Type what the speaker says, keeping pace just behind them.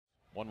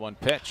1-1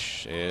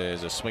 pitch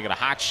is a swing and a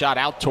hot shot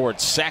out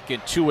towards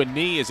second. To a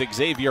knee is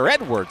Xavier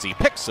Edwards. He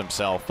picks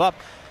himself up,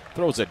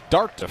 throws a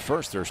dart to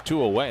first. There's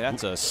two away.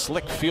 That's a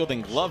slick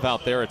fielding glove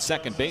out there at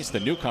second base. The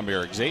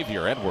newcomer,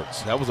 Xavier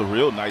Edwards. That was a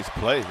real nice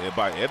play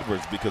by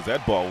Edwards because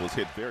that ball was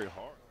hit very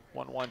hard.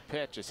 1-1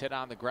 pitch is hit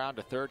on the ground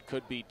to third.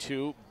 Could be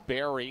two.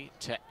 Barry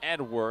to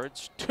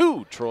Edwards.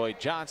 To Troy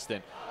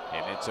Johnston.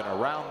 And it's an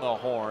around the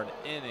horn,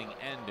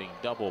 inning-ending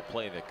double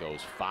play that goes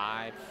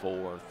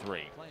 5-4-3.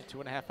 Playing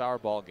 2.5-hour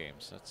ball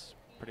games. That's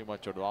pretty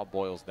much what it all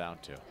boils down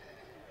to.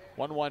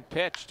 1-1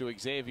 pitch to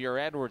Xavier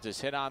Edwards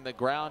is hit on the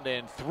ground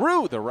and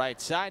through the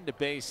right side to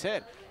base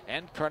hit.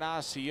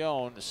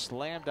 Encarnacion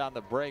slammed on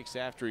the brakes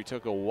after he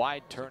took a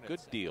wide turn.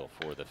 Good deal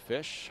for the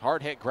Fish.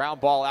 Hard hit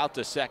ground ball out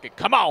to second.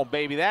 Come on,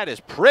 baby, that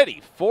is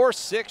pretty.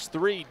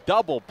 4-6-3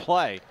 double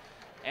play.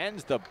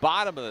 Ends the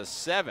bottom of the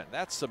seventh.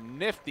 That's some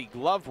nifty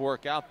glove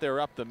work out there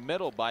up the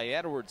middle by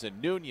Edwards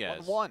and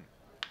Nunez. 1-1.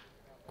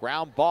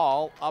 Ground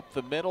ball up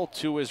the middle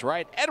to his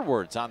right.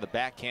 Edwards on the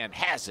backhand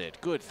has it.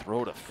 Good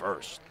throw to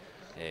first.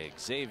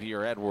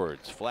 Xavier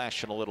Edwards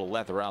flashing a little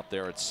leather out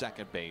there at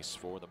second base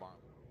for the Marlins.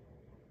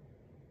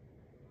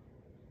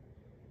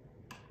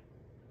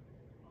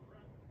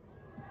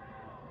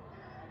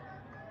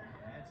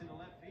 That's in the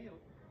left field.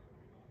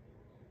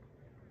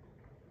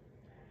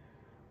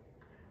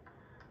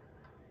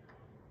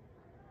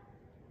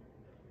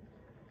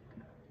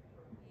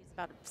 He's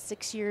about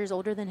 6 years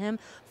older than him,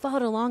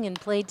 followed along and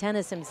played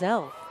tennis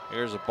himself.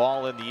 Here's a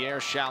ball in the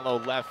air, shallow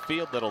left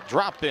field that'll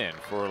drop in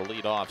for a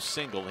leadoff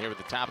single here at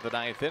the top of the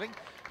ninth inning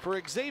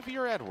for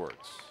Xavier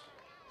Edwards.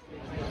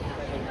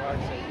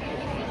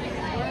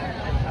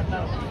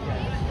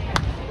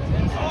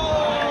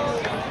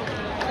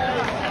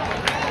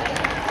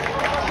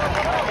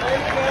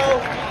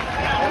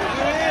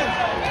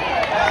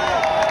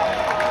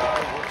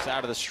 Works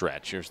out of the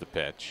stretch. Here's the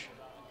pitch.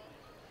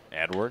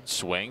 Edwards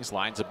swings,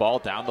 lines the ball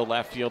down the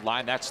left field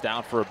line. That's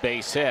down for a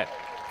base hit.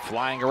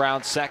 Flying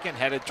around second,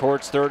 headed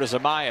towards third as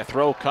Amaya.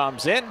 Throw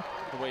comes in.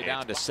 The way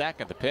down to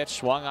second. The pitch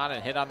swung on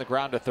and hit on the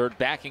ground to third.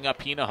 Backing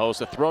up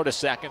Hinojosa. Throw to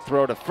second.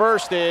 Throw to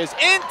first is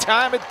in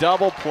time. A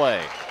double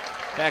play.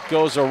 That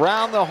goes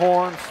around the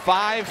horn.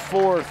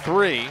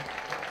 5-4-3.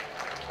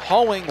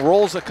 Hoeing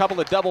rolls a couple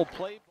of double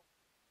play.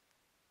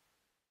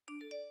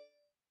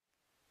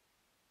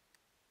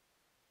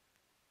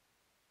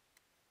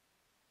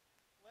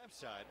 Left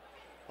side.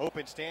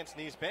 Open stance,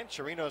 knees bent.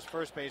 Chirino's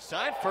first base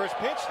side. First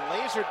pitch,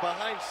 lasered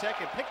behind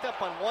second. Picked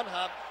up on one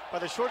hop by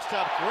the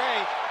shortstop,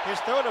 Gray. His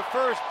throw to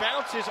first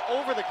bounces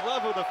over the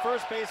glove of the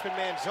first baseman,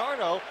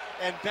 Manzardo,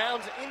 and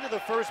bounds into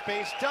the first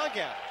base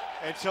dugout.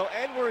 And so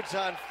Edwards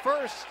on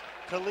first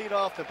to lead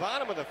off the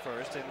bottom of the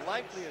first, and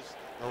likely is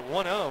a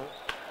 1-0.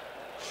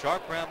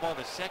 Sharp ground ball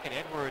to second.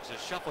 Edwards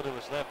is shuffled to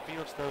his left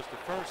field, throws to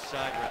first,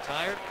 side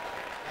retired.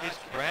 Is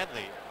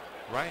Bradley.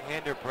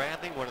 Right-hander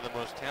Bradley, one of the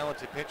most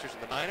talented pitchers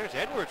in the minors.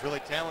 Edwards,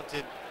 really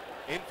talented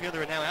infielder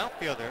and now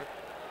outfielder.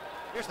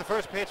 Here's the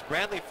first pitch.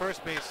 Bradley,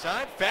 first base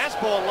side.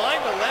 Fastball line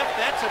to left.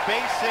 That's a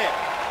base hit.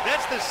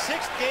 That's the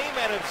 6th game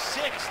out of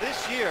 6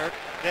 this year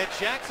that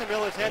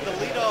Jacksonville has had the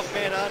leadoff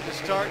man on to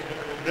start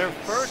their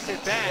first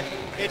at bat.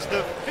 It's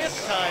the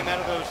 5th time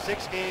out of those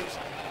 6 games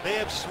they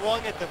have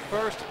swung at the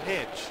first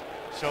pitch.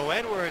 So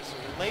Edwards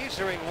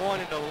lasering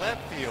one into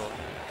left field.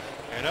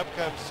 And up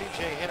comes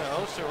C.J.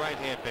 Hinojosa,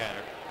 right-hand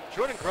batter.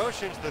 Jordan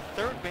Groshans, the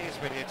third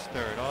baseman, hits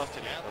third. Off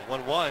to now the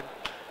 1-1.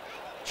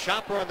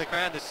 Chopper on the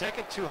ground. The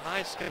second, too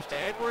high, skips to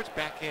Edwards.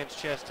 Backhands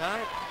chest high.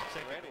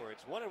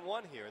 Edwards,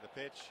 1-1 here. The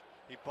pitch.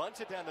 He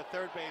bunts it down the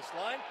third base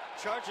line.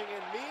 Charging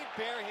in Meade.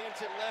 Bear hands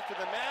it left of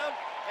the mound.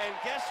 And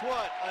guess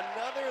what?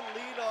 Another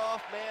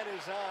leadoff man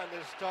is on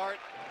to start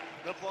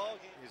the ball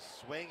game. His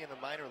swing in the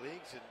minor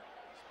leagues, and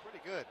it's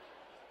pretty good.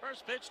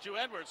 First pitch to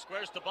Edwards,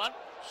 squares the bunt,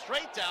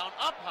 straight down,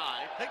 up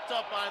high, picked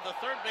up by the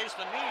third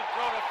baseman, Meade.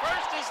 Throw to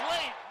first is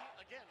late.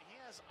 Again, he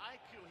has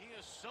IQ. He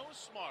is so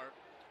smart.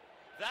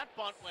 That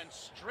bunt went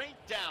straight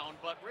down,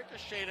 but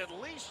ricocheted at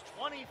least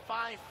 25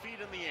 feet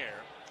in the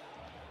air.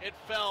 It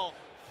fell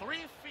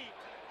 3 feet.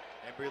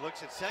 Embry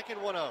looks at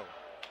second, 1-0. Liner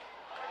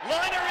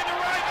into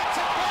right,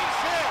 it's a base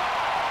hit.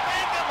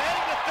 Mangum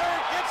heading to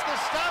third, gets the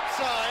stop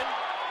sign.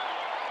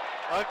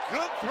 A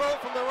good throw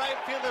from the right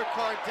fielder,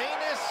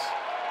 Cardenas.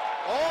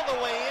 All the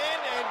way in,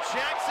 and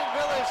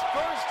Jacksonville is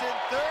first and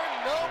third.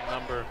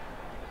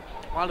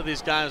 A lot of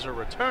these guys are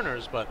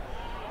returners, but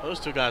those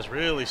two guys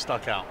really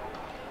stuck out.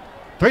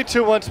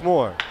 3-2 once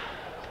more.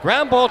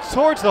 Ground ball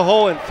towards the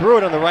hole and threw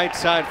it on the right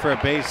side for a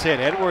base hit.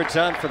 Edwards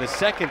on for the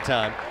second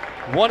time.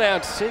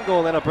 1-out single,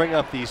 and that'll bring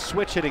up the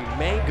switch hitting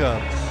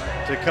Mangum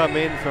to come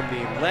in from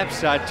the left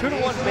side.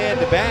 2-1 man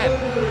to bat.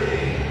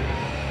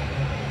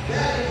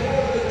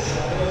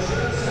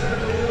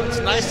 It's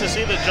nice to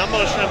see the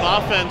Jumbo Shrimp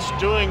offense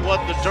doing what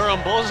the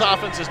Durham Bulls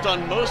offense has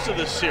done most of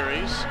this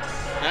series.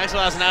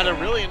 Nashville hasn't had it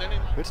really in any.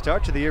 Good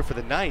start to the year for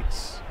the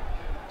Knights.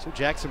 So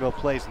Jacksonville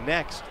plays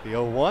next. The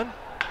 0-1.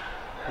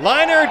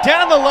 Liner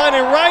down the line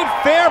and right.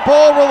 Fair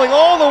ball rolling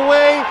all the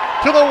way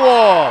to the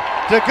wall.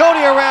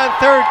 Degoni around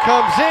third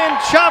comes in.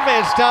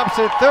 Chavez stops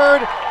at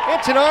third.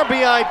 It's an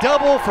RBI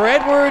double for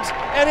Edwards,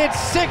 and it's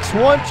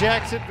 6-1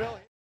 Jacksonville.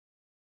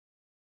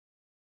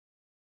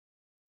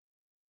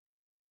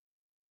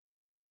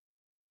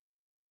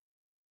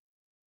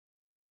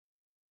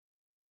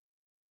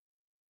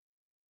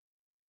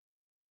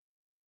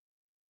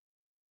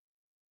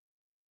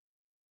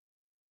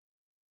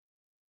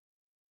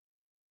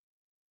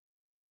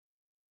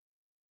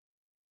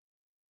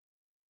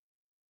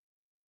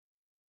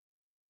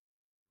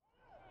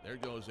 There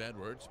goes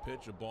Edwards.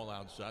 Pitch, a ball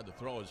outside. The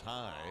throw is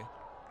high.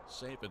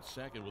 Safe at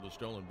second with a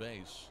stolen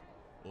base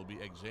will be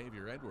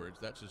Xavier Edwards.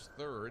 That's his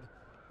third.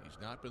 He's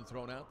not been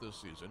thrown out this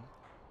season.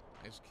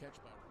 Nice catch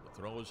by. The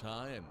throw is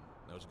high, and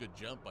that was a good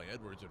jump by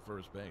Edwards at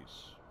first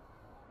base.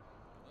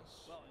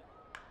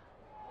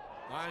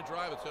 Line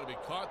drive. It's going to be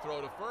caught.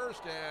 Throw to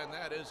first, and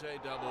that is a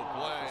double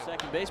play.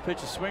 Second base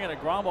pitch is swinging a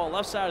ground ball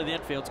left side of the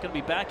infield. It's going to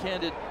be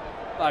backhanded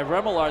by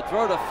Remillard.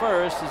 Throw to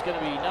first is going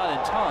to be not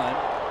in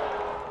time.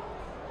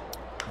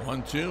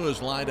 1-2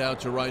 is lined out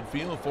to right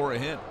field for a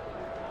hit.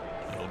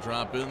 He'll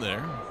drop in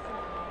there.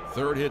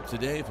 Third hit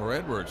today for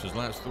Edwards, his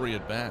last 3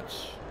 at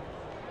bats.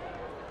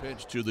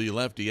 Pitch to the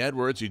lefty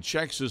Edwards. He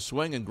checks his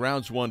swing and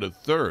grounds one to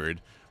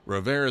third.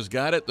 Rivera's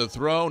got it. The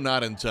throw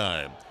not in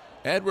time.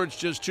 Edwards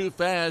just too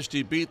fast.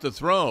 He beat the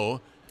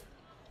throw.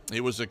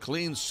 It was a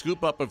clean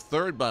scoop up of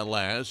third by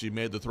Laz. He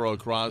made the throw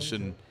across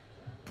in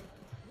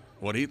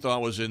what he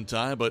thought was in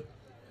time, but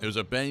it was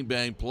a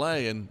bang-bang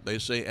play, and they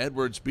say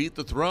Edwards beat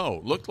the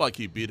throw. Looked like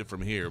he beat it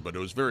from here, but it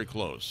was very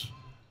close.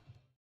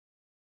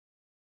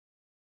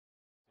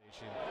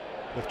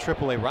 With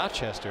AAA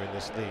Rochester in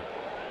this league.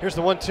 Here's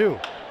the 1-2.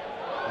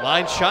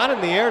 Line shot in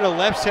the air to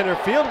left center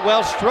field.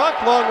 Well struck.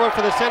 Long run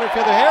for the center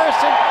fielder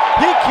Harrison.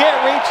 He can't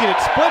reach it.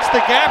 It splits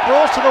the gap,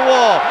 rolls to the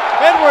wall.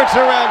 Edwards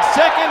around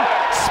second.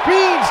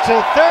 Speeds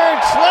to third.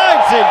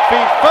 Slides in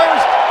feet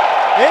first.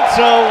 It's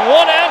a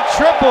one-out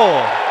triple.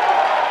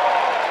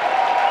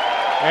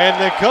 And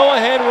the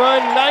go-ahead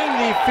run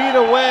 90 feet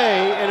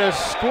away in a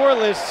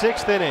scoreless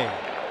 6th inning.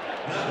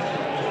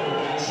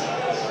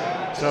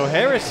 So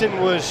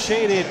Harrison was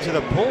shaded to the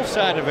pull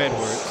side of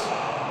Edwards.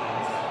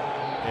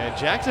 And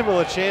Jacksonville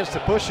a chance to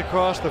push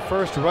across the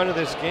first run of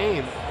this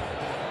game.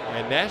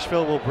 And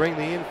Nashville will bring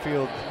the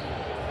infield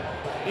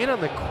in on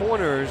the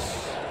corners.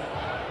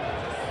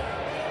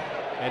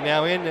 And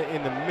now in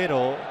the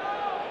middle.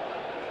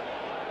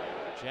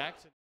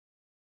 Jackson.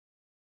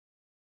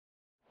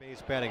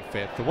 Base batting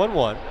fifth. The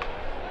 1-1.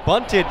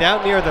 Bunted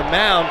down near the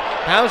mound.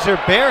 Hauser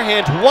bare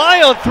hands.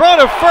 Wild throw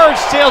to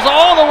first. Sails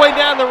all the way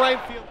down the right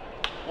field.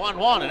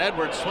 1-1, and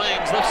Edwards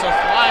swings, lifts a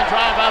line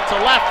drive out to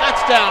left.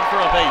 That's down for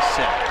a base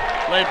hit.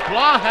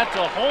 LeBlanc had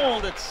to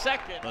hold at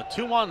second. The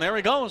 2-1, there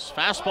he goes.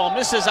 Fastball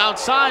misses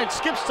outside,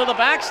 skips to the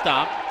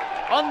backstop.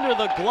 Under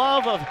the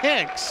glove of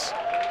Hicks.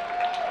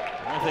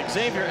 With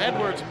Xavier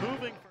Edwards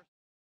moving.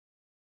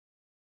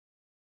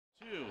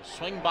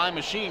 Swing by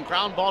Machine,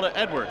 ground ball to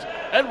Edwards.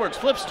 Edwards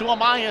flips to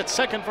Amaya at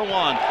second for 1.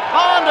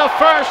 On to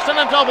first and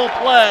a double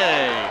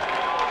play.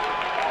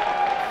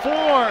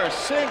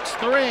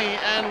 4-6-3,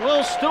 and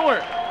Will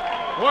Stewart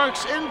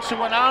works into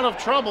and out of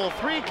trouble.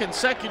 3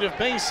 consecutive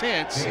base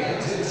hits,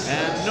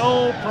 and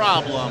no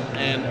problem.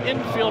 An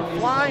infield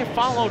fly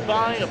followed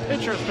by a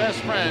pitcher's best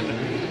friend.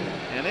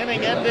 An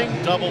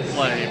inning-ending double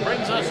play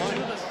brings us to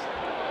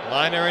the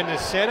liner into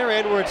center.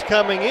 Edwards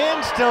coming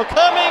in, still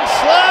coming,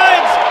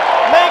 slides,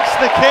 makes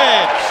the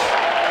catch.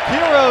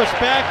 Heroes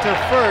back to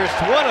first.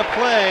 What a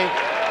play.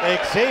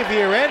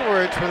 Xavier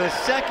Edwards for the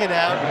second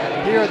out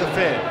here in the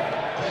 5th.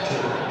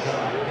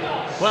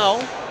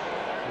 Well,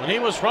 when he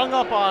was rung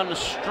up on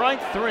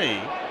strike 3,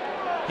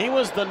 he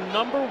was the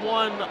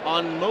 #1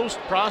 on most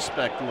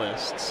prospect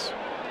lists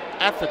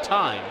at the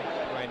time.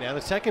 Right now,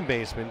 the second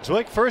baseman,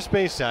 Zoik, first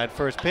base side,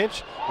 first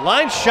pitch.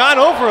 Line shot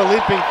over a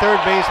leaping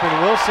third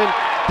baseman, Wilson,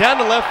 down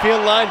the left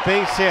field line,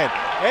 base hit.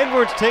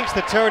 Edwards takes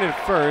the turn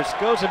at first,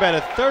 goes about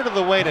a third of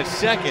the way to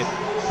second,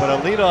 but a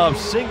leadoff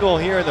single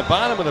here in the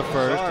bottom of the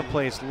first.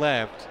 Plays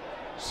left.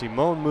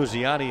 Simone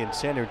Muzziotti in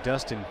center,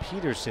 Dustin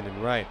Peterson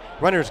in right.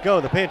 Runners go,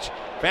 the pitch,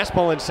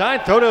 fastball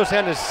inside, throw goes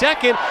down to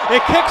second.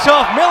 It kicks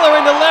off Miller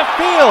into left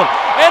field.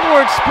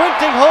 Edwards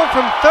sprinting home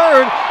from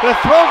third. The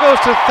throw goes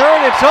to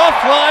third, it's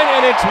offline,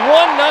 and it's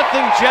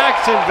 1-0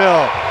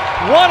 Jacksonville.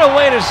 What a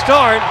way to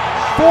start.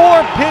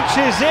 4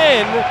 pitches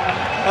in,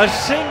 a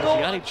single.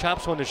 Gianni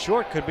chops one to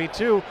short, could be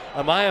 2.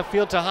 Amaya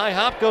field to high,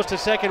 hop goes to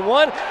second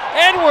 1.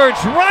 Edwards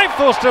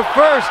rifles to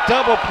first,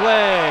 double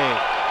play.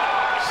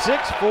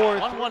 6-4.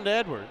 1-1 to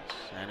Edwards,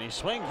 and he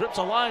swings, rips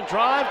a line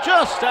drive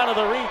just out of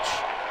the reach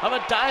of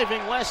a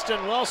diving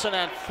Weston Wilson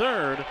at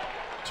third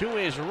to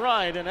his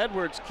right, and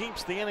Edwards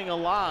keeps the inning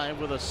alive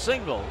with a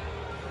single.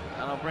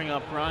 That'll bring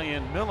up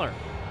Brian Miller.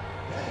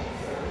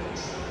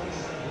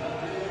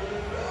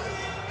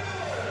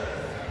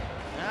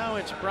 Now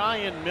it's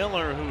Brian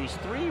Miller, who's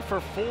 3 for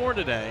 4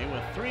 today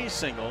with 3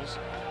 singles.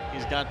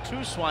 He's got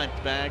 2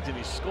 swiped bags, and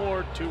he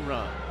scored 2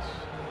 runs.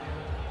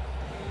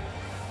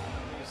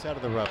 Out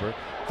of the rubber.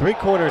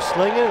 3-quarter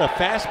slinging and a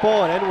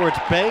fastball, and Edwards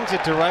bangs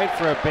it to right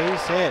for a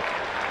base hit.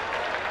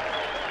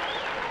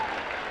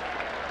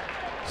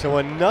 So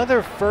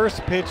another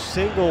first pitch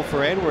single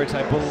for Edwards.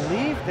 I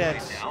believe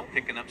that's now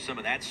picking up some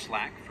of that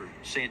slack for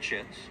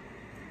Sanchez.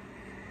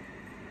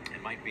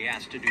 And might be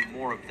asked to do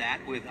more of that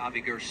with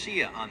Avi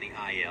Garcia on the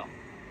IL.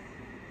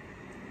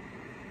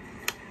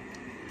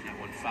 That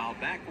one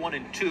fouled back,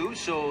 1-2.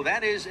 So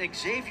that is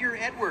Xavier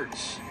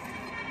Edwards.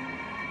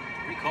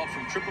 Recalled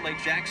from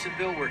AAA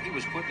Jacksonville, where he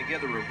was putting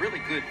together a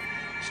really good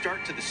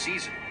start to the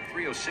season.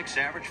 306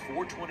 average,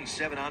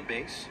 427 on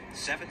base,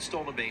 7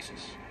 stolen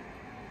bases.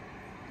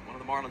 One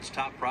of the Marlins'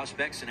 top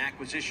prospects, an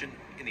acquisition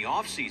in the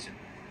offseason.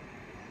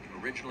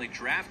 Originally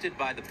drafted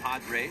by the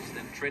Padres,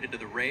 then traded to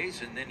the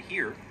Rays, and then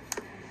here.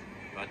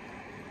 But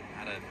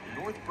out of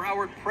North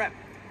Broward Prep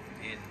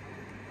in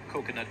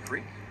Coconut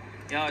Creek.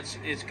 You know,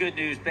 it's good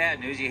news,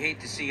 bad news. You hate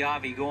to see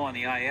Avi go on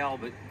the IL,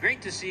 but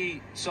great to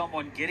see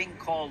someone getting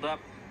called up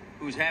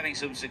who's having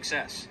some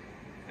success,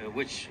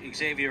 which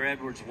Xavier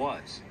Edwards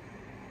was.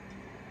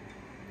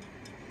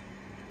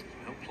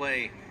 He'll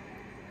play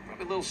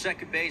probably a little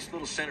second base, a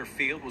little center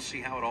field. We'll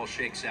see how it all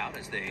shakes out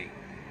as they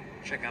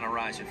check on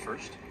Horizon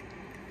first.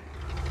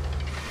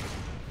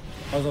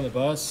 I was on the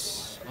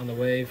bus on the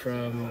way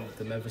from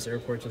the Memphis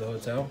airport to the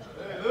hotel,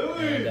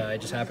 and I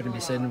just happened to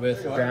be sitting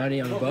with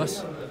Brownie on the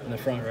bus in the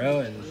front row,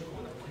 and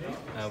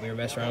we were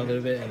messing around a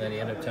little bit, and then he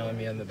ended up telling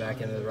me on the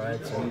back end of the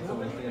ride,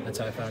 so that's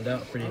how I found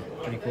out. Pretty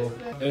cool.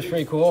 It was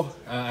pretty cool.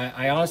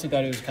 I honestly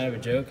thought it was kind of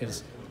a joke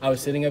because I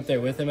was sitting up there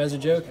with him as a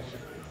joke,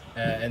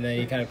 and then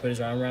he kind of put his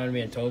arm around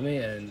me and told me,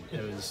 and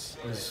it was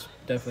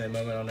definitely a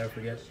moment I'll never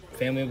forget.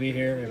 Family will be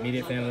here,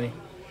 immediate family.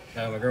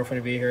 My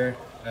girlfriend will be here.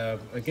 A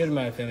good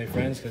amount of family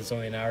friends because it's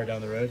only an hour down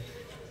the road.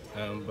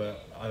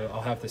 But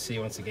I'll have to see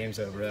once the game's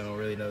over. I don't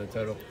really know the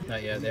total.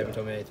 Not yet. They haven't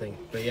told me anything.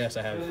 But yes,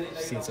 I have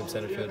seen some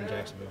center field in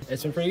Jacksonville.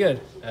 It's been pretty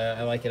good.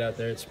 I like it out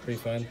there. It's pretty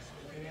fun.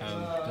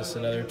 Just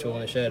another tool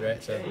in the shed,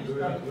 right? So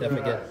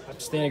definitely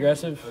good. Staying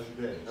aggressive.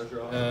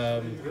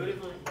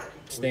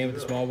 Staying with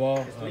the small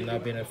ball.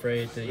 Not being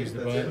afraid to use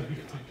the bunt.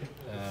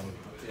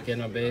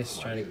 Getting on base.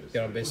 Trying to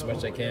get on base as much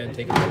as I can.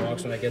 Taking the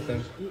walks when I get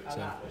them.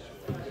 So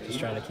just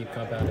trying to keep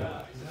compounding.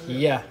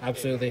 Yeah,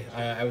 absolutely.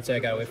 I would say I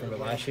got away from it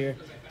last year.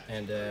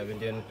 And I've been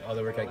doing all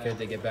the work I could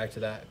to get back to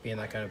that, being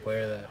that kind of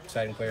player, that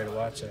exciting player to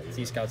watch.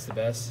 T-Scout's the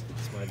best.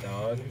 It's my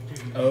dog.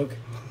 Oak.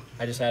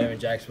 I just had him in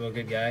Jacksonville,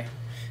 good guy.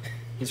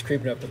 He's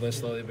creeping up the list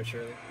slowly but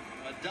surely.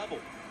 A double.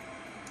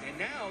 And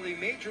now the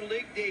Major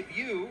League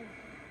debut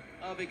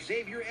of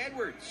Xavier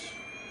Edwards.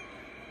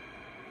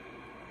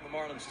 The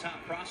Marlins'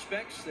 top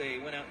prospects. They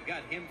went out and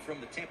got him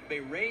from the Tampa Bay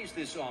Rays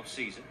this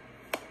offseason.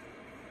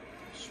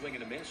 Swing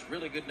and a miss.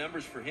 Really good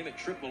numbers for him at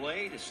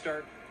AAA to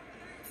start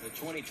the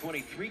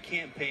 2023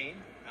 campaign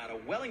out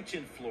of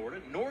Wellington,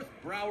 Florida, North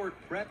Broward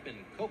Prep in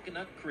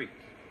Coconut Creek.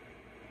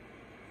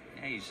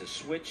 Yeah, he's a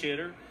switch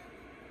hitter,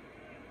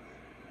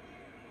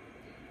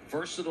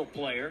 versatile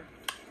player.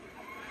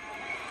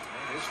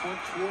 And this one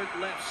toward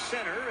left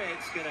center.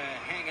 It's going to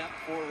hang up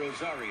for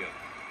Rosario.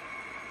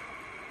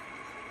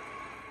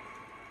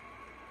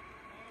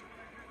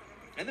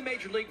 And the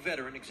Major League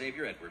veteran,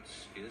 Xavier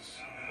Edwards, is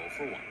 0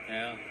 for 1.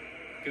 Yeah,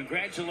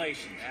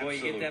 congratulations. Absolutely.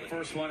 Boy, you get that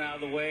first one out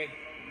of the way.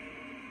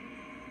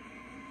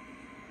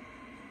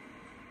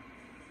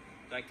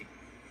 Like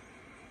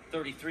the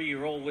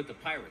 33-year-old with the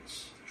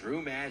Pirates.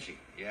 Drew Maggi,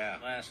 yeah.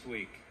 Last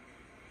week,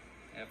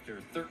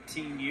 after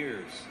 13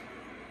 years.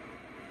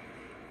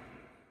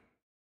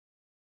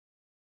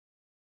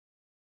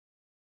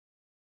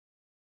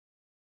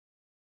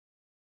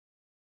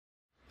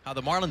 How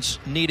the Marlins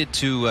needed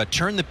to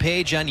turn the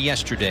page on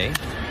yesterday.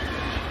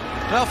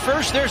 Well,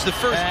 first, there's the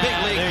first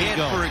big league hit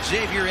for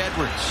Xavier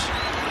Edwards.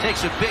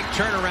 Takes a big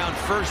turnaround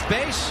first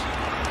base.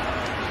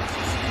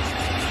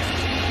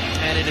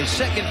 And in his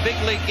second big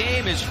league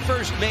game, his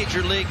first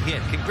major league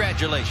hit.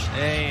 Congratulations.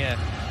 Hey,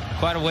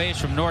 quite a ways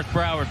from North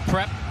Broward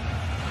Prep.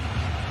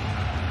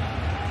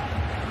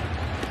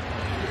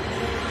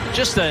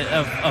 Just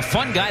a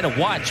fun guy to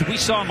watch. We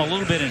saw him a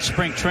little bit in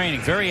spring training.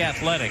 Very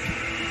athletic.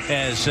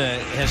 Has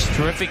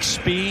terrific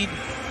speed.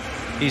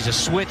 He's a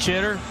switch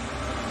hitter.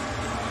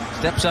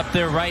 Steps up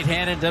there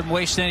right-handed, doesn't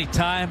waste any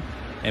time,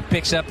 and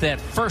picks up that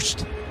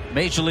first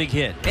major league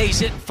hit. Hey, he's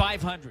hitting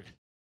 500.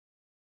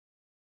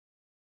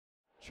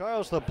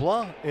 Charles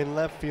LeBlanc in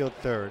left field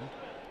third.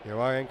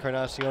 Yoar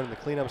Encarnacion in the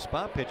cleanup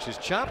spot. Pitch is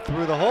chopped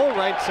through the hole,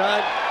 right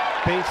side,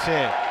 base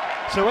hit.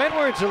 So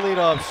Edwards a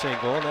leadoff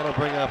single, and that'll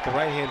bring up the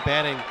right-hand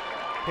batting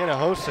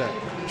Hinojosa.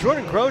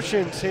 Jordan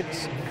Groshans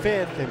hits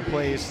fifth and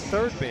plays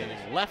third base.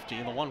 Lefty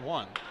in the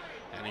 1-1.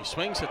 And he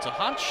swings, hits a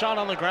hot shot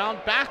on the ground,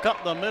 back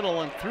up the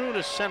middle and through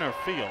to center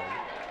field.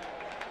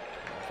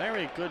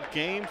 Very good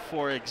game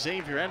for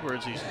Xavier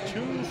Edwards. He's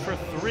 2 for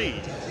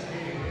 3.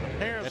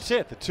 That's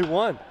it, the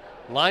 2-1.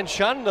 Line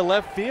shot into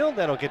left field.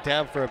 That'll get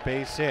down for a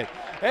base hit.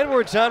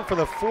 Edwards on for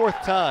the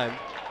 4th time.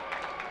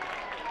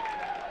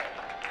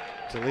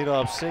 It's a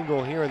leadoff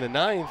single here in the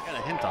 9th. Got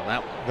a hint on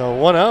that one. The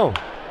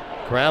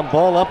 1-0. Ground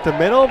ball up the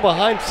middle,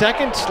 behind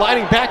second.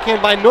 Sliding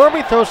backhand by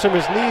Norby. Throws him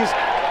his knees.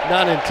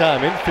 Not in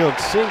time. Infield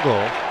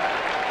single.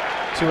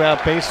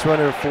 2-out base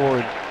runner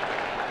for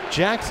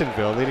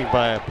Jacksonville, leading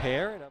by a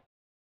pair.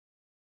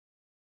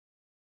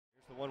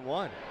 The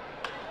 1-1.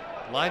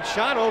 Line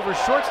shot over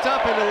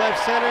shortstop into left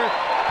center.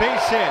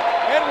 Base hit.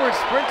 Edwards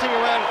sprinting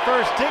around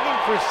first, digging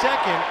for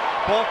second.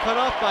 Ball cut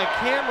off by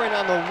Cameron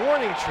on the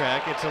warning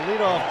track. It's a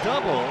leadoff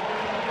double.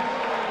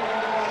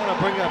 Going to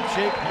bring up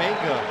Jake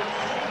Mangum.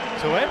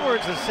 So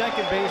Edwards, the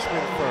second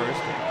baseman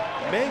first.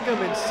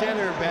 Mangum in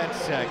center bats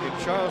second.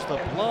 Charles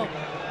LeBlanc,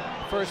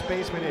 first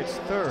baseman, hits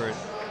third.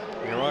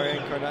 Gerard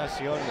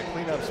Encarnacion in the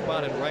cleanup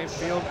spot in right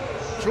field.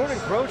 Jordan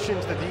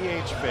Grosjean's the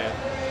DH fifth.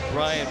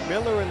 Brian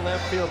Miller in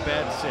left field,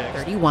 bat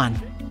sixth.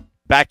 31.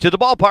 Back to the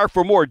ballpark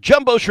for more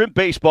Jumbo Shrimp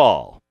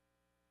Baseball.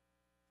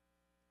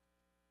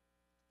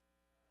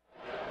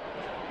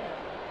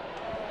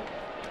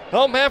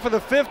 Home half of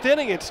the fifth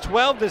inning. It's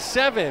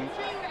 12-7.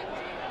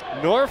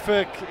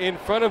 Norfolk in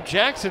front of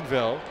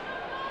Jacksonville.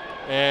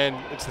 And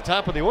it's the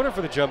top of the order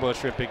for the Jumbo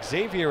Shrimp.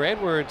 Xavier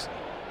Edwards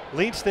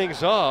leads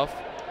things off.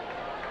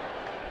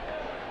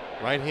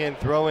 Right hand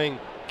throwing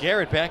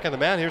Garrett back on the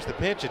mound. Here's the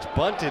pitch. It's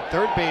bunted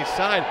third base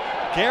side.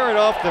 Garrett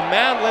off the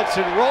mound, lets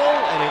it roll,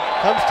 and it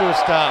comes to a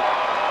stop.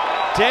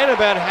 Dead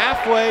about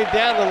halfway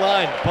down the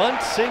line.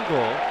 Bunt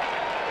single.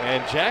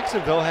 And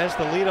Jacksonville has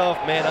the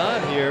leadoff man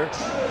on here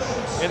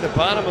in the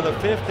bottom of the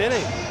fifth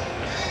inning.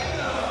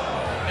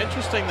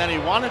 Interesting that he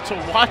wanted to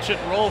watch it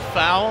roll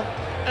foul.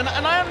 And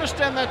I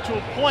understand that to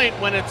a point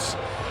when it's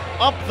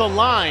up the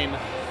line,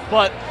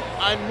 but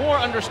I more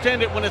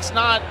understand it when it's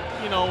not,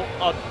 you know,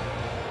 a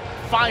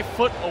 5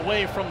 foot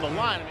away from the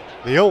line.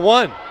 The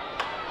 0-1.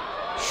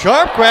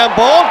 Sharp ground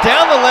ball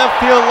down the left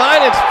field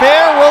line. It's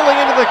fair, rolling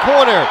into the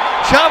corner.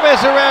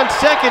 Chavez around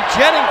second,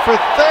 jetting for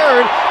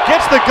third.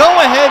 Gets the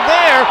go-ahead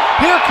there.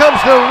 Here comes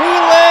the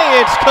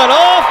relay. It's cut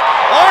off.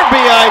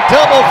 RBI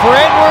double for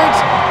Edwards,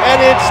 and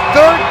it's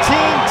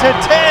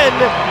 13-10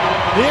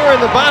 here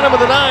in the bottom of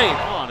the ninth.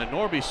 And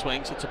Norby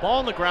swings. It's a ball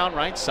on the ground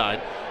right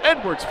side.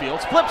 Edwards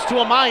fields, flips to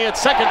Amaya at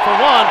second for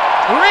one.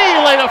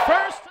 Relay to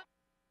first.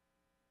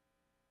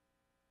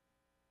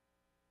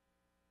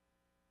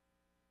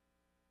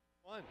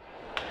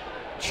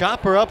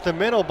 Chopper up the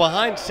middle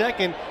behind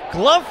second.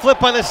 Glove flip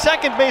by the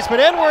second baseman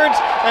Edwards,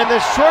 and the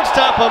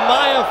shortstop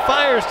Amaya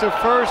fires to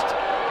first,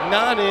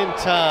 not in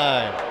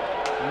time.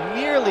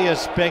 Nearly a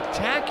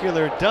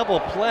spectacular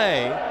double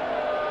play.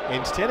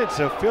 Instead, it's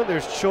a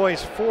fielder's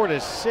choice,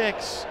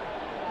 4-6.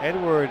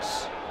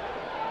 Edwards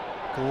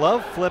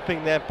glove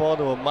flipping that ball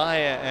to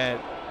Amaya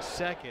at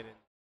second.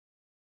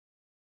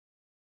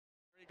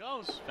 Here he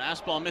goes.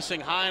 Fastball missing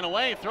high and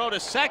away. Throw to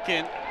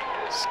second.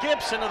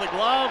 Skips into the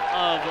glove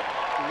of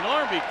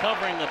Norby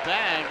covering the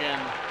bag,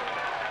 and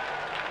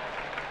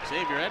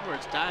Xavier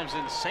Edwards dives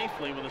in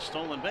safely with a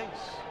stolen base.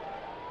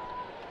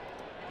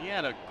 He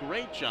had a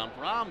great jump.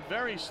 Rahm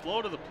very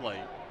slow to the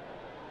plate.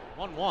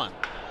 1-1.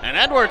 And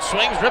Edwards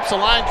swings, rips a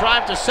line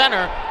drive to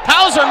center.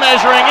 Towser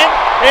measuring it.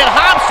 It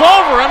hops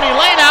over him. He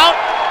laid out.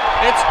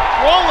 It's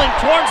rolling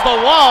towards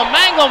the wall.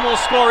 Mangum will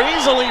score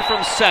easily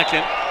from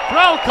second.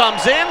 Throw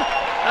comes in.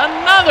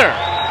 Another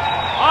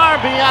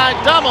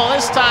RBI double.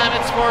 This time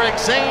it's for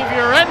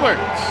Xavier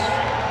Edwards.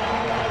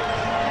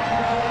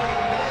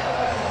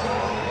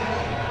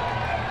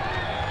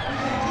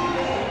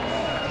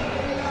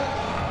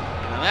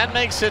 And that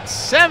makes it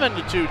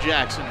 7-2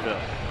 Jacksonville.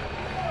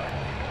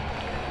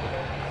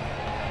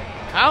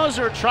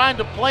 Hauser trying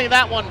to play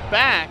that one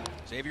back.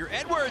 Xavier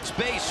Edwards,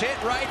 base hit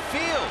right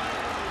field.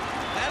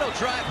 That'll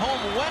drive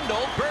home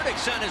Wendell.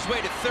 Burdick's on his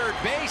way to third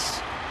base,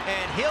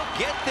 and he'll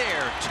get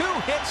there. 2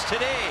 hits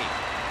today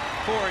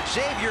for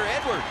Xavier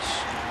Edwards.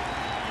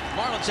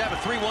 Marlins have a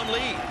 3-1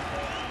 lead.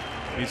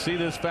 You see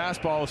this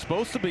fastball was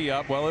supposed to be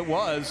up. Well, it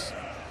was.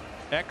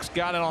 X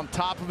got it on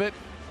top of it,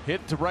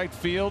 hit to right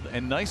field,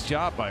 and nice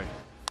job by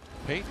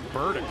Peyton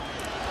Burdick.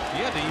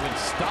 He had to even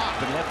stop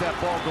and let that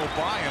ball go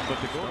by him, but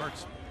the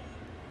guards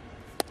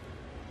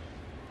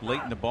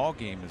late in the ball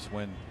game is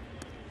when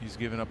he's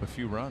given up a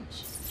few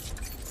runs.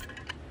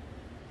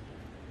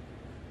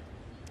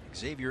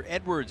 Xavier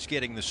Edwards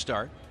getting the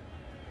start.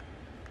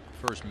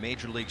 First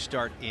major league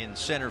start in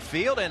center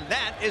field, and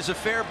that is a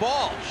fair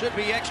ball. Should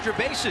be extra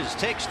bases.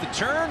 Takes the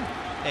turn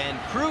and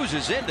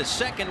cruises into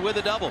second with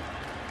a double.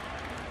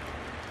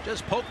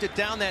 Just poked it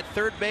down that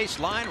third base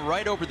line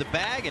right over the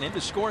bag and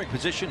into scoring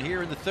position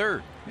here in the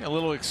third. Yeah, a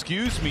little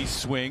excuse me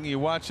swing. You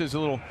watch this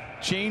little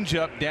change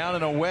up down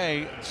and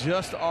away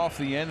just off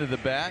the end of the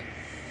bat.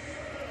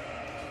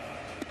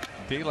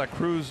 De La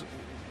Cruz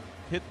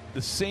hit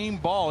the same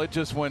ball. It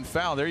just went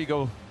foul. There you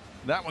go.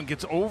 That one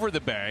gets over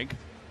the bag.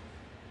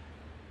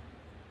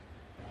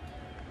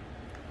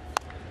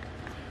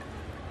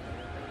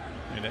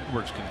 And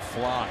Edwards can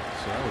fly,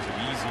 so that was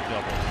an easy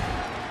double.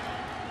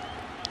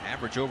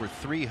 Average over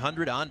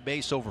 300, on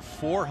base over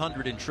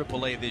 400 in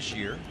AAA this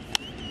year.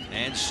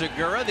 And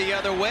Segura the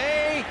other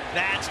way.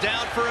 That's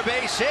down for a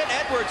base hit.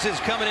 Edwards is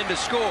coming in to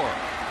score.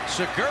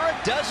 Segura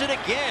does it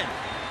again.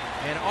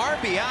 An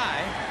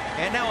RBI,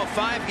 and now a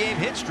 5-game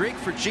hit streak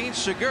for Gene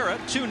Segura.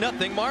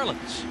 2-0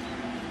 Marlins.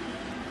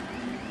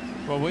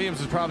 Well,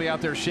 Williams is probably out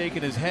there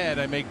shaking his head.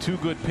 I make 2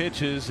 good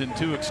pitches and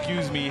 2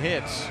 excuse me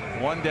hits.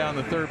 One down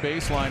the third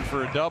baseline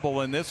for a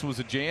double, and this was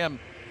a jam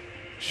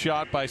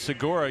shot by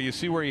Segura. You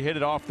see where he hit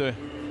it off the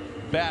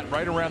bat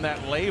right around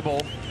that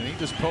label, and he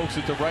just pokes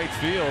it to right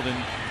field.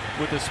 And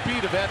with the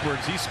speed of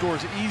Edwards, he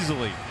scores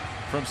easily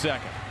from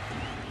second.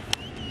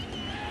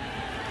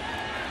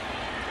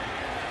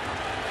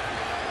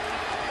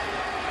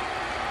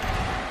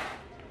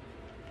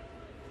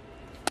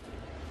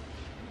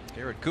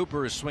 Garrett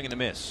Cooper is swinging a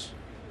miss.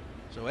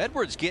 So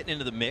Edwards getting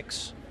into the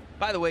mix.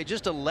 By the way,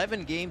 just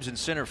 11 games in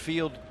center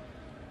field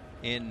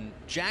in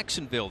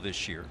Jacksonville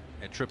this year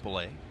at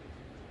AAA.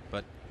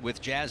 But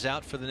with Jazz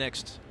out for the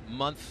next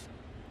month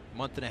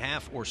and a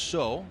half or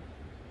so,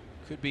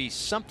 could be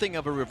something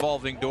of a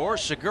revolving door.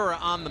 Segura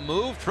on the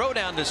move, throw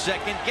down to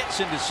second, gets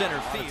into center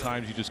field.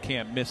 Times you just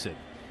can't miss it.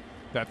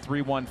 That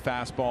 3-1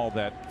 fastball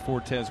that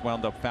Fortes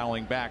wound up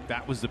fouling back,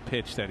 that was the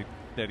pitch that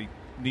he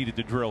needed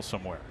to drill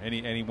somewhere, and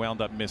he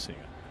wound up missing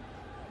it.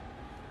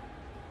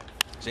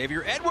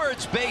 Xavier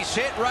Edwards, base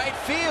hit right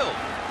field.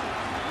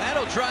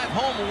 That'll drive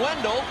home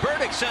Wendell.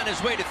 Burdick's on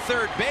his way to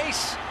third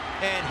base,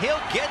 and he'll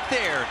get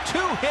there. 2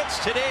 hits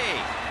today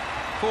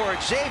for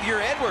Xavier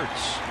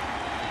Edwards.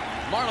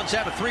 Marlins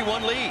have a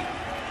 3-1 lead.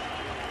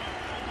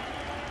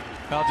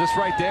 Well, just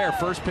right there,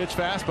 first pitch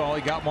fastball,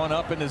 he got one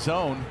up in the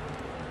zone.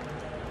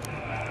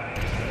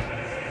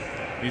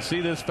 You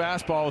see this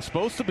fastball was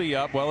supposed to be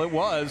up. Well, it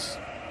was.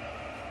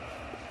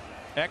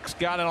 X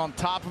got it on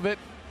top of it,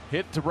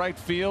 hit to right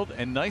field,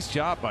 and nice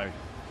job by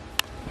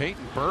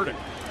Peyton Burdick.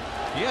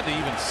 He had to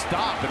even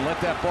stop and let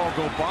that ball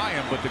go by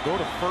him, but to go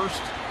to first,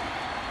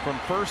 from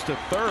first to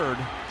third.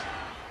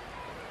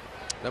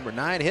 Number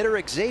 9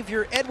 hitter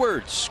Xavier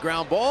Edwards,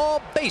 ground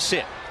ball, base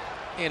hit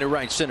into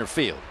right center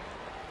field.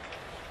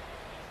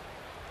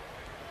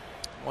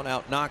 1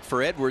 out knock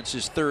for Edwards,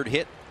 his 3rd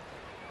hit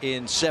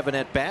in 7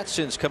 at bats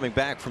since coming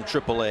back from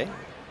AAA.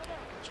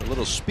 So a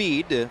little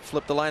speed to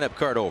flip the lineup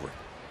card over.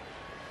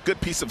 Good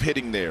piece of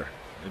hitting there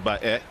by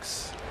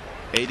X.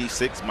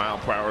 86 mile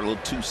per hour, a little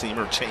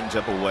 2-seamer, change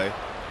up away,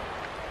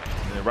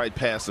 and then right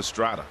past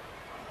Estrada.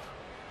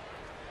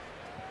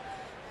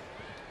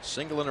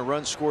 Single and a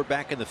run scored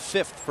back in the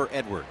 5th for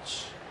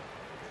Edwards.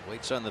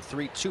 Waits on the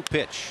 3-2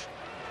 pitch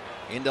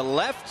into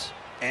left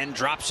and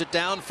drops it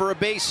down for a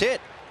base hit.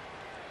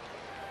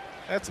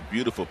 That's a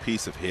beautiful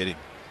piece of hitting.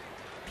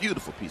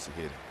 Beautiful piece of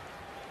hitting.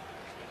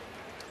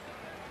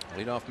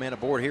 Leadoff man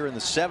aboard here in the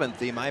 7th,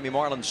 the Miami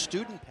Marlins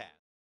student pass.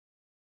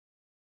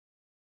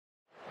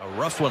 A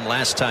rough one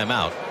last time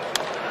out.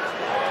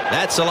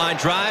 That's a line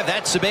drive.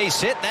 That's a base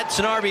hit. That's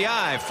an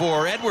RBI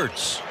for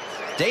Edwards.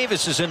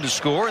 Davis is in to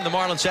score, and the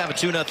Marlins have a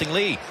 2-0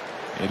 lead.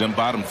 They them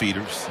bottom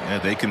feeders.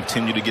 They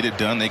continue to get it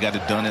done. They got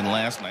it done in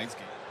last night's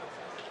game.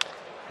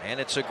 And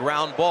it's a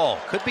ground ball.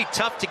 Could be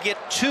tough to get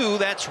 2.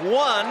 That's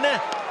 1.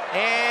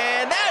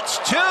 And that's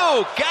 2.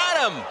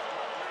 Got him.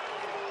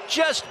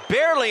 Just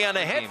barely on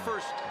a head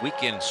first.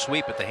 Weekend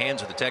sweep at the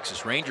hands of the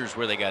Texas Rangers,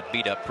 where they got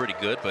beat up pretty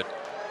good, but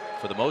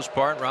for the most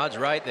part, Rod's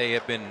right, they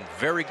have been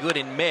very good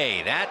in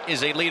May. That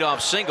is a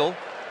leadoff single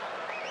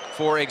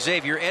for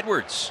Xavier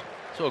Edwards.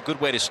 So a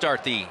good way to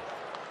start the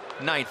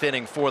 9th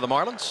inning for the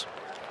Marlins.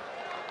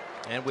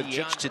 And with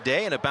John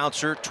today and a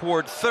bouncer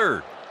toward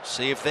third.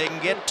 See if they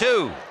can get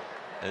 2.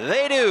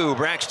 They do.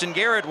 Braxton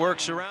Garrett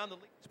works around the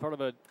lead. It's part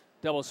of a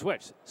double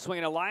switch.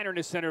 Swinging a liner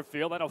into center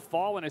field. That'll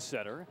fall into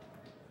center.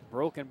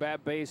 Broken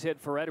bat base hit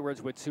for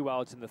Edwards with 2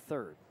 outs in the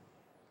 3rd.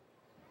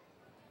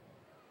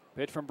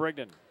 Pitch from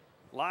Brigden.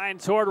 Line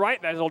toward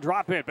right. That'll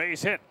drop in.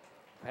 Base hit.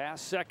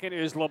 Past second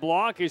is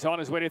LeBlanc. He's on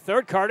his way to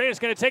third. Carden's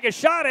going to take a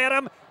shot at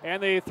him.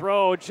 And the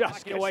throw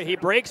just gets away. He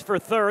breaks for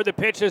third. The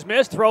pitch is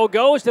missed. Throw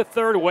goes to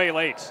third way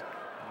late.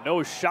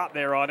 No shot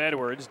there on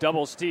Edwards.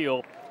 Double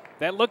steal.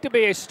 That looked to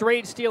be a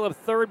straight steal of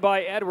third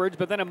by Edwards,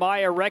 but then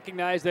Amaya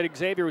recognized that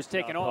Xavier was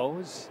taken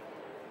off.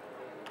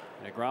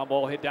 And a ground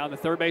ball hit down the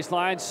third base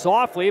line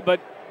softly, but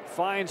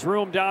finds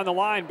room down the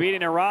line,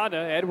 beating Aranda.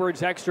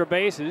 Edwards extra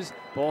bases.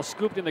 Ball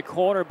scooped in the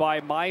corner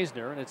by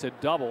Meisner, and it's a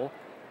double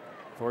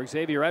for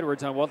Xavier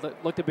Edwards on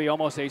what looked to be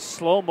almost a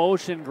slow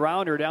motion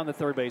grounder down the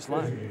third base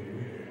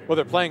line. Well,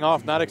 they're playing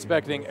off, not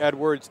expecting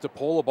Edwards to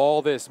pull a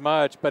ball this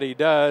much, but he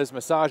does.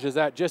 Massages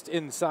that just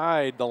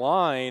inside the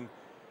line,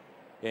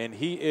 and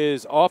he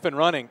is off and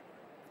running.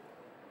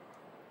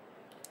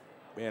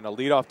 And a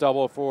leadoff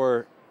double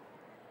for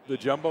the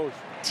Jumbos.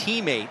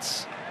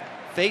 Teammates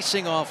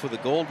facing off with a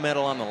gold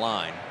medal on the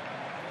line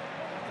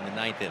in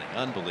the 9th inning.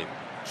 Unbelievable.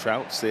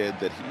 Trout said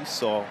that he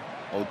saw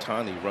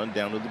Ohtani run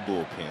down to the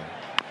bullpen.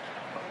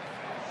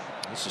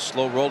 This is a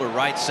slow roller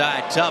right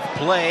side. Tough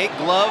play.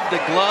 Glove to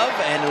glove,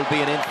 and it'll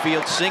be an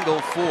infield single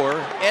for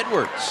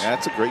Edwards.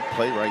 That's a great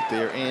play right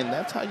there, and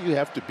that's how you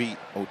have to beat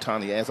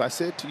Ohtani. As I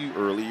said to you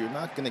earlier, you're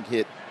not going to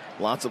hit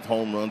lots of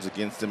home runs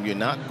against him. You're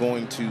not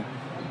going to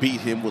beat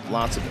him with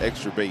lots of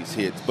extra base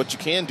hits, but you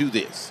can do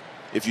this.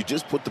 If you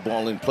just put the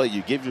ball in play,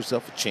 you give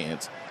yourself a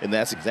chance, and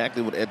that's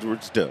exactly what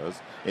Edwards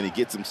does, and he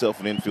gets himself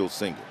an infield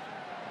single.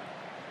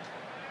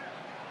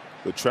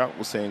 But Trout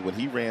was saying when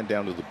he ran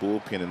down to the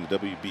bullpen in the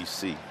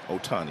WBC,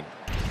 Ohtani,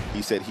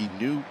 he said he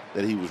knew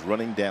that he was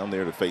running down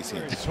there to face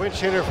him.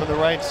 Switch hitter from the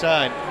right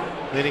side,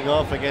 leading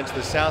off against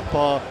the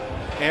southpaw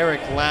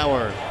Eric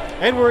Lauer.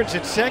 Edwards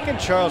at second,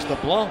 Charles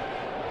LeBlanc,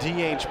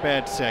 DH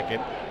bats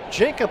second.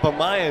 Jacob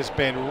Amaya's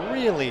been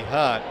really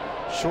hot.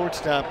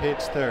 Shortstop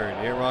hits third.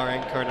 Here are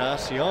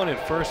Encarnacion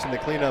at first in the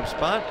cleanup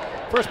spot.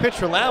 First pitch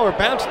for Lauer,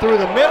 bounce through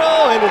the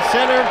middle into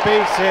center,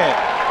 base hit.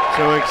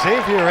 So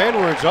Xavier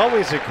Edwards,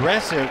 always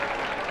aggressive,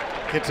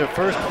 gets a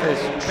first pitch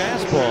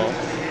fastball,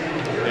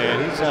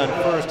 and he's on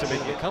first to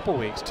make a couple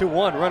weeks.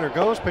 2-1, runner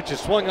goes, pitch is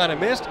swung on and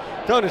missed.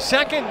 Throw to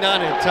second,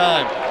 not in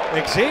time.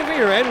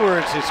 Xavier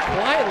Edwards is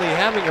quietly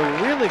having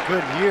a really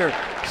good year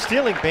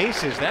stealing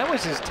bases. That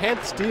was his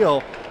 10th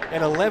steal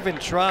and 11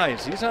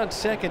 tries. He's on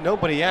second,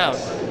 nobody out.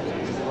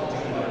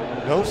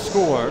 No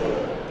score.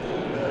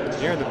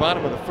 Here in the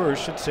bottom of the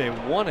first, should say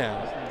 1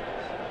 out.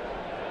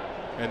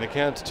 And the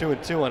count's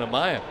 2-2 on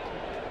Amaya.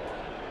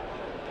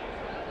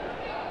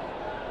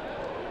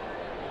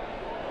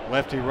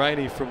 Lefty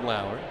righty from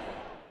Lauer.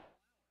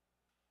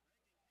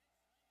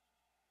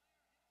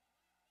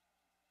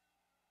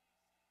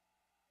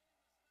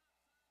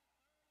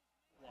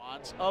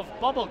 Wads of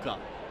bubblegum.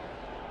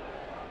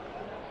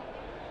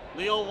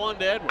 Leo 1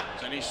 to Edwards,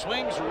 and he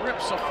swings,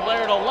 rips a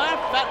flare to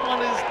left. That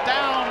one is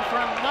down for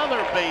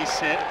another base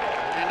hit,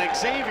 and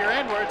Xavier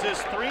Edwards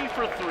is 3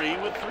 for 3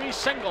 with 3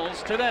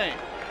 singles today.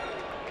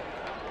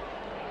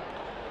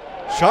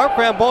 Sharp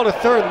ground ball to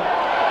third.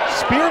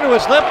 Spear to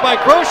his left by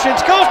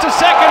Groshans, goes to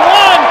second,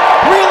 one!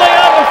 Relay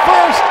on the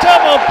first,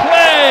 double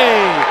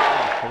play!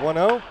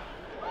 1-0.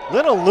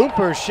 Little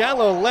looper,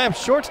 shallow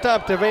left,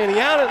 shortstop Devaney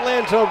out, it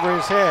lands over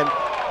his head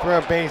for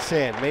a base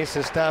hit.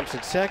 Mesa stops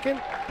at second.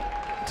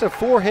 It's a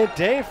 4-hit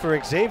day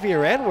for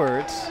Xavier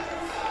Edwards.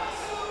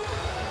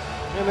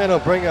 And that'll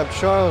bring up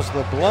Charles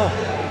LeBlanc.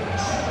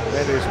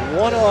 That is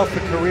 1 off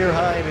the career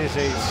high. It is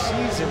a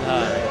season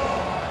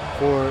high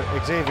for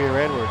Xavier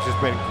Edwards.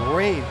 Has been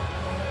great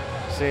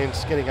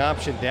since getting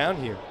optioned down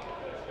here.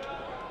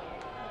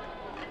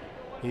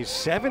 He's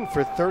 7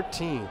 for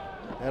 13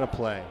 and a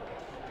play.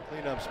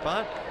 Cleanup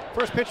spot.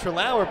 First pitch for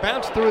Lauer,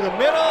 bounce through the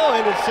middle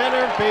into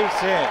center, base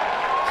hit.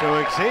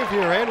 So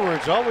Xavier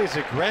Edwards, always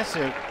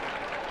aggressive,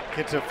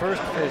 gets a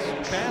first pitch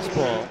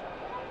fastball,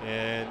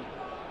 and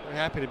they're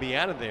happy to be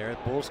out of there.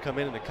 The Bulls come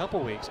in a couple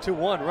weeks.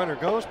 2-1, runner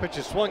goes, pitch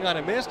is swung on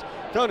and missed.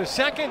 Throw to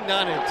second,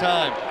 not in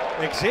time.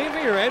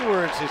 Xavier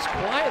Edwards is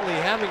quietly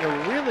having a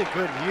really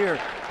good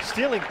year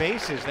stealing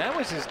bases. That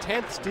was his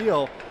 10th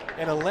steal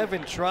and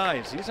 11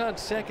 tries. He's on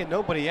second,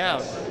 nobody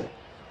out.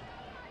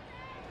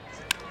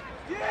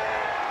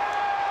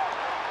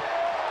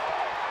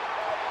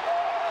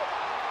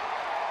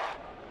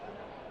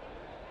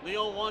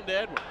 Leo 1 to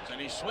Edwards,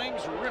 and he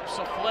swings, rips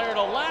a flare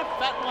to left.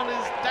 That one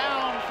is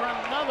down for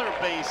another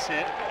base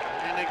hit,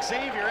 and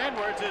Xavier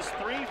Edwards is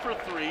 3 for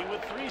 3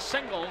 with 3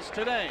 singles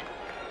today.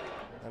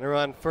 Runner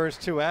on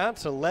first, 2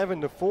 outs,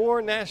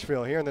 11-4,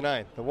 Nashville here in the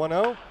 9th. The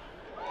 1-0.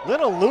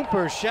 Little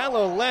looper,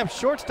 shallow left,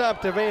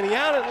 shortstop Devaney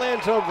out, it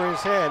lands over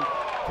his head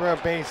for a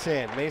base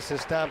hit. Mesa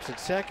stops at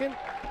second.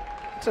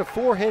 It's a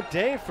 4-hit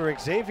day for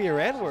Xavier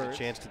Edwards. A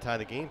chance to tie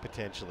the game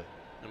potentially.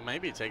 And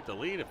maybe take the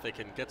lead if they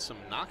can get some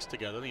knocks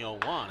together in the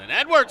 0-1. And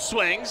Edwards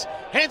swings,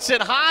 hits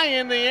it high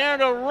in the air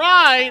to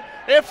right.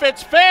 If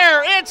it's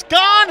fair, it's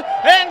gone,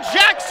 and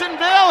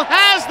Jacksonville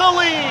has the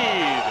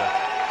lead.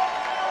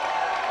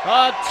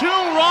 A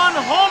 2-run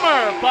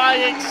homer by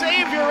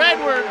Xavier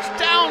Edwards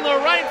down the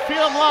right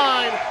field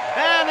line,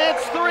 and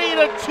it's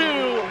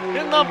 3-2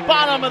 in the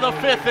bottom of the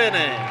 5th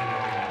inning.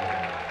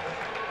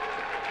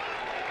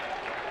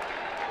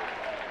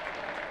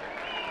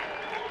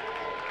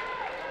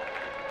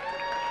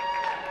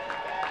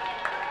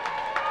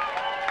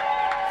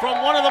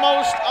 From one of the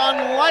most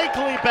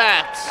unlikely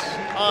bats,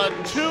 a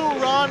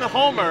 2-run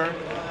homer.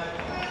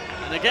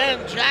 And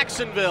again,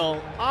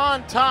 Jacksonville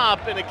on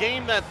top in a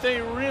game that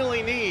they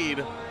really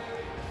need.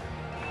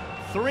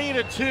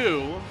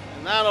 3-2,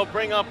 and that'll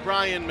bring up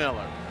Brian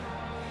Miller.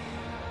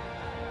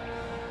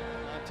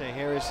 Dante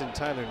Harris and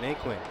Tyler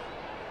Naquin.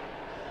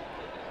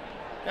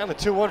 Now the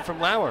 2-1 from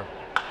Lauer.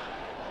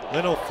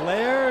 Little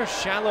flare,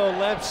 shallow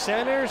left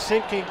center,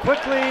 sinking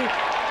quickly,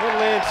 and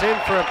lands in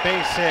for a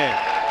base hit.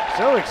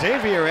 So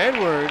Xavier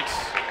Edwards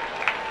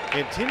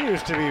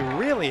continues to be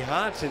really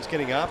hot since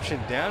getting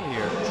optioned down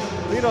here.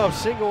 Leadoff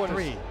single and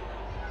 3.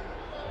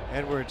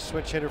 Edwards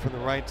switch hitter from the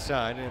right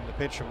side, and the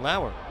pitch from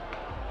Lauer.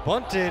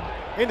 Bunted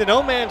into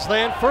no man's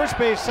land, first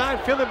base side,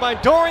 fielded by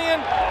Dorian.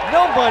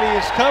 Nobody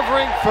is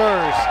covering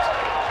first.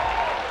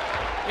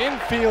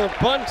 Infield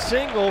bunt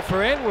single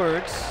for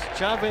Edwards.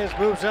 Chavez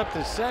moves up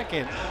to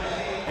second,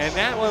 and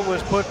that one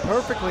was put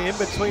perfectly in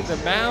between the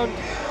mound,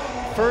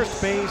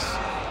 first base,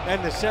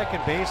 and the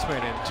second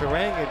baseman, and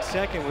Terang at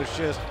second was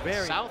just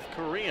very... South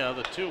Korea,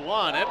 the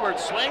 2-1.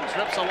 Edwards swings,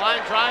 rips a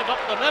line drive up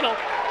the middle,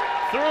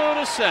 through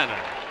to center.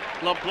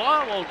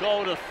 LeBlanc will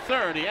go to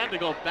third. He had to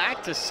go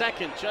back to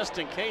second just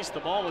in case the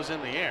ball was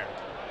in the air.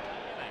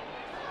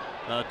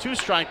 A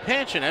 2-strike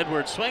pitch, and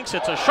Edwards swings.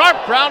 It's a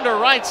sharp grounder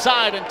right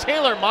side, and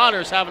Taylor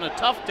Motter's having a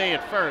tough day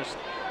at first.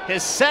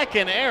 His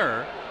second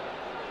error,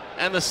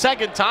 and the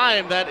second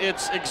time that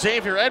it's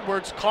Xavier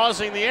Edwards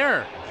causing the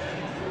error.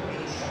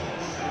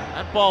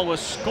 That ball was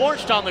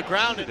scorched on the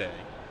ground today.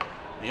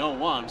 The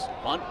 0-1's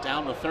bunt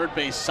down the third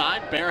base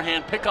side. Bare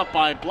hand pickup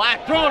by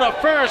Black. Throw to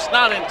first,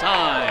 not in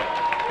time.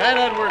 And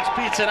Edwards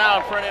beats it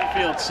out for an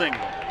infield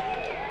single.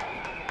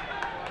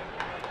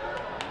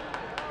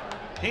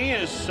 He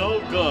is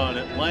so good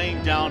at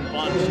laying down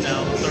bunts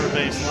down the third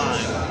base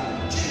line.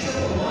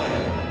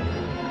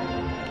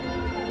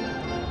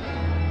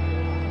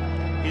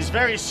 He's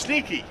very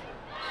sneaky.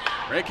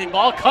 Breaking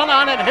ball, cut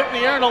on and hit in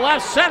the air to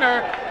left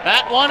center.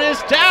 That one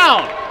is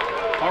down.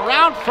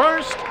 Around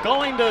first,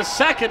 going to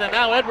second, and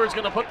now Edwards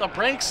going to put the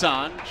brakes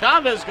on.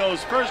 Chavez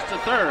goes first to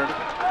third.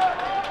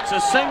 It's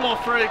a single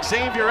for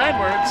Xavier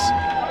Edwards,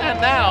 and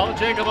now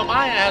Jacob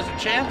Amaya has a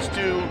chance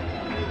to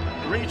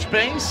reach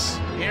base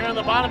here in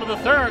the bottom of the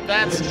third.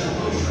 That's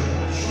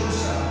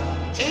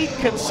 8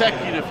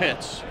 consecutive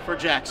hits for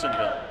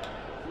Jacksonville.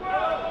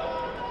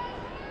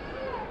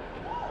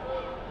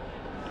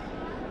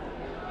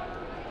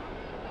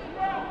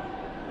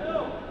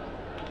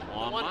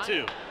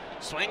 1-2.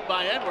 Swing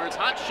by Edwards,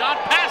 hot shot,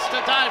 pass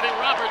to diving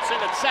Robertson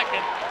at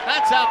second.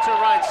 That's out to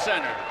right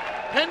center.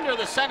 Pinder,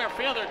 the center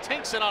fielder,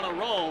 takes it on a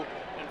roll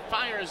and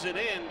fires it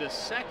in to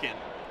second.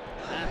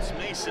 That's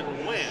Mason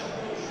Wynn.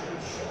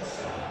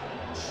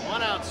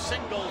 1-out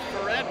single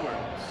for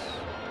Edwards.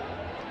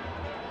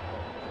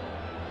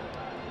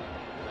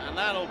 And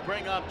that'll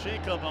bring up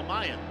Jacob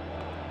Amaya.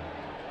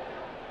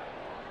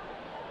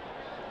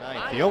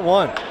 The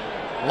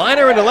 0-1.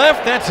 Liner into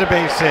left, that's a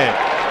base hit.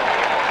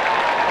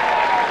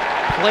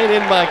 Played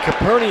in by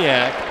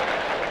Koperniak.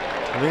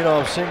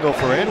 Leadoff single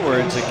for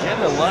Edwards. Again,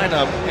 the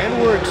lineup,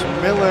 Edwards,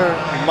 Miller,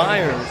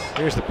 Myers.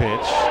 Here's the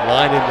pitch.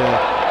 Line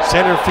into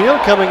center field,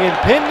 coming in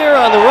Pinder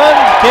on the run.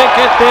 Can't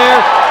get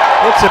there.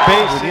 It's a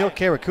base. Neil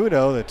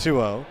Caracudo, the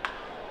 2-0.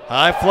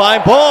 High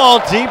fly ball,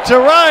 deep to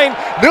right.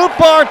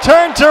 Nootbaar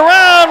turns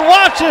around,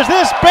 watches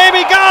this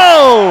baby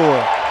go.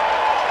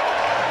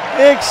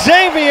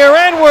 Xavier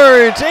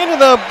Edwards into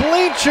the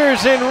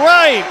bleachers in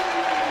right.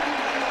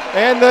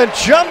 And the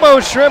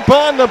jumbo shrimp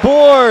on the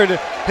board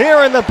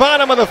here in the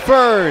bottom of the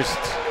first.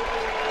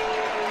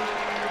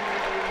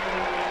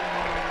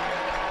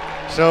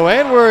 So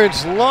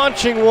Edwards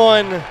launching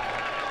one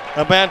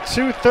about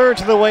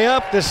 2/3 of the way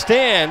up the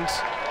stands.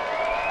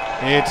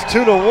 It's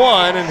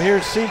 2-1, and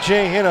here's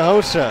C.J.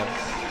 Hinojosa.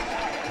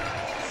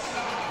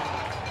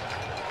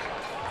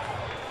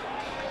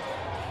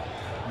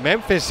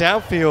 Memphis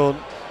outfield,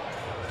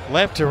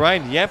 left to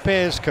right,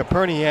 Yepes,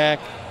 Koperniak,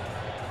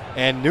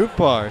 and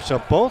Nootbaar. So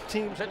both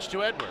teams. Pitch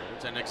to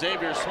Edwards, and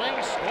Xavier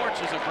swings,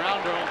 scorches a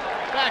grounder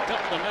back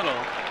up the middle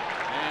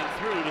and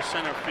through to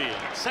center field.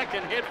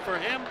 Second hit for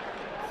him,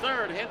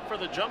 third hit for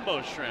the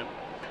jumbo shrimp,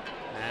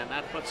 and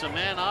that puts a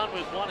man on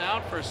with 1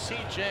 out for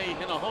C.J.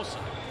 Hinojosa.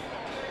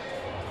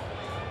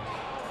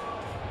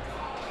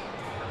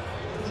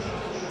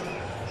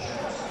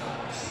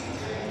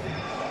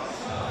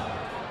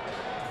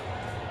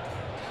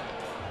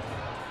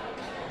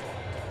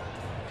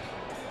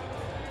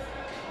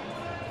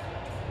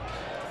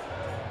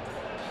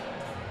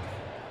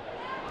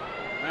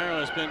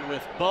 Has been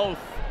with both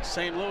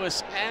St.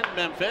 Louis and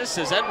Memphis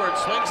as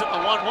Edwards swings at the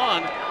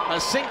 1-1. A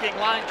sinking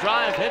line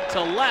drive hit to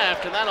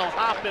left, and that'll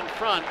hop in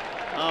front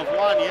of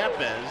Juan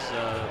Yepes.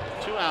 A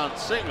 2-out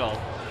single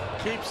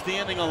keeps the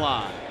inning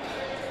alive.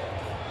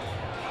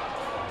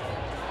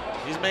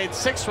 He's made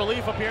 6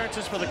 relief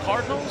appearances for the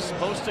Cardinals,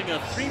 posting a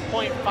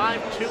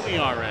 3.52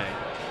 ERA.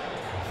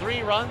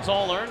 3 runs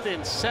all earned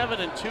in 7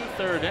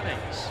 2/3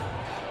 innings.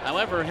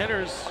 However,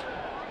 hitters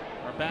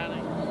are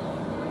batting.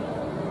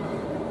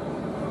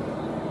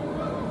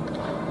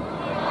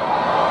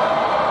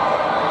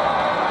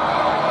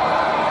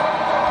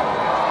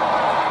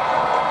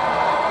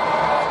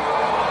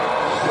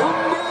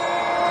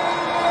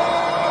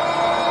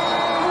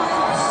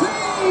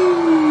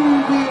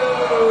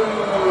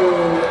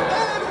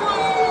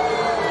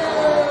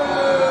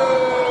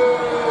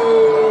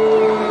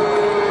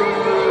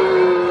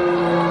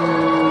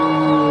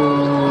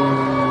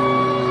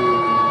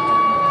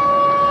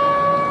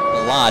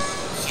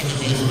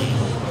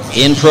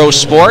 In pro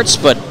sports,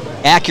 but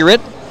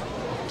accurate.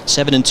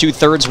 7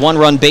 2/3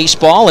 1-run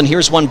baseball, and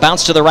here's one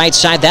bounce to the right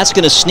side. That's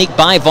going to sneak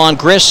by Vaughn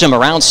Grissom.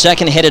 Around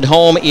second, headed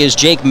home is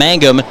Jake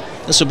Mangum.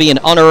 This will be an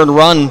unearned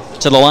run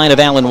to the line of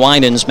Alan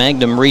Winans.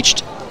 Mangum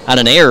reached on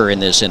an error in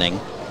this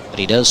inning, but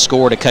he does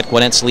score to cut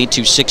Gwinnett's lead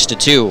to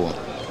 6-2.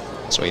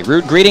 So a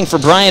rude greeting for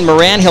Brian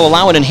Moran. He'll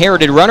allow an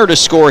inherited runner to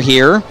score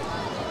here.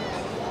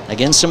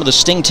 Again, some of the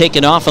sting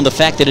taken off on the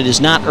fact that it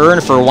is not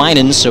earned for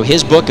Winans, so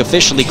his book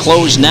officially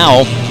closed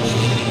now.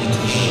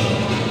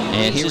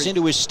 And here's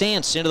into his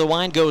stance. Into the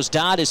wind goes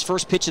Dodd. His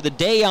first pitch of the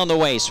day on the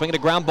way. Swinging a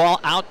ground ball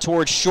out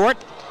towards short.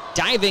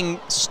 Diving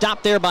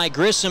stop there by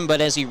Grissom,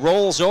 but as he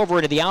rolls over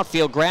into the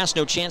outfield grass,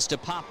 no chance to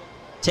pop.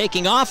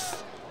 Taking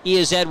off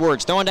is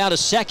Edwards. Throwing down to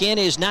second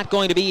is not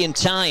going to be in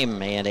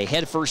time. And a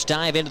headfirst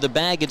dive into the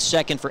bag at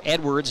second for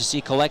Edwards as he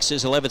collects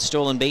his 11th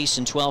stolen base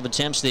in 12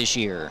 attempts this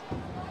year.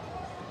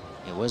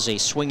 It was a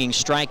swinging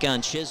strike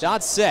on Chisholm.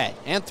 Dodd set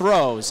and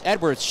throws.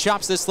 Edwards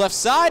chops this left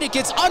side. It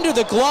gets under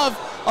the glove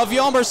of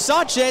Yolmer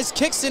Sanchez.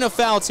 Kicks in a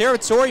foul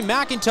territory.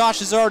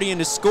 McIntosh is already in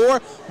the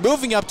score.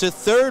 Moving up to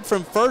third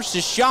from first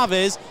is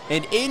Chavez.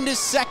 And into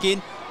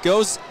second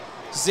goes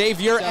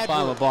Xavier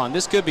Edwards.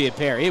 This could be a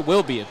pair. It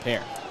will be a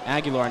pair.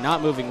 Aguilar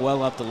not moving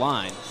well up the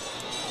line.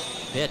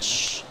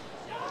 Pitch.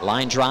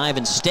 Line drive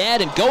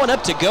instead, and going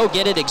up to go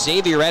get it,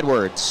 Xavier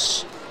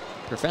Edwards.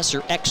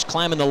 Professor X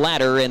climbing the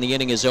ladder, and the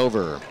inning is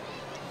over.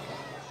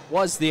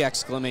 Was the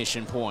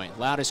exclamation point.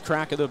 Loudest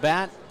crack of the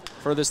bat.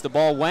 Furthest the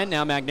ball went.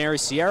 Now Magneri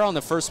Sierra on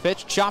the first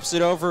pitch. Chops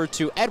it over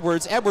to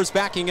Edwards. Edwards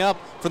backing up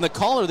from the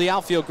corner of the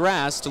outfield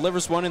grass.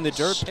 Delivers one in the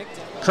dirt.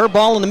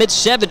 Curveball in the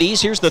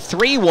mid-70s. Here's the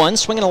 3-1.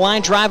 Swinging a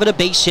line drive at a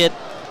base hit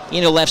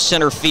into left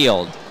center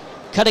field.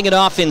 Cutting it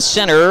off in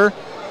center.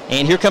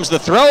 And here comes the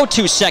throw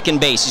to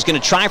second base. He's going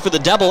to try for the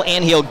double,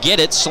 and he'll get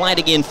it.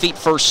 Sliding in feet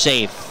first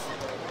safe.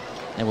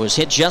 It was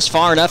hit just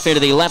far enough into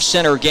the left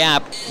center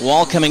gap.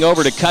 Wall coming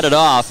over to cut it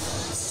off.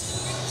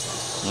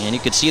 And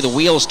you can see the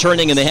wheels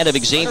turning in the head of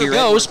Xavier.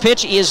 Goes.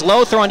 Pitch is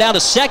low, throwing down to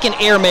second.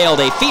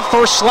 Airmailed. A feet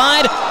first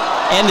slide,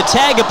 and the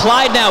tag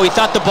applied now. He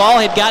thought the ball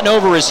had gotten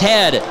over his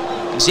head.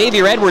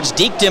 Xavier Edwards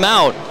deked him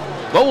out.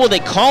 What will they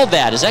call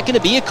that? Is that going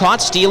to be a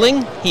caught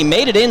stealing? He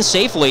made it in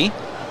safely.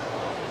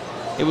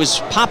 It was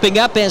popping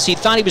up as he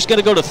thought he was going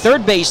to go to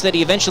third base that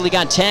he eventually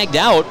got tagged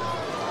out.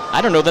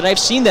 I don't know that I've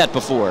seen that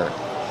before.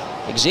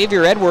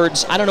 Xavier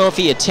Edwards, I don't know if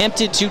he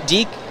attempted to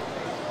deke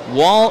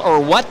Wall or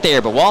what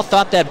there, but Wall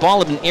thought that ball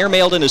had been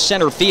airmailed into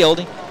center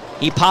field.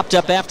 He popped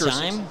up after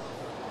time.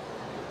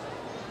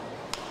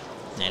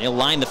 And he'll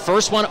line the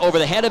first one over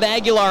the head of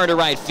Aguilar into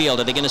right field.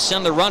 Are they going to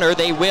send the runner?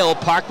 They will.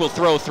 Park will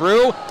throw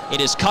through.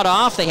 It is cut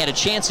off. They had a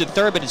chance at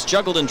third, but it's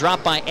juggled and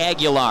dropped by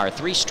Aguilar.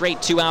 3 straight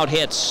 2-out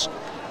hits.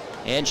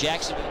 And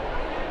Jackson.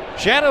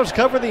 Shadows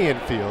cover the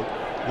infield.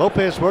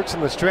 Lopez works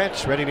in the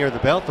stretch, ready near the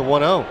belt, the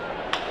 1-0.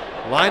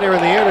 Liner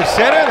in the air to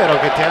center.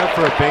 That'll get down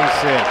for a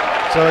base hit.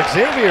 So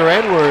Xavier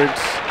Edwards,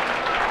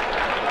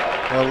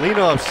 a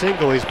leadoff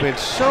single. He's been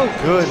so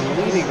good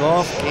leading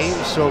off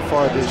games so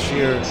far this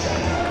year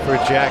for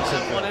Jackson.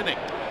 1 inning.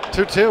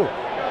 2-2.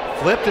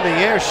 Flipped in the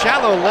air,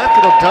 shallow left.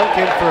 It'll dunk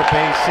in for a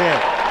base hit.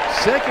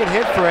 Second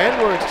hit for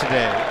Edwards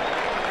today.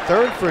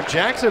 Third for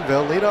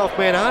Jacksonville. Leadoff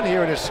man on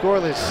here in his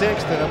scoreless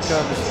 6th. And up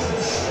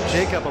comes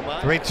Jacob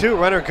Amaya. 3-2.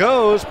 Runner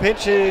goes.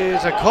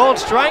 Pitches a cold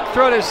strike.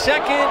 Throw to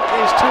second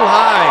is too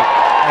high.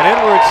 And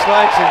Edwards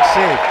slides in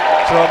safe.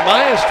 So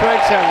Amaya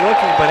strikes out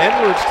rookie, but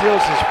Edwards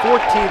steals his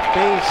 14th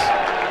base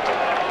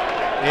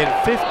in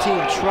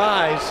 15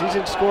 tries. He's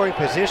in scoring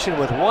position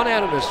with 1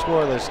 out in a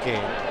scoreless game.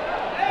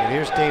 And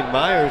here's Dane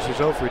Myers, who's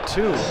 0 for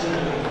 2.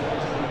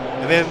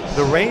 And then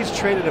the Rays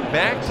traded him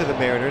back to the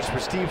Mariners for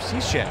Steve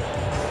Cishek.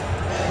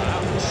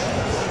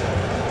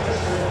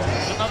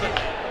 Another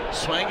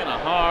swing and a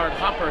hard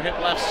hopper hit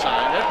left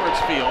side. Edwards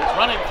fields,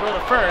 running through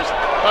the first,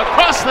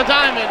 across the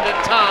diamond in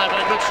time,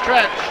 and a good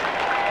stretch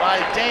by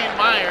Dane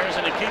Myers,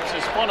 and it keeps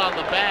his foot on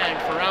the bag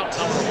for out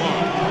number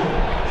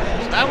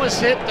 1. So that was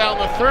hit down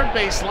the third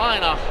base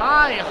line, a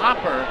high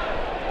hopper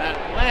that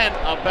went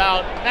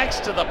about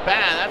next to the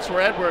bat. That's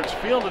where Edwards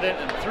fielded it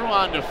and threw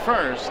on to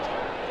first.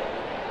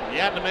 He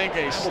had to make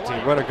a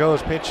runner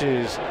goes,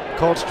 pitches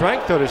cold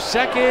strike, throw to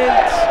second,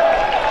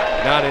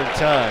 not in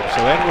time.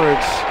 So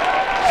Edwards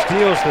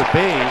steals the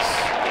base.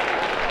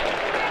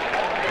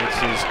 It's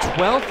his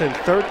 12th and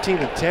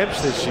 13th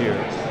attempts this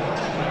year.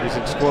 He's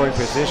in scoring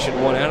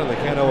position, 1 out on the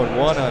count,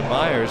 0-1 on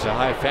Myers. A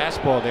high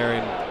fastball there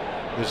in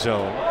the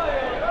zone.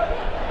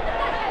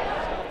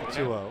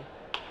 2-0.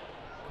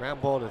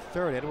 Ground ball to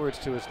third. Edwards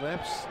to his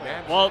left.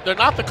 Snaps. Well, they're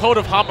not the code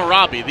of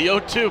Hammurabi. The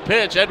 0-2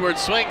 pitch.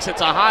 Edwards swings.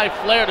 It's a high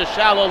flare to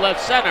shallow left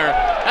center.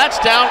 That's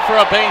down for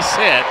a base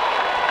hit.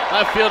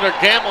 Left fielder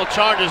Gamble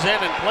charges in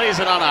and plays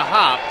it on a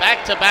hop.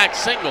 Back-to-back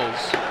singles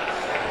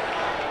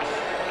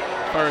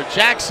for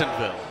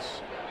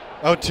Jacksonville's.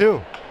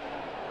 0-2.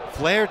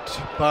 Flare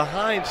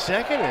behind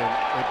second,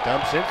 and it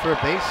dumps in for a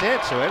base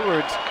hit. So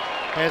Edwards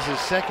has his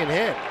second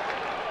hit.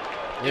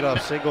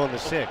 Leadoff single in the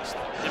 6th.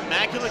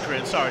 Immaculate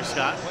grid. Sorry,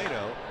 Scott.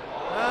 Plato.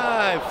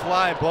 High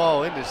fly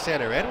ball into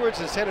center. Edwards,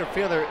 the center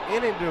fielder,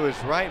 in into his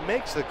right,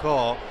 makes the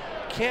call,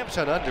 camps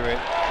on under it,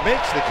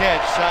 makes the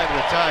catch, side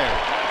retired.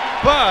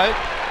 But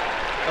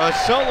a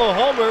solo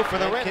homer for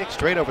the Reds. Kick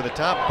straight over the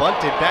top,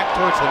 bunted back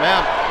towards the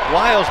mound.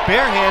 Wiles,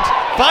 bare hands,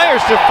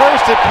 fires to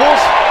first, it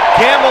pulls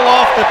Gamble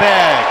off the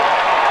bag.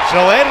 So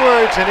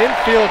Edwards, an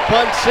infield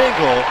bunt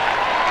single.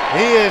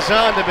 He is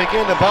on to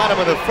begin the bottom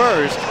of the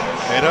first.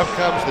 And up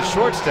comes the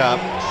shortstop,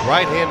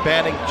 right-hand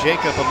batting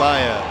Jacob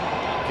Amaya.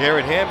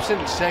 Garrett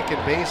Hampson, second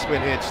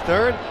baseman, hits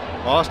third.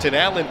 Austin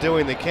Allen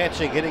doing the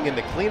catching, hitting in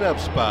the cleanup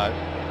spot.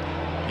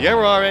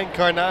 Yerrar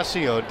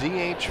Encarnacion,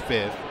 DH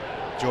 5th.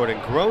 Jordan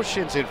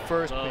Groshans in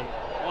first.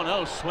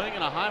 1-0 swing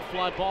and a high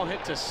fly ball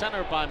hit to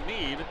center by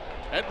Meade.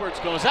 Edwards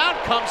goes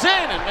out, comes in,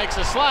 and makes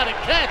a sliding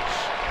catch.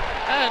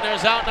 And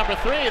there's out number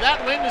 3.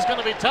 That wind is going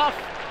to be tough.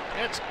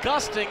 It's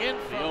gusting in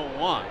for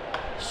 0-1.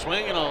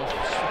 Swing and a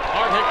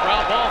hard hit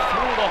ground ball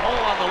through the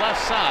hole on the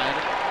left side.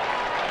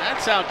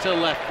 That's out to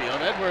left field.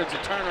 Edwards a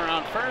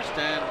turnaround first,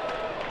 and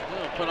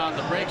Put on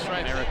the brakes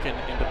right. American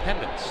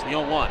Independence, the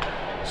 0-1.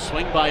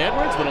 Swing by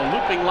Edwards, little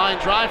looping line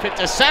drive, hit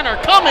to center.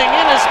 Coming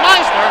in is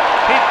Meisner.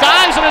 He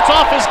dives and it's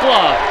off his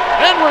glove.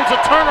 Edwards a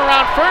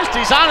turnaround first.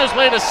 He's on his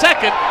way to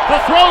second. The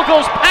throw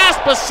goes past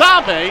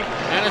Basabe,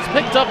 and it's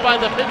picked up by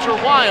the pitcher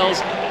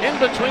Wiles in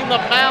between the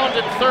mound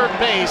and third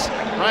base,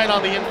 right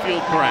on the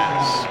infield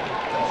grass.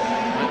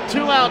 A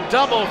 2-out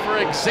double for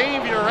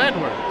Xavier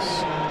Edwards,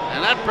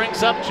 and that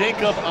brings up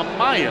Jacob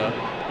Amaya,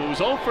 who's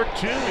 0 for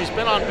 2. He's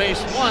been on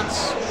base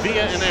once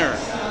via an error.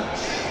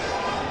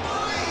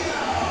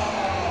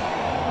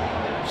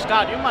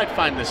 Scott, you might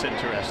find this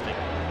interesting.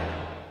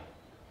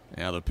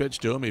 Now the pitch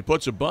to him. He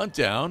puts a bunt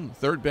down.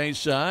 Third base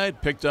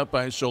side. Picked up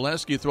by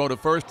Soleski. Throw to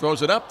first.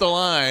 Throws it up the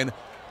line.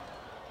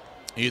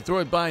 He threw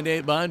it by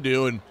Nate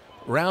Mondu. And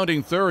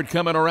rounding third,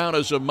 coming around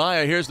is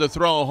Amaya. Here's the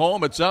throw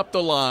home. It's up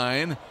the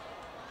line.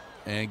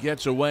 And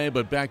gets away,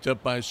 but backed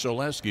up by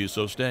Soleski.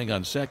 So staying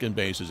on second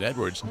base is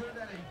Edwards.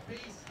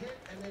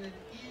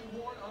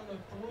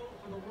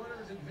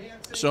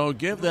 So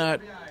give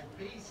that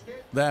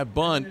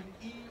bunt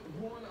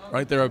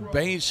right there a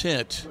base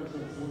hit,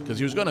 because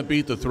he was going to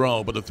beat the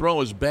throw, but the throw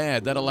was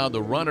bad. That allowed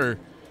the runner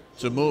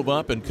to move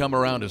up and come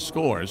around to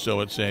score. So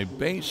it's a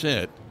base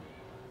hit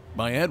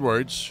by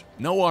Edwards.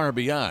 No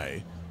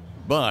RBI,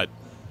 but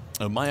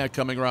Amaya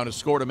coming around to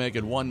score to make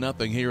it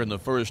 1-0 here in the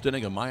first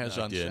inning. Amaya's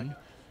on in.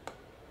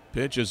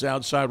 Pitch is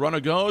outside.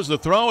 Runner goes. The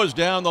throw is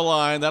down the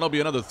line. That'll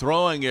be another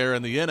throwing error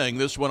in the inning.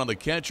 This one on the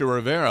catcher,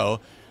 Rivero.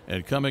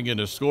 And coming in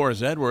to score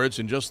is Edwards.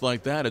 And just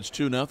like that, it's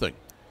 2-0.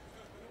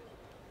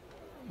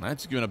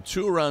 That's given up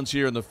 2 runs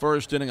here in the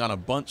first inning on a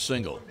bunt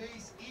single.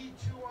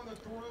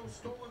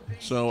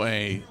 So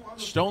a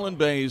stolen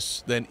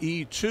base, then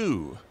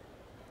E2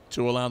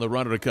 to allow the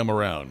runner to come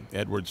around.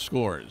 Edwards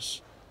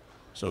scores.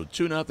 So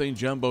 2-0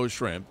 Jumbo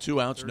Shrimp. 2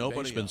 outs.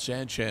 Nobody.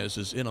 Sanchez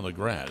is in on the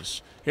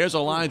grass. Here's a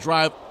line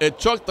drive. It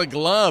took the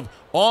glove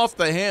off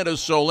the hand of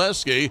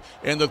Soleski,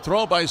 and the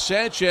throw by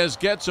Sanchez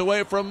gets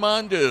away from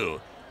Mondu.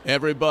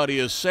 Everybody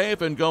is safe,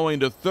 and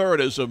going to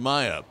third is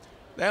Amaya.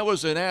 That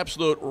was an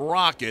absolute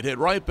rocket. Hit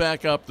right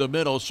back up the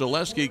middle.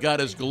 Soleski got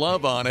his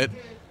glove on it.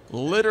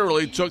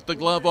 Literally took the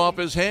glove off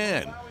his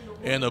hand.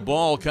 And the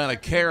ball kind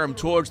of caromed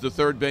towards the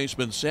third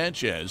baseman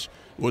Sanchez.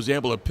 Was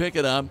able to pick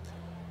it up.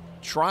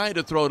 Tried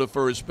to throw to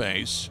first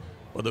base.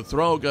 But the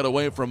throw got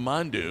away from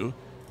Mondu.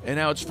 And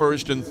now it's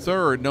first and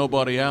third.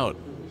 Nobody out.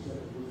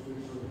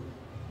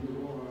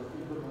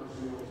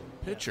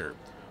 Pitcher.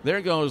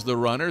 There goes the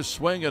runner.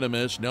 Swing and a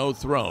miss. No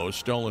throw.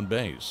 Stolen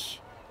base.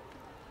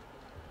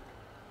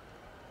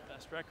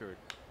 Record.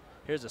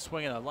 Here's a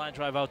swing and a line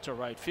drive out to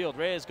right field.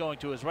 Reyes going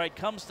to his right,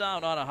 comes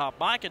down on a hop.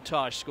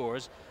 McIntosh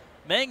scores.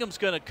 Mangum's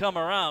going to come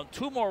around.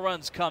 2 more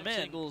runs come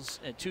in. Singles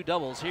and 2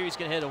 doubles. Here he's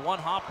going to hit a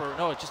 1-hopper.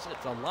 No, it's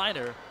a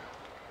liner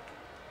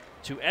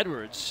to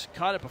Edwards.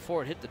 Caught it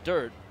before it hit the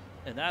dirt,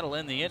 and that'll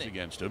end the inning.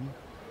 Against him.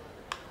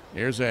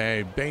 Here's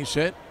a base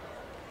hit.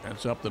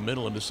 That's up the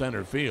middle into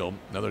center field.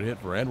 Another hit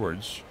for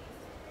Edwards.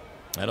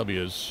 That'll be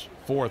his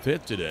 4th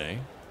hit today.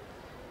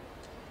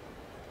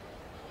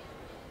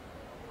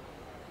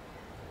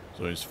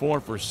 So he's 4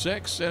 for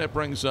 6, and it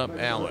brings up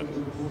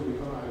Allen.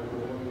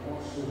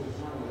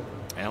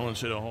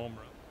 Allen's hit a home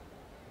run.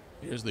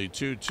 Here's the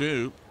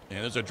 2-2,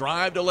 and there's a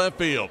drive to left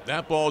field.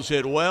 That ball's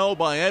hit well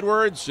by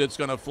Edwards. It's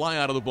going to fly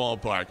out of the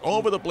ballpark,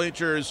 over the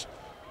bleachers,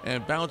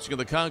 and bouncing in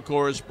the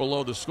concourse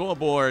below the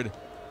scoreboard.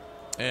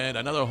 And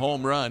another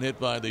home run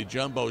hit by the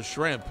Jumbo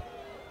Shrimp.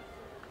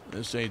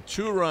 This is a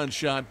 2-run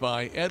shot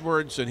by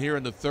Edwards, and here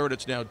in the third,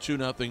 it's now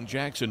 2-0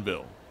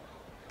 Jacksonville.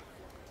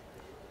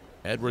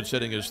 Edwards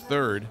hitting his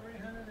 3rd.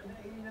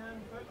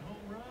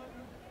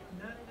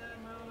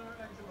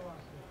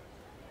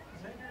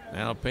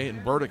 Now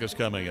Peyton Burdick is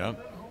coming up.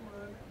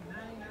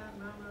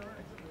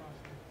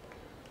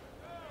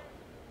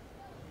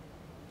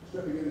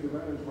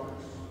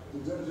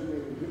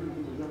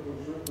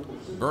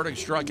 Burdick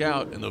struck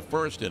out in the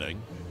first inning.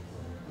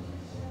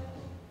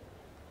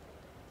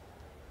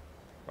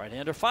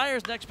 Right-hander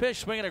fires. Next pitch,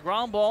 swinging a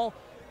ground ball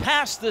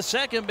past the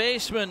second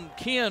baseman,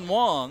 Kian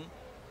Wong.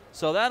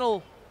 So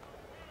that'll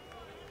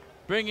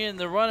bring in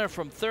the runner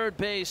from third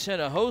base,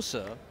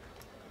 Hinojosa.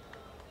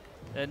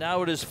 And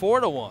now it is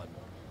 4-1.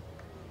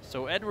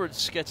 So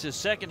Edwards gets his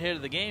 2nd hit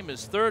of the game,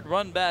 his 3rd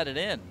run batted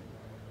in.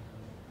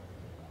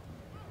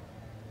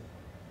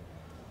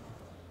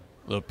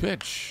 The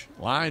pitch,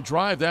 line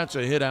drive, that's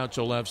a hit out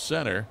to left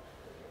center.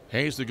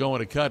 Hayes to go in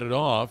to cut it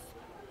off.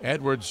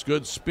 Edwards,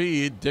 good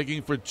speed,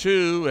 digging for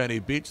 2, and he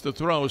beats the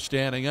throw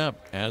standing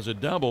up as a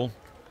double.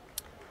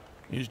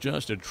 He's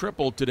just a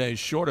triple today,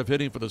 short of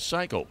hitting for the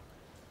cycle.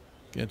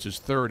 Gets his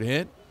 3rd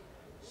hit.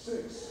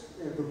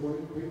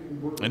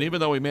 And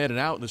even though he made it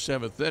out in the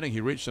 7th inning,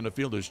 he reached in the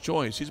fielder's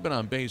choice. He's been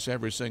on base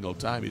every single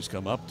time he's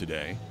come up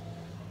today.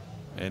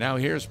 And now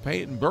here's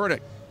Peyton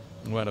Burdick,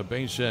 who had a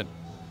base hit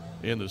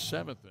in the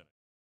 7th inning.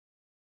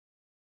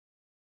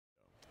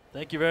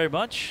 Thank you very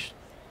much.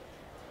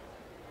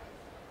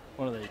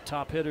 One of the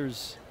top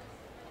hitters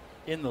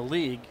in the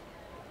league.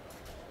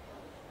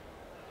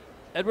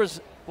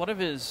 Edwards, one of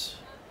his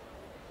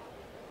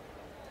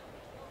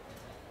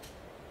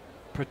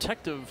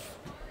protective,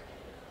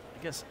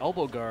 I guess,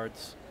 elbow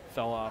guards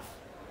fell off.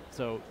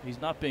 So he's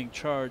not being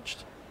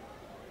charged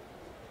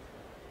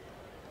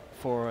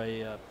for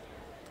a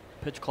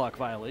pitch clock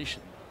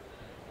violation.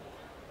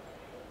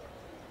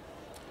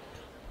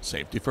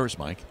 Safety first,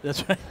 Mike.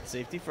 That's right.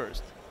 Safety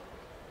first.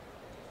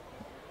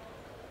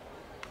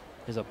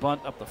 There's a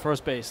bunt up the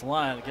first base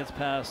line. It gets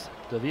past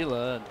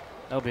Davila, and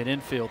that'll be an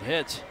infield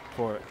hit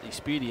for the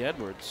speedy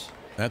Edwards.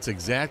 That's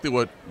exactly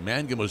what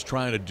Mangum was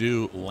trying to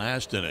do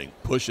last inning.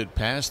 Push it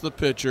past the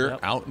pitcher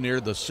out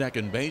near the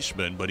second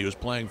baseman, but he was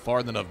playing far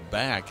enough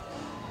back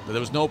that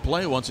there was no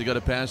play once he got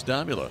it past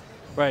Davila.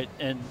 Right,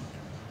 and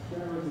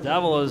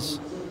Davila's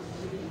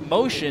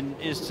motion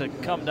is to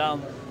come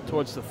down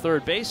towards the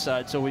third base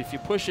side, so if you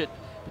push it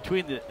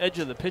between the edge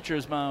of the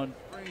pitcher's mound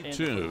and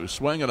 2,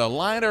 swinging a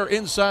liner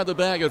inside the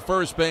bag at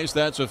first base.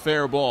 That's a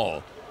fair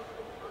ball.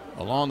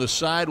 Along the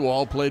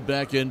sidewall, played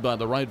back in by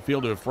the right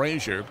fielder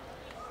Frazier,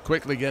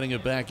 quickly getting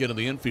it back into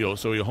the infield,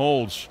 so he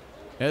holds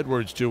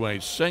Edwards to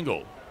a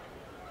single.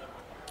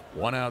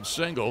 1-out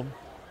single.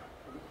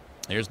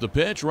 Here's the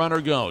pitch. Runner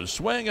goes.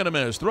 Swing and a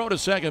miss. Throw to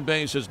second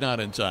base is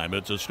not in time.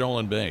 It's a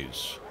stolen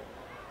base.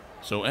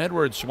 So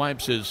Edwards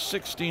swipes his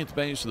 16th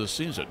base of the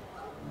season.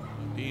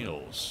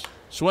 Deals.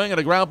 Swing and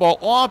a ground ball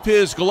off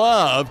his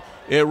glove.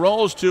 It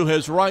rolls to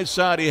his right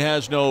side. He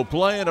has no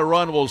play, and a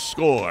run will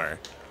score.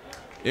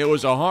 It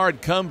was a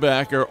hard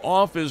comebacker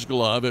off his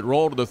glove. It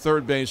rolled to the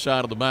third base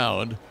side of the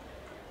mound.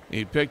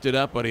 He picked it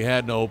up, but he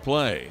had no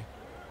play.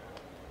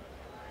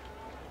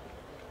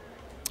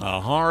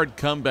 A hard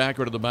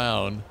comebacker to the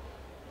mound.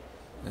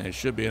 And it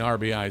should be an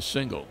RBI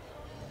single.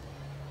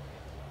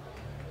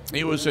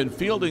 He was in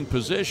fielding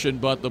position,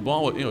 but the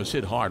ball was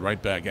hit hard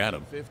right back at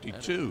him.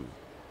 52.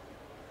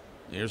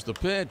 Here's the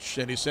pitch,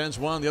 and he sends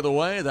one the other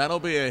way. That'll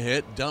be a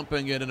hit,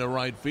 dumping it into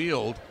right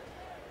field.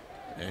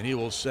 And he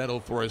will settle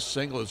for a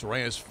single as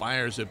Reyes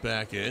fires it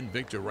back in.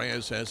 Victor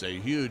Reyes has a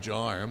huge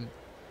arm.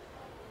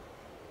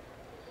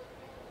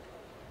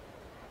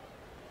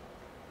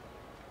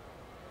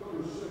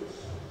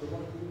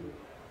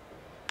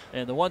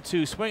 And the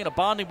 1-2 swing and a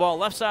bonding ball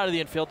left side of the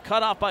infield,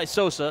 cut off by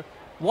Sosa.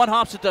 One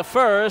hops it to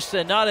first,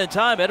 and not in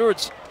time.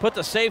 Edwards put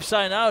the safe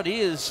sign out. He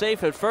is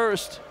safe at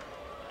first.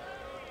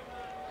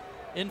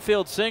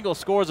 Infield single,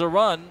 scores a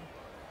run.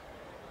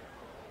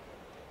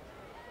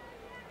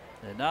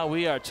 And now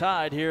we are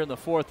tied here in the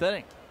fourth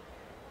inning.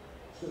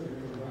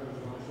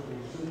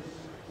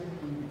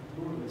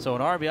 So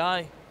an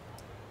RBI,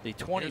 the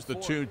 24. Here's the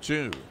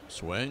 2-2.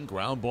 Swing,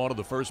 ground ball to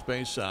the first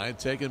base side,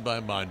 taken by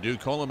Mondu.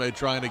 Colomé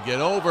trying to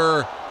get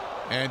over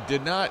and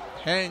did not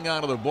hang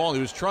on to the ball.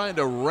 He was trying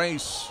to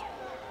race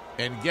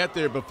and get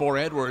there before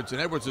Edwards,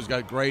 and Edwards has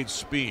got great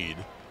speed.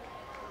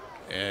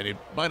 And he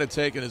might have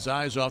taken his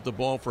eyes off the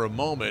ball for a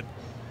moment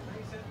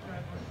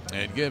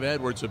and give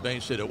Edwards a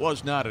base hit. It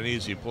was not an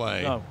easy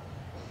play. No.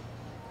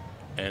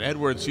 And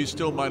Edwards, he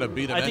still might have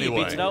beat him anyway. I think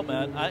he beats it out,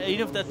 man.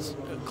 Even if that's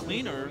a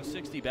cleaner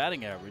 60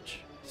 batting average.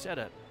 He's had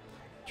a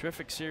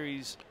terrific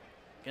series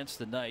against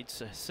the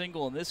Knights, a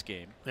single in this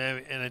game.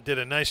 And it did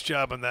a nice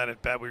job on that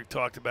at bat we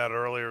talked about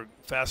earlier.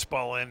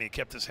 Fastball in, he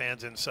kept his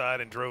hands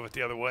inside and drove it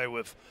the other way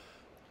with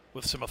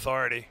some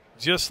authority,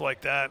 just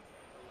like that.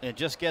 And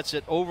just gets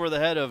it over the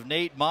head of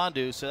Nate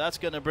Mondu, so that's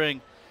going to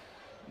bring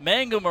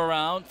Mangum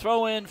around.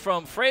 Throw in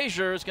from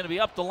Frazier is going to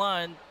be up the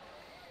line,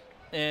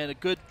 and a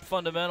good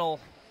fundamental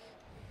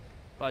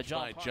by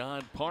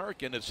John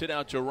Park, and it's hit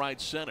out to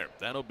right center.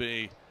 That'll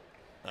be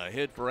a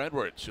hit for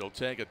Edwards. He'll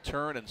take a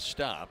turn and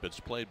stop. It's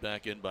played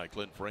back in by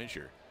Clint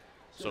Frazier.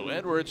 So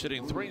Edwards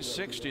hitting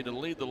 .360 to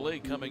lead the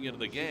league coming into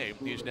the game.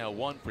 He's now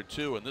 1 for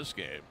 2 in this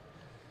game.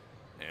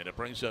 And it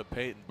brings up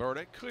Peyton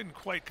Burdick. Couldn't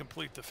quite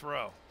complete the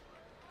throw.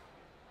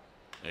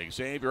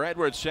 Xavier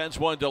Edwards sends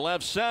one to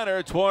left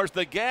center towards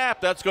the gap.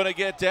 That's going to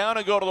get down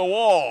and go to the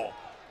wall.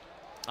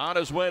 On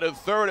his way to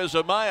third is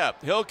Amaya.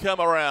 He'll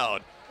come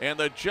around. And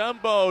the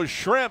Jumbo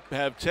Shrimp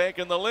have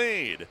taken the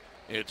lead.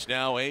 It's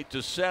now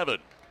 8-7.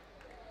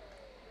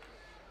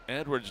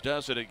 Edwards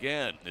does it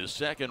again. His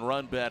second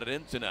run batted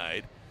in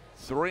tonight.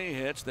 3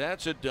 hits.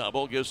 That's a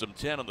double. Gives him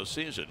 10 on the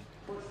season.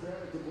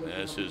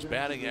 As his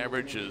batting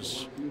average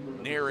is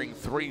nearing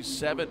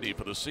 .370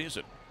 for the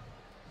season.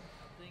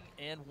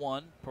 And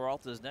 1.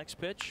 Peralta's next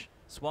pitch.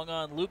 Swung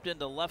on, looped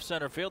into left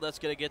center field. That's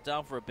going to get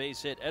down for a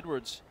base hit.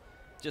 Edwards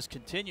just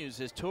continues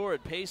his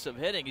torrid pace of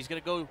hitting. He's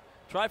going to go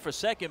try for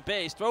second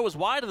base. Throw is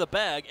wide of the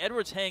bag.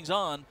 Edwards hangs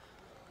on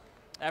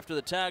after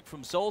the tag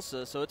from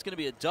Sosa, so it's going to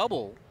be a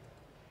double.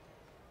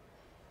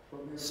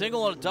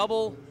 Single and a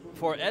double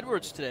for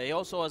Edwards today. He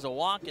also has a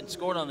walk and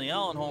scored on the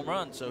Allen home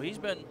run, so he's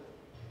been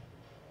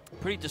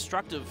pretty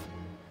destructive.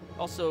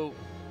 Also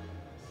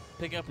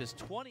picking up his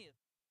 20th.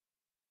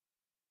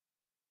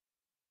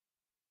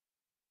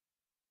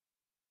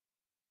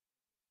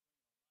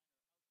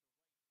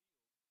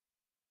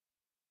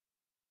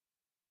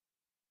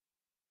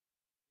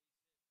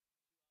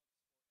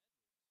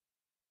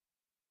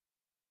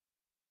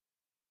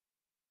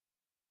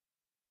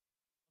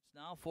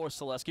 Now for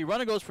Selesky.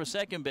 Runner goes for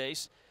second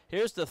base.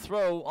 Here's the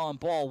throw on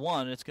ball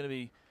 1. It's going to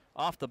be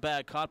off the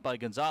bat, caught by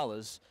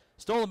Gonzalez.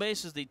 Stolen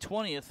base is the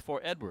 20th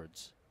for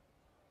Edwards.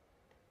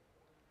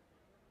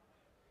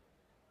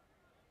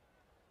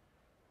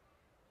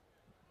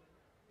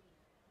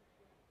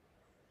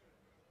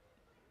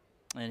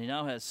 And he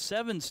now has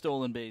 7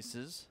 stolen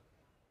bases.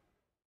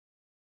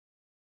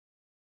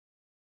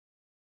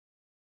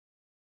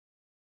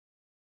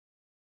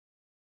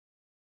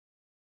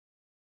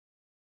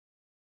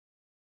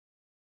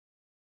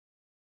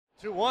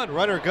 Two one,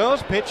 runner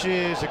goes, pitch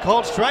is a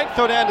called strike,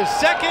 throw down to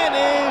second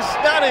is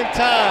not in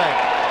time.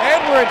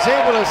 Edwards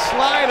able to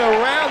slide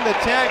around the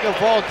tag of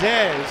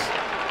Valdez.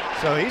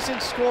 So he's in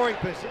scoring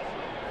position.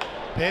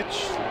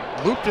 Pitch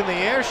looped in the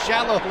air,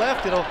 shallow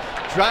left, it'll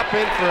drop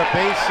in for a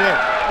base hit.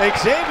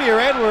 Xavier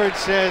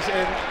Edwards has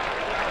at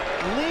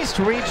least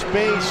reached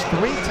base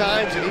 3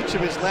 times in each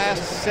of his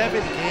last 7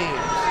 games.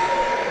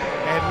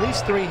 At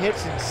least 3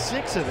 hits in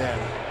 6 of them.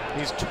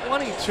 He's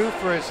 22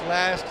 for his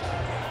last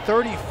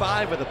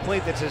 35 of the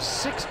plate. That's a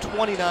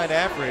 .629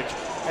 average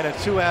and a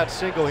 2-out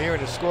single here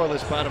in the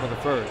scoreless bottom of the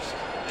first.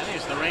 And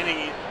he's the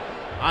reigning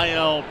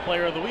IL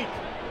Player of the Week.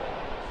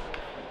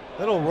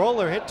 Little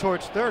roller hit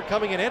towards third,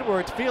 coming in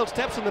Edwards. Field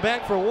steps in the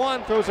back for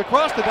 1, throws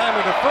across the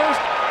diamond to first,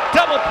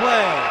 double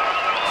play.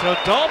 So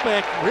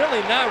Dahlbeck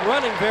really not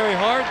running very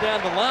hard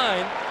down the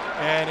line,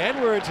 and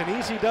Edwards an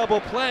easy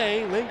double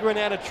play, lingering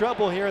out of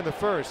trouble here in the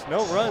first.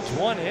 No runs,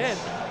 1 hit.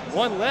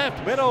 1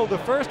 left, middle of the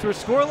first, we're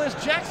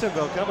scoreless.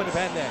 Jacksonville coming to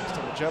bat next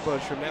on the Jumbo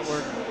Shrimp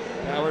Network,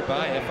 powered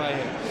by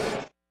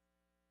FIS.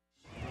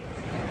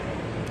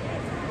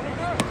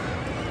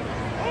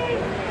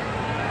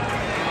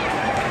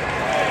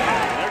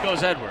 There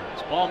goes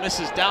Edwards. Ball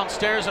misses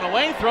downstairs and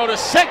away. Throw to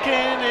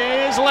second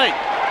is late.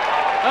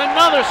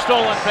 Another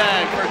stolen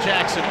bag for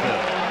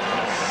Jacksonville.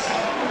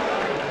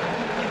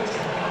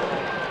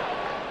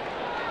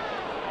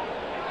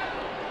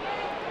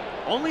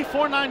 Only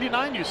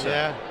 $4.99, you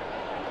said. Yeah.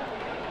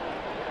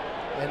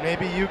 And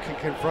maybe you can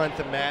confront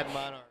the Mad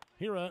Monarch.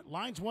 Hira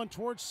lines one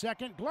towards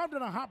second, gloved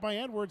and a hop by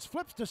Edwards,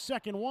 flips to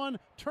second one,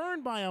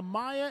 turned by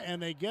Amaya,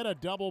 and they get a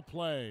double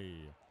play.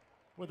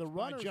 With a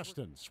runner,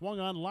 Justin swung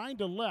on line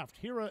to left.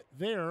 Hira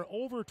there,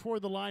 over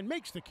toward the line,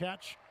 makes the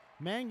catch.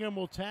 Mangum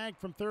will tag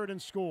from third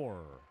and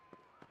score.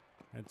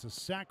 It's a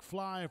sac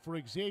fly for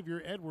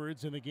Xavier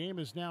Edwards, and the game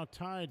is now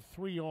tied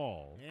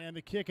 3-all. And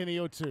the kick in the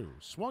 0-2.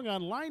 Swung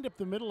on, lined up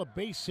the middle, a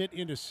base hit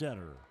into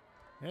center.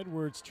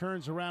 Edwards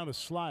turns around a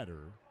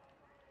slider.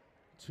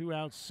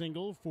 2-out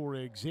single for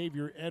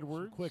Xavier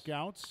Edwards. Quick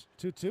outs.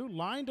 2-2.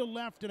 Line to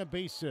left and a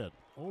base hit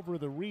over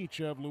the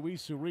reach of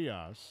Luis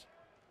Urias.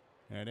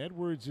 And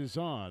Edwards is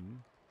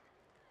on.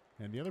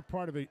 And the other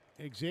part of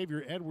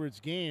Xavier Edwards'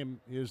 game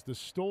is the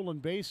stolen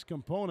base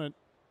component.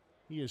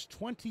 He is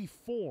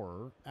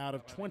 24 out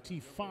of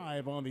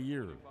 25 on the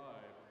year.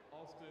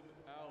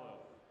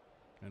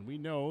 And we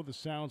know the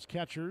Sounds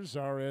catchers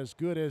are as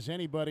good as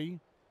anybody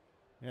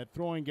at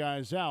throwing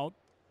guys out.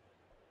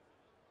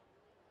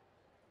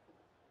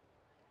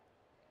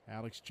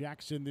 Alex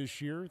Jackson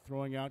this year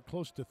throwing out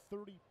close to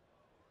 30.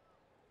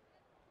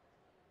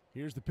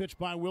 Here's the pitch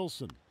by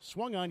Wilson.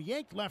 Swung on,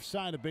 yanked left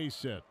side, a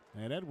base hit.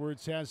 And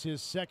Edwards has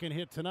his second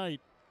hit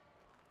tonight.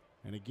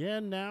 And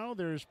again, now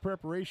there's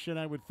preparation,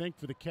 I would think,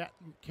 for the cat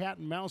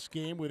and mouse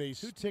game with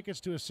 2 tickets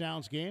to a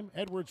Sounds game.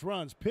 Edwards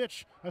runs,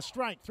 pitch, a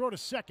strike, throw to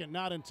second,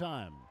 not in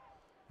time.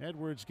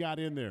 Edwards got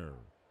in there.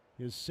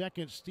 His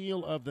second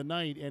steal of the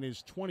night and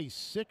his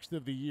 26th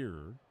of the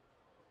year.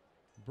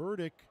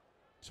 Burdick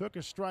took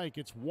a strike.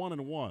 It's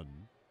 1-1.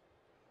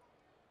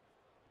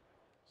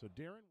 So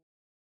Darren,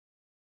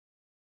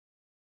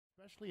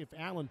 especially if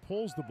Allen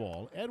pulls the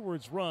ball,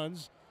 Edwards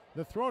runs.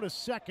 The throw to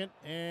second,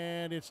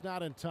 and it's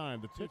not in time.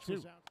 The pitch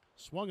was out.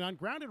 Swung on,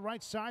 grounded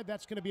right side.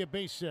 That's going to be a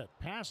base hit.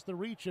 Past the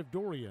reach of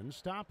Dorian.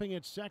 Stopping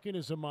at second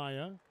is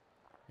Amaya.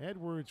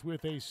 Edwards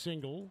with a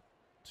single.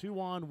 2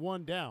 on,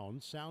 1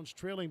 down. Sounds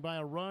trailing by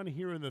a run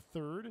here in the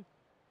third.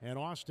 And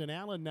Austin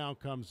Allen now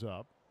comes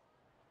up.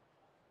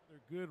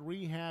 A good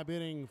rehab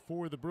inning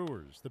for the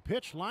Brewers. The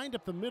pitch lined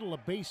up the middle, a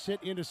base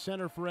hit into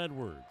center for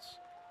Edwards.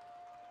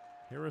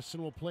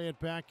 Harrison will play it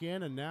back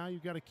in, and now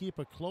you've got to keep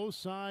a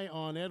close eye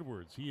on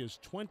Edwards. He is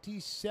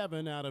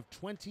 27 out of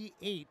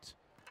 28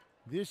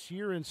 this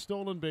year in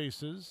stolen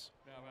bases.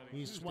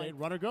 He's swung.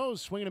 Runner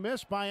goes, swing and a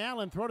miss by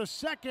Allen. Throw to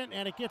second,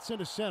 and it gets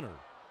into center.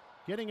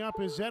 Getting up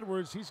is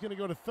Edwards. He's going to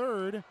go to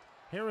third.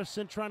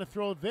 Harrison trying to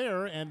throw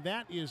there, and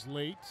that is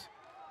late.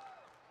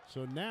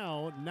 So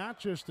now, not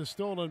just a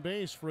stolen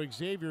base for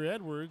Xavier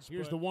Edwards.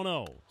 Here's the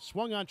 1-0.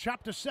 Swung on,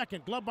 chopped to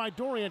second. Glove by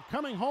Dorian.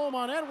 Coming home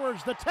on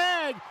Edwards. The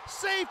tag.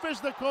 Safe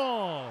is the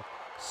call.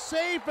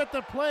 Safe at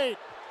the plate.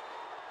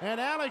 And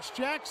Alex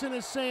Jackson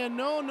is saying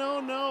no, no,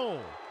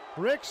 no.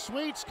 Rick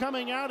Sweet's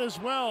coming out as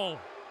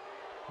well.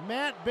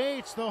 Matt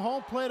Bates, the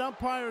home plate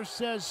umpire,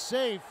 says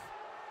safe.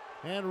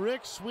 And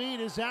Rick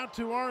Sweet is out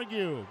to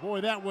argue.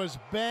 Boy, that was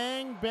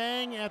bang,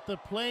 bang at the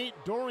plate.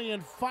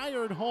 Dorian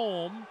fired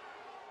home.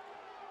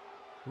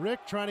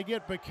 Rick trying to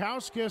get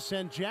Bukowskis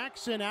and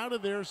Jackson out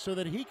of there so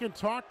that he can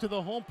talk to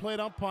the home plate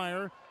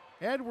umpire.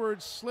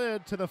 Edwards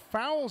slid to the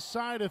foul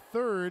side of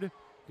third,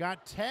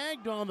 got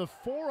tagged on the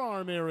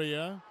forearm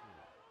area.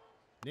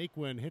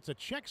 Naquin hits a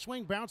check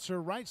swing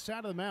bouncer right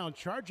side of the mound.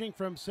 Charging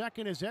from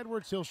second is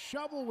Edwards. He'll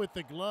shovel with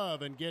the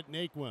glove and get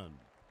Naquin.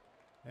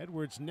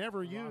 Edwards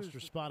never used her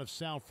spot of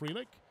Sal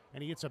Frelick,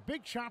 and he hits a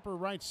big chopper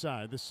right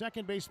side. The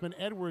second baseman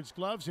Edwards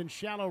gloves in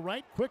shallow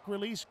right. Quick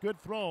release,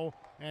 good throw,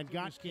 and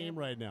got game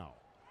right now.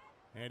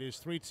 And his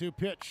 3-2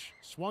 pitch.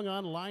 Swung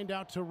on, lined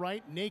out to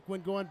right.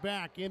 Naquin going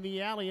back in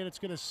the alley, and it's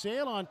going to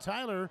sail on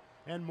Tyler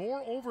and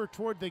more over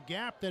toward the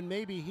gap than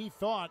maybe he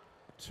thought.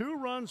 2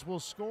 runs will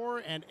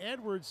score, and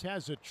Edwards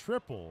has a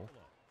triple.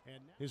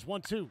 And his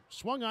 1-2.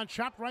 Swung on,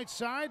 chopped right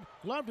side.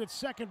 Gloved at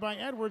second by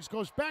Edwards.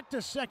 Goes back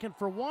to second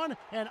for 1,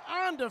 and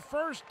on to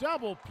first.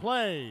 Double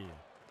play.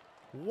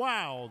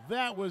 Wow,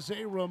 that was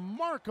a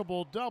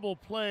remarkable double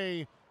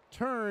play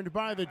turned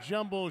by the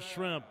Jumbo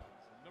Shrimp.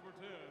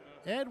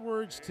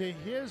 Edwards to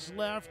his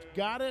left,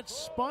 got it,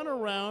 spun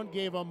around,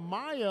 gave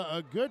Amaya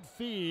a good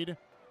feed,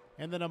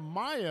 and then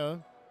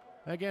Amaya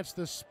against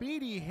the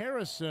speedy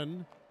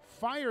Harrison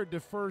fired to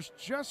first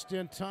just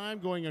in time,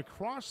 going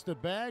across the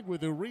bag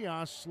with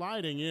Urias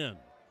sliding in.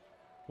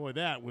 Boy,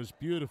 that was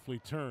beautifully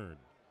turned.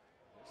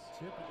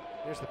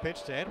 Here's the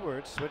pitch to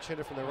Edwards, switch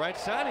hitter from the right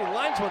side. He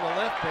lines one to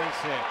left,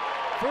 base hit.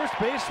 First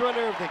base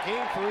runner of the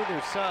game for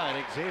either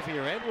side,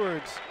 Xavier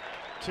Edwards.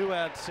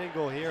 2-out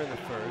single here in the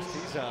first.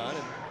 He's on.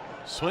 And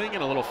swing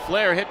and a little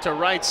flare hit to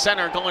right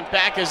center. Going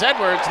back as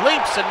Edwards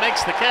leaps and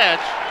makes the catch.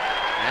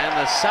 And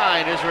the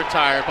side is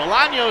retired.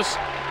 Bolaños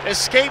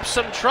escapes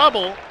some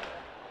trouble.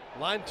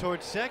 line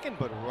towards second,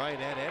 but right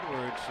at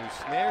Edwards, who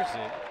snares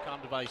it.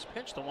 Com device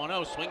pitch, the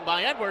 1-0, swing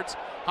by Edwards.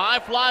 High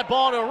fly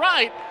ball to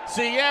right.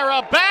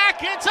 Sierra back,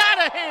 it's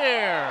out of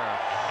here.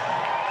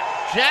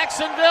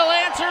 Jacksonville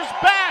answers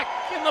back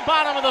in the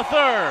bottom of the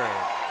third.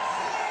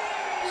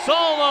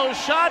 Solo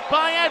shot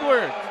by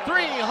Edwards,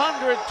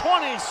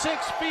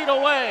 326 feet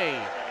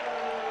away.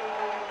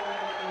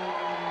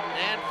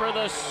 And for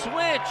the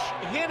switch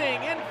hitting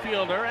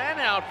infielder and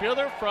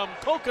outfielder from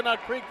Coconut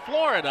Creek,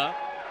 Florida,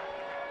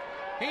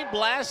 he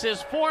blasts his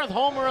 4th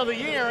homer of the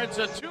year. It's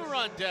a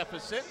 2-run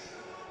deficit.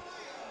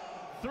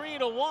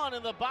 3-1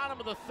 in the bottom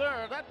of the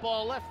third. That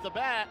ball left the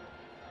bat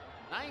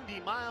 90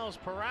 miles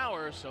per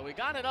hour, so he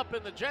got it up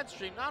in the jet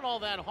stream. Not all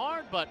that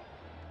hard, but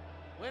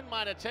wind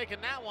might have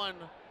taken that one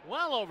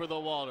well over the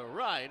wall to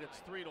right. It's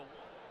 3-1.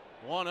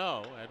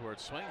 1-0.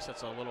 Edwards swings.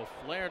 That's a little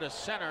flare to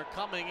center.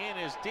 Coming in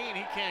is Dean.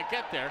 He can't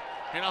get there.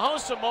 And a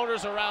host of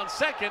motors around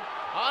second.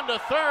 On to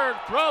third.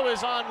 Throw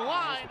is on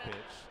line.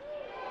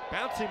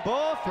 Bouncing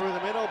ball through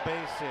the middle,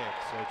 base hit.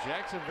 So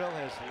Jacksonville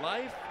has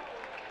life.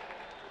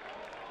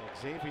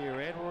 Xavier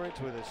Edwards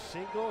with a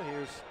single.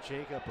 Here's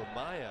Jacob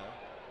Amaya.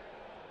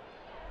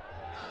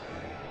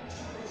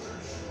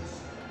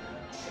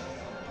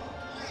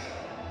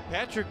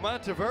 Patrick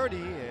Monteverdi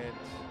and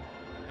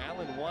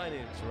Alan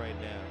Winans right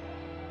now.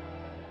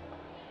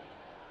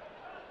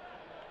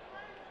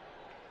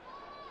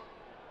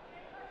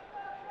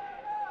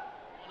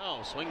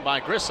 No, swing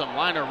by Grissom,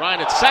 liner right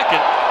at second.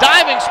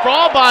 Diving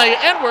sprawl by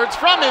Edwards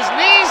from his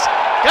knees.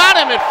 Got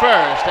him at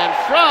first, and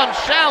from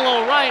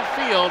shallow right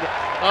field,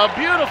 a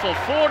beautiful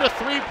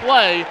 4-3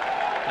 play,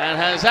 and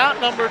has out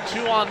number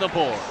 2 on the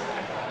board.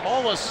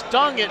 Ball was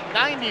stung at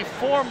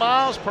 94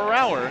 miles per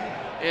hour.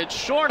 It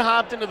short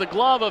hopped into the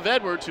glove of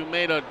Edwards, who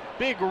made a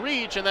big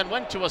reach and then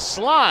went to a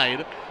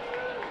slide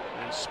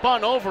and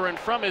spun over, and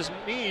from his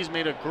knees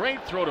made a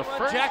great throw to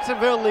first.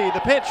 Jacksonville lead. The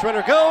pitch,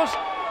 runner goes.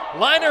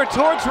 Liner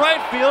towards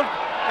right field.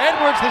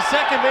 Edwards, the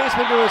second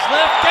baseman, to his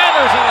left.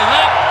 Gathers on a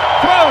hop.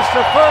 Throws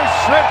to first.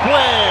 Shrimp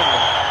win.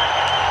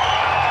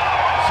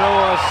 So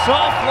a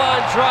soft line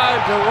drive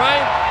to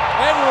right.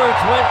 Edwards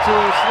went to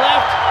his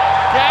left.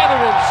 Gathered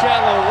in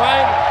shallow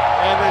right.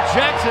 And the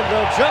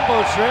Jacksonville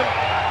Jumbo Shrimp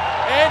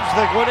edge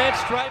the Gwinnett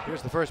stripe.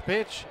 Here's the first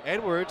pitch.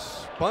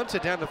 Edwards bunts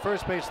it down the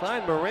first base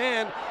line.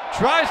 Moran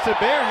tries to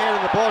barehand,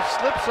 and the ball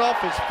slips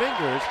off his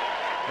fingers.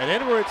 And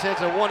Edwards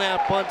has a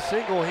 1-out bunt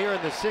single here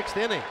in the 6th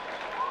inning.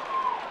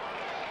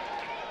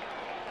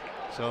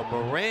 So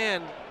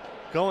Moran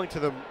going to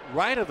the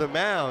right of the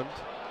mound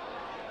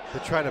to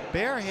try to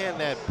barehand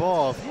that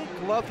ball. If he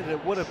gloved it,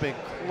 it would have been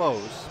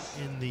close.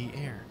 In the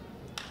air.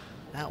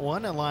 That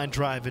one, a line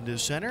drive into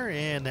center,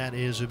 and that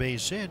is a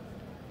base hit.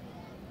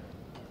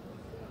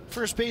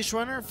 First base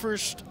runner,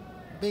 first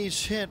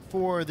base hit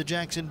for the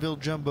Jacksonville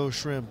Jumbo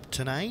Shrimp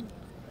tonight.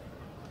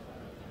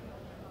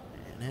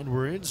 And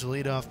Edwards,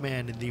 leadoff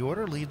man in the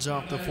order, leads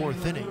off the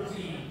 4th inning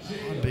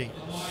on base.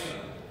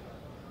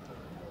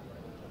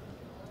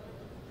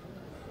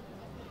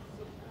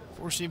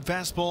 Four-seam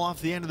fastball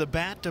off the end of the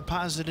bat,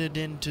 deposited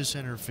into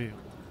center field.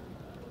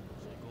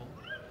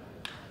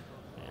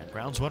 And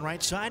grounds one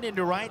right side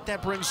into right.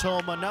 That brings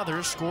home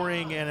another,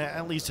 scoring and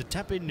at least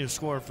attempting to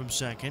score from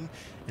second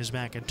is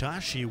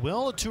McIntosh. He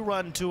will. A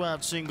 2-run,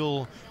 2-out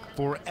single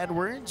for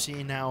Edwards.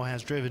 He now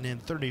has driven in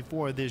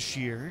 34 this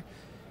year.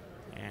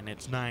 And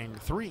it's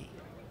 9-3.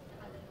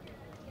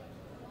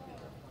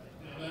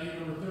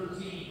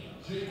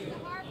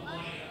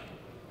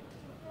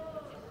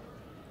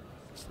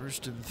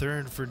 First and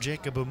third for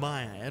Jacob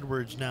Amaya.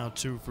 Edwards now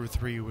 2 for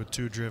 3 with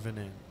 2 driven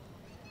in.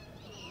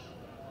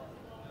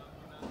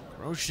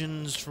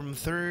 Roshan's from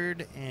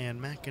third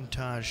and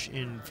McIntosh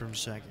in from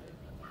second.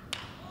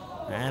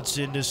 That's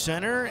into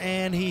center,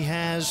 and he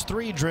has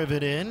 3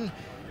 driven in.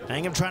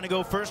 Mangum trying to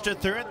go first to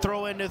third,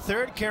 throw into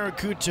third.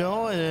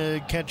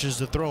 Karakuto catches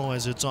the throw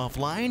as it's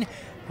offline.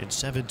 It's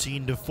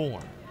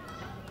 17-4.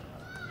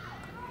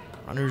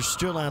 Runners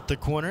still at the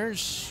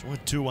corners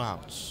with 2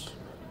 outs.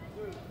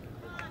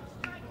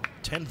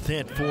 10th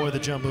hit for the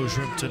Jumbo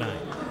Shrimp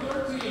tonight.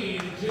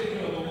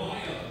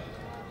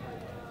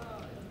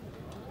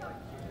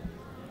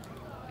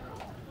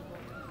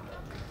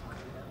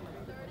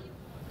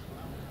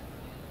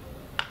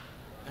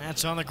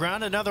 That's on the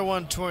ground. Another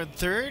one toward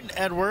third.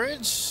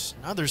 Edwards,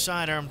 another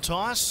sidearm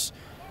toss.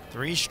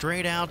 3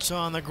 straight outs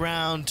on the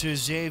ground to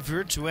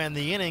Xavier to end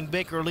the inning.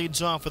 Baker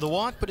leads off with a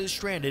walk, but is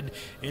stranded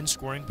in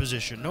scoring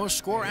position. No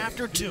score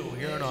after 2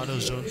 here at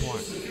AutoZone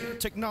Park.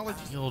 Technology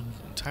field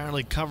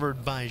entirely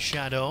covered by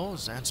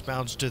shadows. That's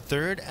bounced to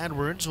third.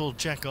 Edwards will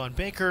check on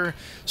Baker.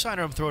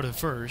 Sidearm throw to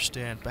first,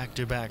 and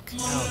back-to-back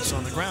outs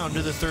on the ground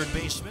to the third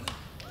baseman.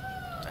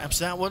 Taps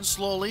that one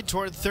slowly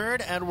toward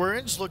third.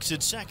 Edwards looks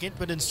at second,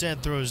 but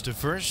instead throws to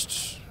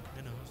first.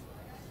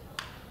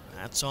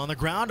 That's on the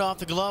ground off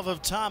the glove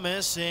of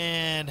Thomas,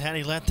 and had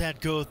he let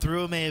that go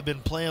through, it may have been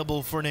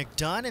playable for Nick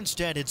Dunn.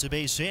 Instead, it's a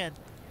base hit.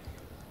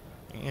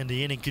 And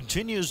the inning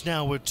continues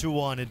now with 2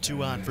 on and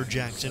 2 out for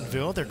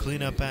Jacksonville. Their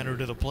cleanup batter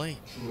to the plate.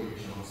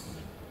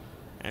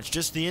 That's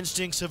just the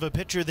instincts of a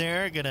pitcher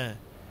there. Gonna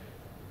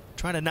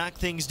try to knock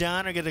things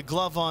down or get a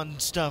glove on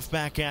stuff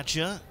back at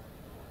you.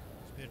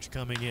 Pitch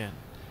coming in.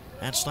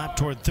 That slap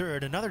toward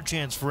third. Another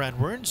chance for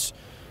Edwards.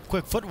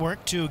 Quick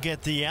footwork to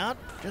get the out.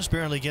 Just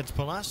barely gets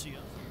Palacio.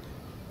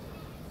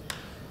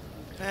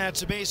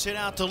 That's a base hit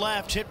out to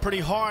left, hit pretty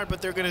hard,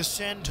 but they're going to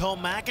send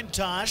home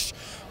McIntosh.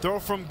 Throw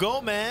from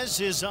Gomez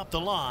is up the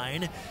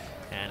line.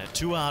 And a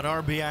 2-out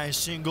RBI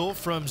single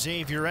from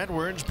Xavier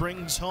Edwards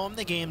brings home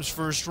the game's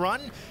first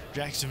run.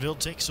 Jacksonville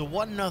takes a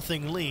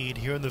 1-0 lead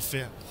here in the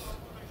 5th.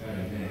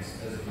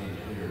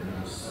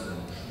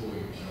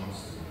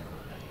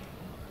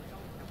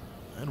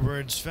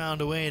 Edwards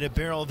found a way to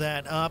barrel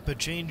that up, a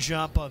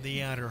changeup on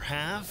the outer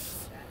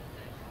half.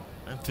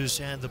 Memphis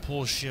had the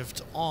pull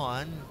shift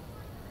on.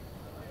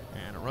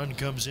 And a run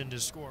comes in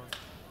to score.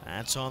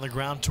 That's on the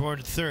ground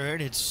toward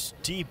third. It's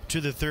deep to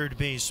the third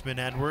baseman,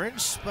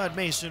 Edwards. But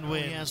Mason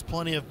Wynn has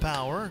plenty of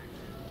power.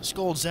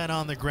 Scolds that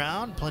on the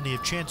ground. Plenty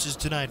of chances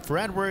tonight for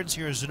Edwards.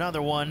 Here's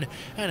another one,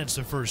 and it's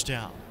the first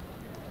out.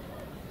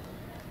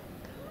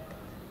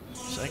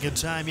 Second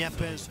time,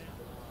 Yepes.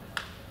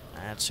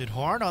 That's hit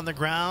hard on the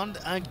ground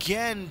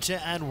again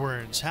to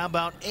Edwards. How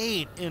about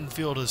 8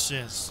 infield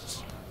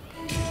assists?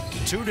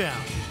 2 down.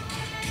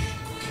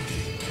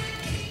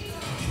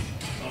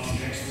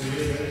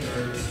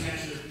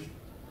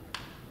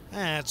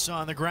 That's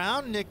on the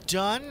ground. Nick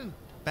Dunn,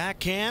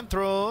 backhand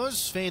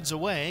throws, fades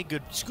away.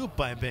 Good scoop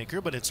by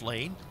Baker, but it's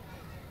late.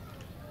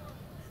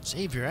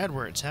 Xavier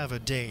Edwards have a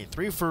day.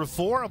 3 for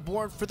 4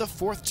 aboard for the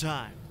 4th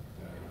time.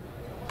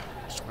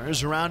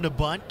 Squares around a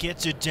bunt,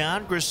 gets it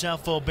down.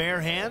 Graceffo bare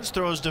hands,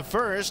 throws to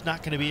first.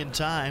 Not going to be in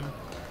time.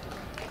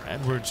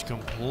 Edwards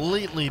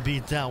completely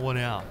beat that one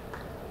out.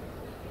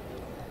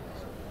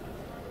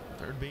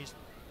 Third base.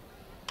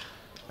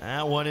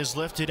 That one is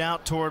lifted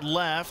out toward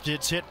left.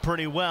 It's hit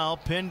pretty well.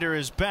 Pinder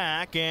is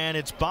back, and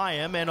it's by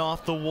him and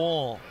off the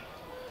wall.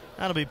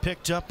 That'll be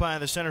picked up by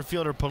the center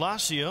fielder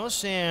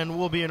Palacios, and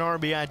will be an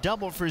RBI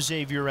double for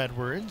Xavier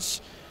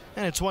Edwards.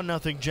 And it's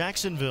 1-0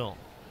 Jacksonville.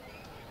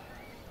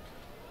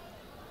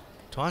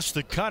 Tossed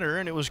the cutter,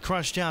 and it was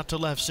crushed out to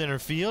left center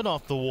field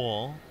off the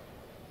wall.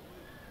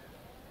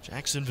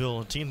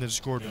 Jacksonville, a team that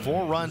scored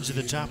 4 runs at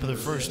the top of the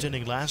first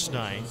inning last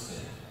night,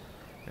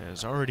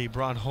 has already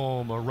brought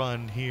home a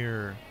run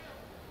here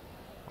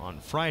on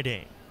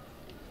Friday.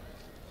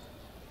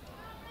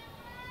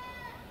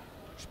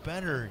 Much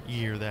better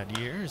year that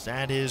year, as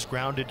that is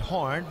grounded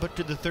hard, but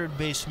to the third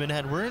baseman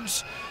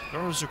Edwards.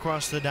 Throws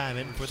across the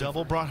diamond for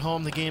double, brought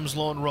home the game's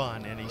lone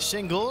run, and he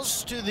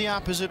singles to the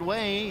opposite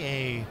way,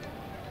 a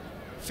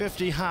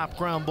 50-hop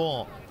ground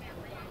ball.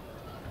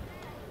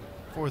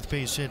 4th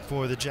base hit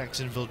for the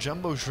Jacksonville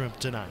Jumbo Shrimp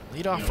tonight.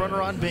 Leadoff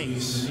runner on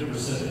base.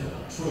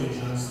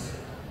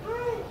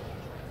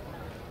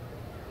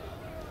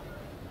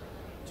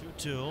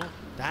 2-2.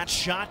 That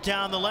shot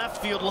down the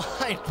left field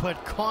line,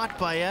 but caught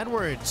by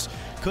Edwards.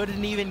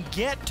 Couldn't even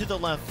get to the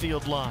left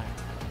field line.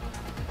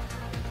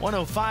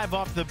 105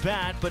 off the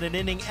bat, but an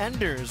inning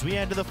enders. We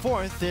head to the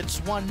 4th. It's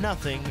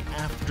 1-0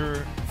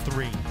 after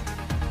 3.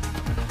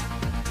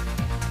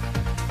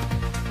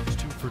 It's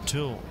 2 for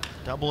 2.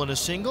 Double and a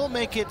single,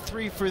 make it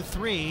 3 for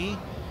 3.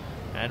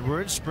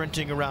 Edwards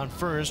sprinting around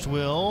first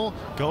will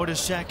go to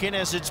second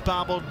as it's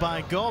bobbled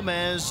by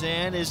Gomez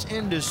and is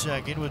into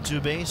second with 2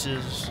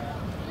 bases.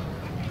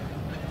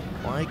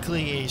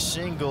 Likely a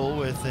single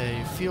with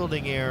a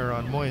fielding error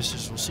on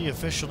Moises. We'll see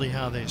officially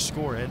how they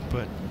score it,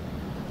 but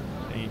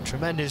A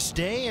tremendous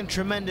day and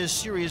tremendous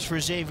series for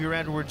Xavier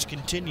Edwards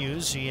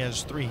continues. He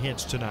has 3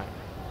 hits tonight.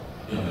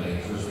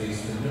 First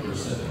baseman number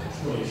 7,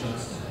 Troy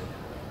Johnston.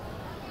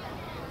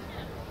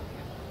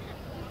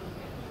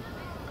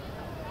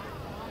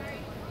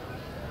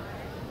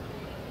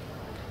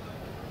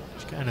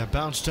 Just kind of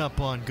bounced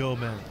up on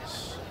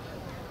Gomez.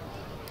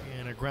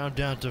 And a ground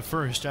down to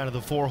first out of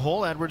the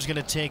 4-hole. Edwards going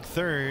to take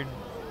third.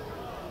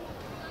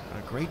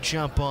 A great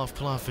jump off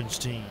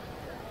Kloffenstein.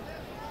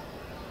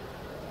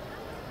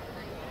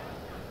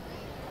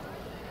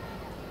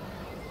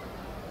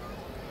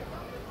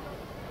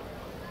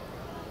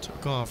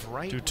 Took off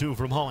right. 2-2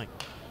 from Holling.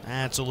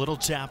 That's a little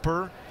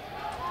tapper.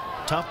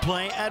 Tough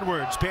play.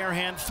 Edwards, bare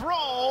hand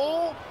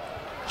throw.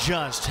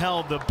 Just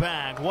held the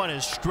bag. What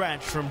a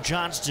stretch from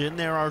Johnston.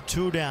 There are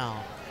 2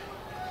 down.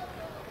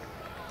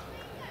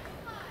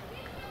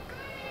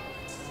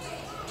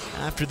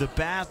 After the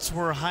bats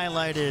were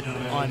highlighted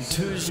on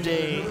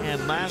Tuesday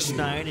and last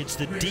night, it's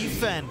the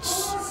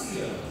defense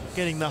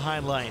getting the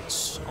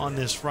highlights on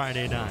this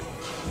Friday night.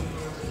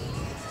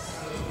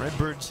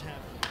 Redbirds have.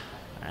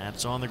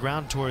 That's on the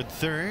ground toward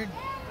third.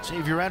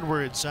 Xavier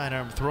Edwards,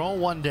 sidearm throw,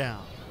 1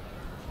 down.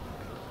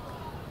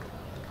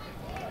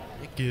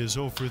 Nick is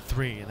 0 for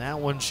 3. That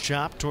one's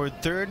chopped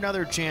toward third.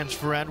 Another chance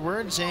for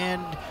Edwards,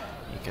 and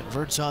he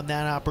converts on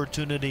that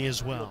opportunity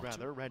as well.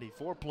 Rather ready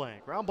for play.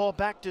 Ground ball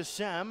back to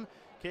Sem.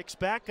 Kicks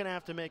back, gonna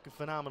have to make a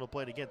phenomenal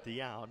play to get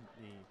the out.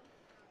 The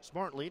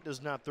smart lead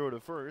does not throw to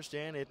first,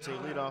 and it's a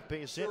leadoff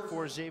base hit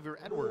for Xavier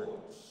Edwards.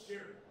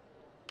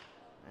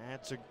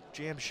 That's a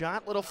jam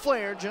shot, little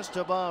flare just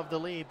above the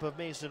leap of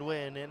Mason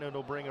Wynn, and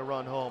it'll bring a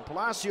run home.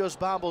 Palacios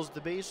bobbles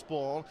the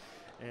baseball,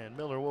 and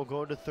Miller will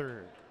go to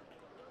third.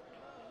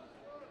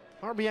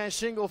 RBI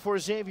single for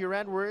Xavier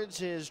Edwards.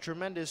 His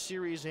tremendous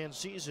series and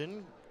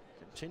season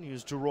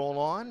continues to roll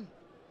on.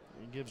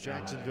 He gives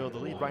Jacksonville the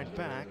lead right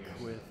back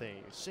with a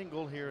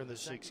single here in the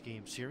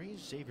 6-game series.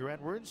 Xavier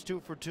Edwards,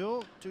 2 for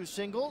 2, 2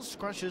 singles,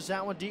 crushes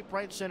that one deep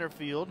right center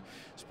field.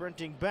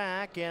 Sprinting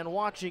back and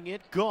watching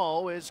it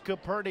go is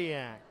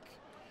Koperniak.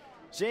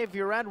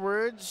 Xavier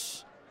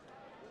Edwards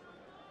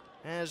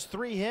has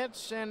 3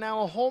 hits and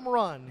now a home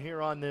run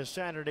here on this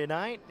Saturday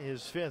night.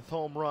 His 5th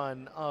home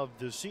run of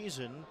the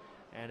season,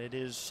 and it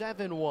is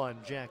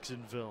 7-1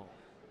 Jacksonville.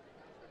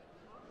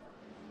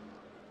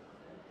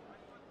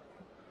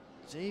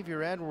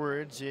 Xavier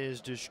Edwards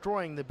is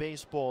destroying the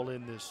baseball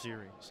in this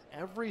series.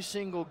 Every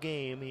single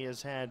game he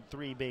has had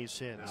 3 base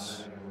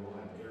hits.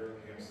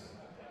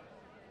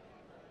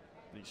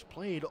 He's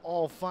played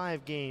all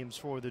 5 games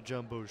for the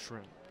Jumbo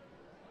Shrimp.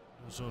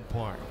 Ozone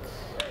Park.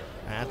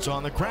 That's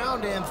on the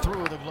ground and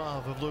through the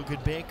glove of Luke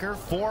Baker.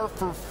 4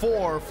 for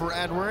 4 for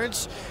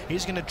Edwards.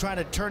 He's going to try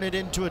to turn it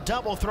into a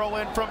double throw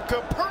in from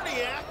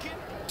Koperniak.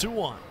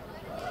 2-1.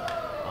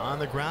 On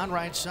the ground,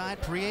 right side,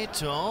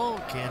 Prieto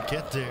can't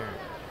get there.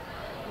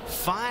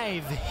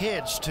 5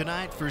 hits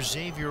tonight for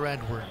Xavier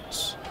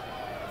Edwards.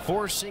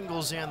 4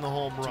 singles and the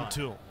home run.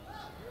 2-2.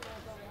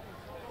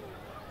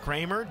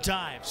 Kramer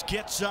dives,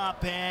 gets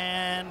up,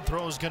 and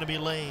throw's going to be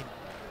late.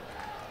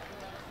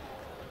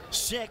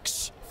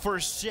 6 for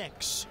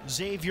 6.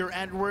 Xavier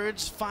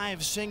Edwards,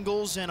 5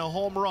 singles and a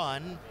home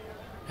run.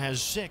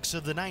 Has 6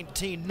 of the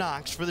 19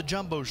 knocks for the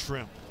Jumbo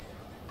Shrimp.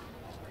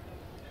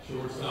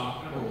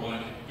 Shortstop number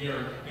 1,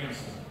 Garrett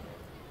Hampson.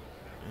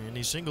 And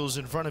he singles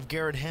in front of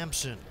Garrett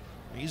Hampson.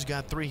 He's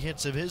got 3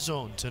 hits of his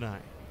own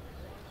tonight.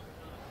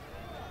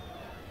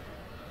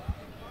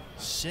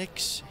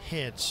 6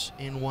 hits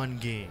in 1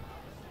 game.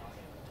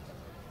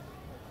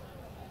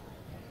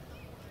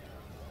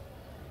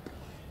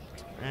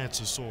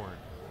 That's a sword.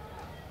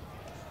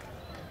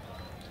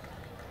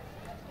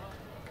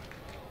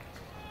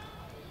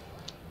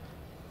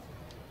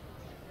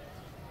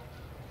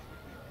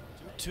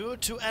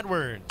 To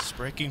Edwards.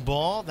 Breaking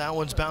ball. That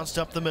one's bounced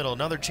up the middle.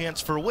 Another chance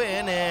for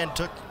Wynn, and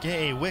took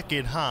a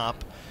wicked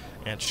hop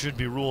and should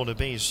be ruled a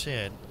base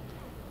hit.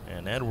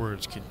 And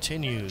Edwards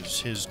continues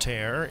his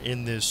tear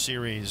in this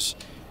series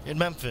in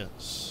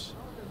Memphis.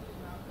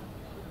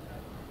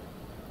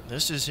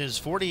 This is his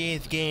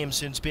 48th game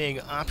since being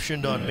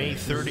optioned on May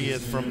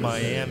 30th from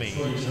Miami.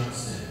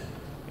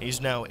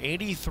 He's now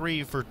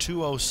 83 for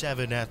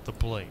 207 at the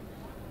plate.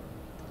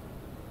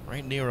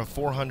 Right near a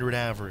 400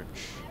 average.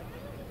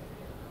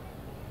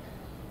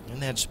 In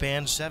that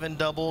span, 7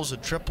 doubles, a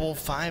triple,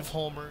 5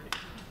 homers.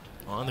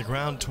 On the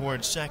ground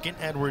towards second.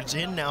 Edwards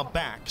in, now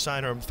back.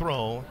 Sidearm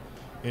throw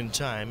in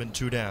time and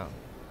 2 down.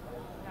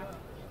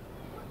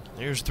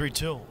 There's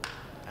 3-2.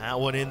 That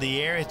one in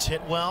the air. It's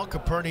hit well.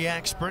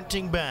 Koperniak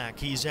sprinting back.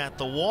 He's at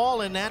the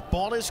wall, and that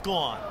ball is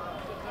gone.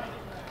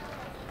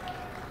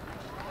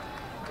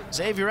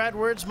 Xavier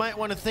Edwards might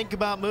want to think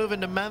about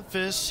moving to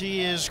Memphis.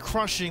 He is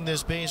crushing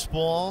this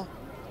baseball.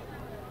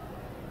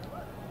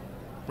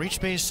 Reached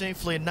base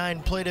safely in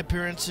 9 plate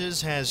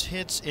appearances. Has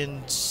hits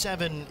in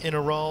 7 in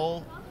a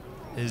row.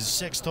 His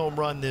 6th home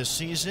run this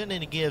season,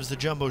 and he gives the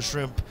Jumbo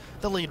Shrimp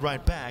the lead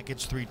right back.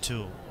 It's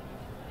 3-2.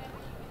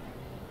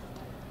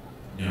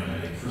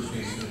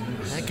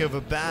 That of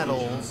a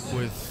battle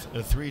with a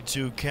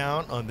 3-2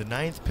 count on the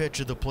 9th pitch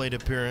of the plate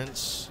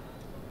appearance.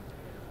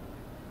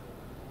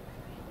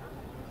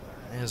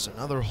 There's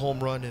another home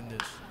run in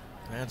this.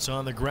 That's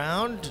on the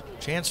ground.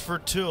 Chance for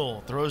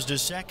Toole. Throws to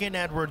second.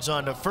 Edwards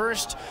on to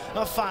first.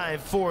 A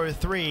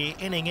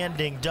 5-4-3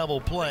 inning-ending double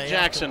play.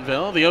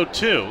 Jacksonville, the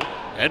 0-2.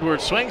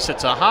 Edwards swings.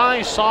 It's a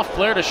high, soft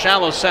flare to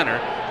shallow center.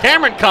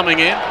 Cameron coming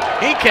in.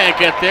 He can't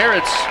get there.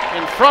 It's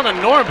in front of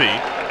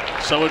Norby.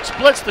 So it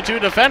splits the two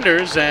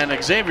defenders, and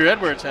Xavier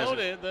Edwards has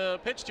it. The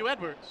pitch to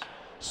Edwards.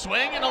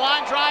 Swing and a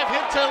line drive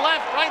hit to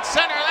left, right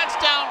center. That's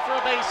down for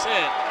a base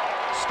hit.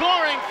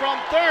 Scoring from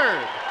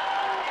third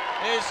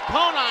is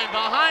Conine.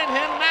 Behind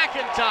him,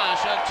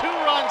 McIntosh. A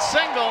 2-run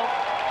single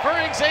for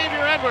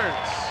Xavier Edwards.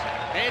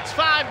 It's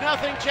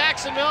 5-0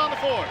 Jacksonville in the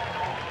fourth.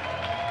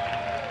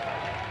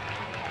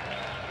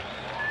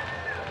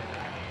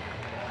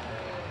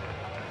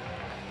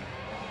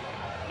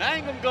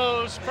 Mangum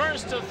goes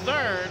first to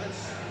third,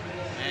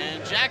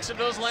 and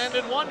Jacksonville's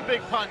landed one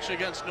big punch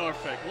against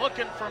Norfolk.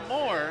 Looking for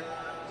more.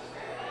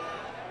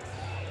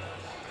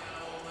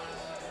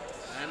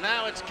 And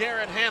now it's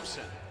Garrett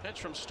Hampson. Pitch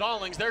from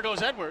Stallings. There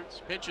goes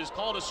Edwards. Pitch is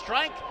called a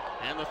strike,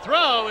 and the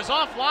throw is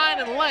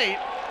offline and late.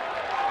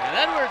 And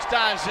Edwards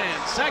dives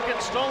in. Second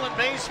stolen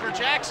base for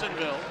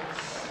Jacksonville.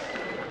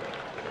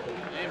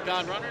 They've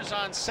got runners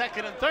on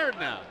second and third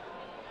now.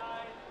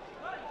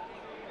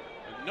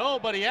 And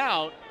nobody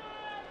out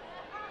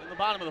in the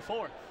bottom of the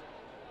fourth.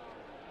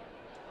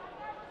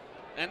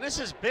 And this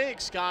is big,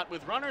 Scott,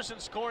 with runners in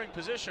scoring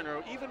position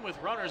or even with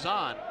runners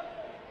on.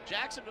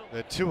 Jacksonville.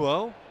 The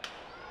 2-0.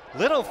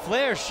 Little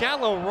flare,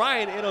 shallow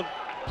right. It'll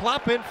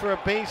plop in for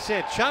a base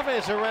hit.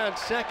 Chavez around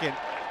second,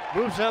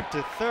 moves up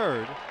to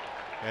third.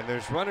 And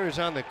there's runners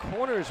on the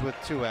corners with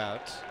 2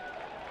 outs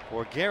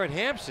for Garrett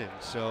Hampson.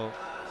 So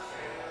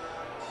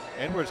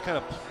Edwards kind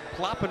of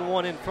plopping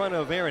one in front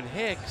of Aaron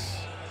Hicks.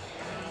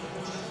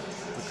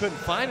 We couldn't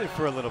find it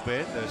for a little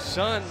bit. The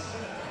sun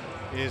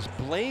is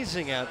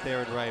blazing out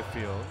there in right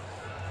field.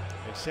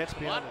 It sets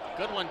beyond.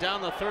 Good one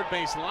down the third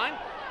base line.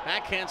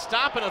 Backhand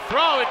stop and a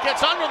throw. It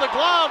gets under the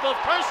glove of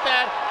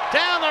Kerstad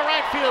down the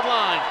right field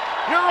line.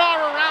 You're all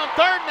around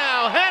third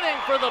now, heading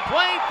for the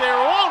plate. There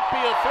won't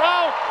be a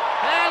throw,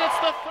 and it's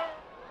the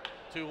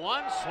third.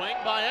 2-1, swing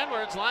by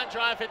Edwards. Line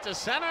drive hit to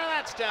center.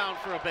 That's down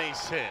for a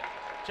base hit.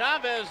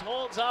 Chavez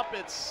holds up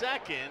at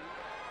second.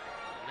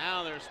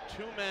 Now there's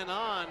 2 men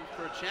on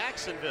for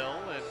Jacksonville,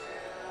 and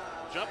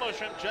Jumbo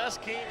Shrimp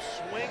just keeps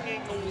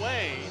swinging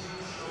away.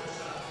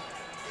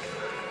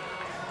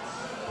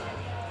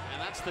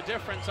 And that's the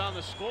difference on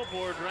the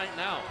scoreboard right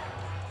now.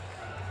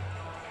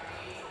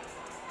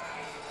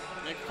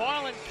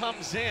 McFarland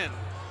comes in.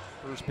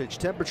 First pitch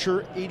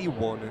temperature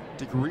 81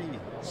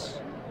 degrees.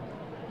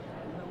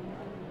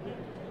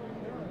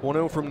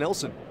 1-0 from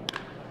Nelson.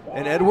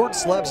 And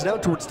Edwards slaps it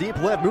out towards deep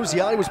left.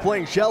 Muziati was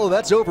playing shallow.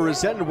 That's over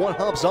his head, and one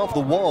hops off the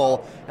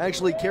wall.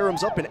 Actually,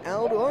 Karem's up and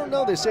out. Oh,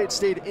 no, they say it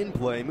stayed in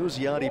play.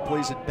 Muziati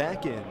plays it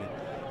back in.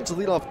 It's a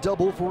leadoff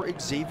double for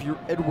Xavier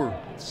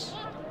Edwards.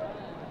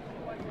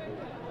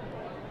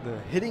 The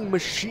hitting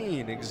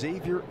machine,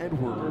 Xavier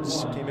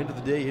Edwards, came into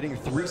the day hitting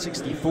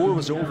 .364,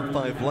 was 0 for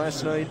 5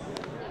 last night.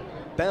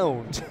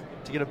 Bound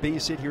to get a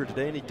base hit here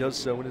today, and he does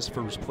so in his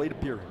first plate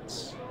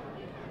appearance.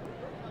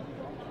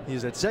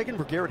 He's at second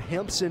for Garrett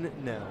Hampson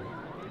now.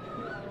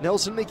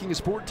 Nelson making his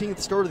 14th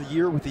start of the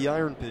year with the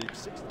Iron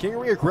Pigs.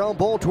 Kingery, a ground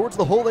ball towards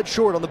the hole that's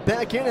short. On the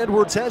back end,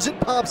 Edwards has it,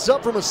 pops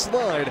up from a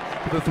slide.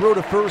 With a throw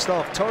to first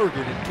off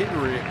target, and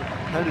Kingery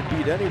had it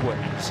beat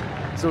anyways.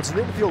 So it's an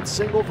infield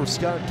single for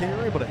Scott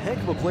Kingery, but a heck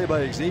of a play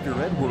by Xavier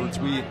Edwards.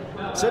 We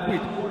said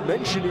we'd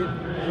mention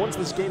it once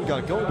this game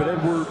got going, but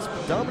Edwards,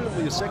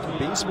 predominantly a second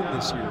baseman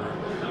this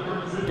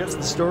year, gets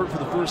the start for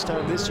the first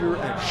time this year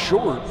at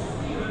short.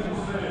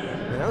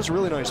 And that was a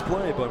really nice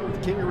play, but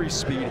with Kingery's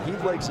speed, he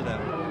legs it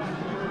out.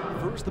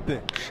 First the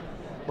pitch.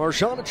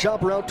 Marchand a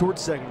chopper out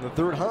towards second. The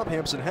third hop,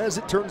 Hampson has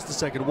it, turns to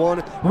second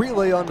one.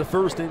 Relay on to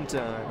first in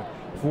time.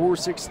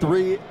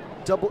 4-6-3,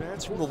 double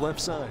bats from the left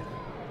side.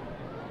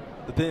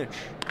 The pitch.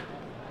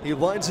 He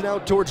lines it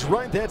out towards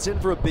right. That's in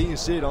for a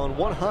base hit. On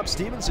one hop,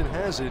 Stevenson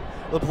has it.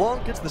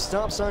 LeBlanc gets the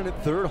stop sign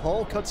at third.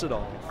 Hall cuts it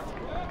off.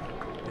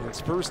 And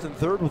it's first and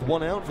third with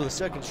 1 out for the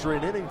second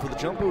straight inning for the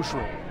Jumbo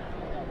Shrimp.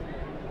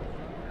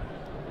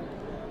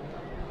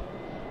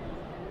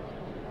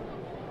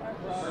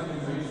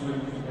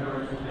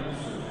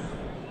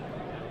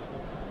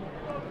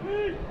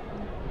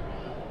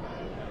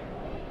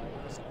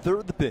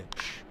 Third the pitch.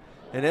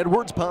 And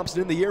Edwards pops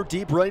it in the air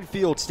deep right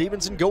field.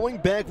 Stevenson going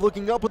back,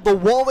 looking up at the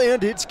wall,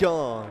 and it's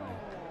gone.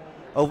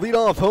 A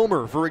leadoff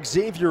homer for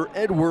Xavier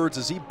Edwards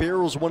as he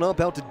barrels one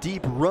up out to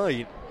deep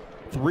right.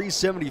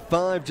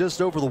 375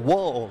 just over the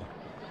wall.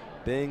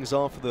 Bangs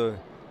off the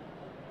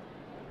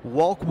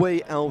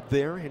walkway out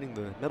there, hitting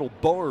the metal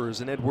bars,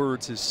 and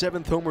Edwards, his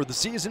 7th homer of the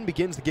season,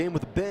 begins the game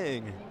with a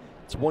bang.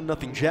 It's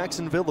 1-0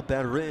 Jacksonville, the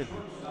batter in.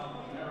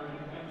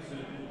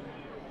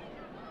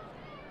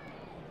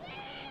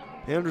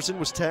 Anderson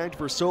was tagged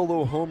for a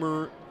solo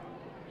homer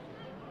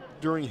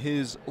during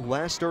his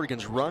last start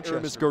against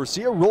Rochester.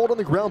 Garcia rolled on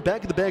the ground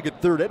back in the bag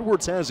at third.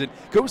 Edwards has it,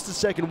 goes to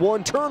second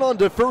one, turn on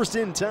to first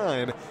in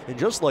time, and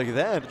just like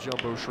that,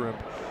 Jumbo Shrimp.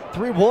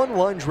 3-1,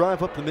 line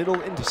drive up the middle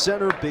into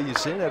center,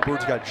 base hit.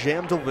 Edwards got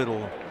jammed a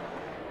little.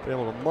 Been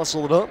able to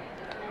muscle it up,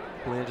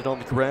 landed on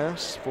the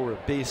grass for a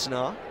base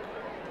knock.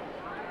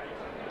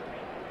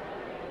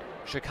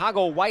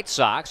 Chicago White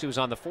Sox, who was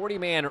on the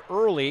 40-man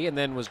early and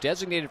then was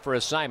designated for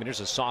assignment. Here's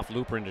a soft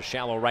looper into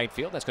shallow right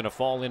field. That's going to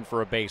fall in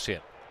for a base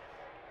hit.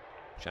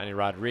 Johnny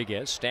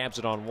Rodriguez stabs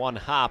it on one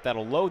hop.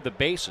 That'll load the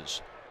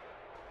bases.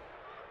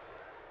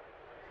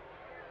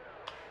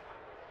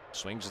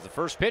 Swings at the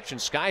first pitch and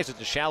skies it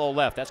to shallow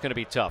left. That's going to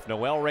be tough.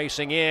 Noel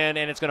racing in,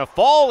 and it's going to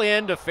fall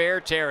into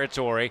fair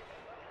territory.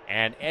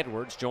 And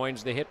Edwards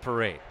joins the hit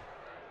parade.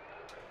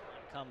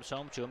 Comes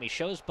home to him. He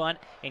shows bunt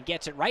and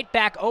gets it right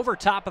back over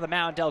top of the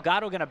mound.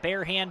 Delgado going to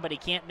bare hand, but he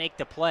can't make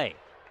the play.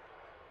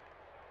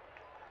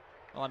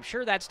 Well, I'm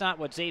sure that's not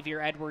what Xavier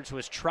Edwards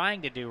was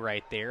trying to do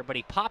right there, but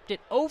he popped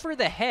it over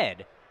the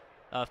head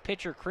of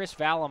pitcher Chris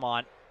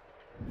Valamont,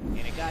 and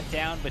it got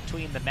down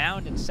between the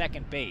mound and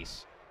second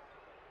base.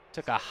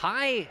 Took a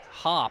high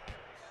hop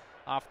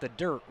off the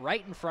dirt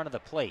right in front of the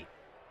plate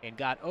and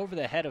got over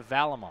the head of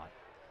Valamont.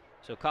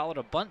 So call it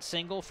a bunt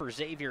single for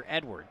Xavier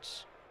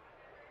Edwards.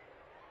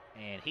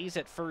 And he's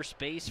at first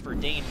base for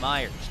Dane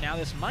Myers. Now,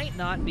 this might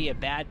not be a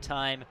bad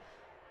time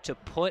to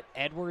put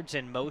Edwards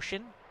in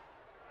motion.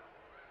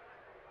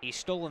 He's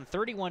stolen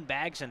 31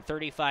 bags and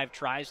 35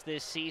 tries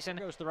this season.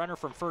 Goes the runner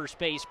from first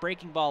base.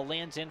 Breaking ball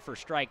lands in for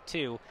strike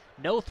two.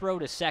 No throw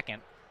to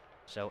second.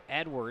 So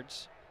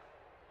Edwards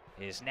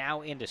is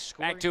now into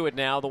scoring. Back to it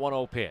now, the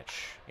 1-0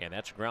 pitch. And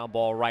that's a ground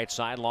ball right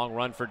side. Long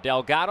run for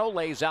Delgado.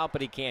 Lays out,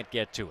 but he can't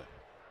get to it.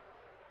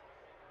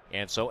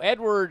 And so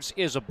Edwards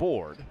is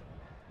aboard.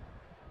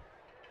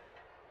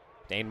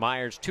 Dane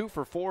Myers 2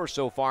 for 4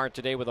 so far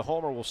today with a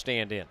homer, will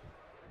stand in.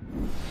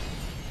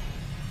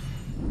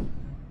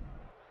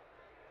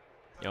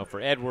 You know,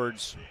 for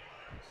Edwards,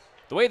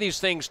 the way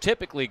these things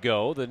typically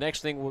go, the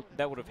next thing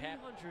that would have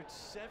happened.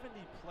 370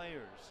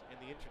 players in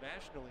the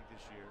International League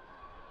this year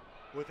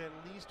with at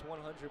least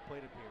 100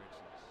 plate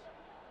appearances.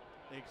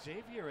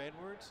 Xavier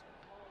Edwards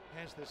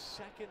has the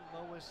second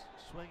lowest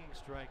swinging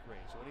strike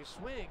rate. So when he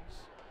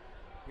swings,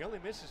 he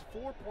only misses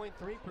 4.3%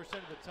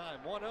 of the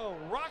time.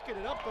 1-0,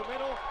 rocketed up the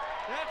middle.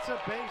 That's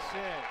a base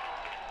hit.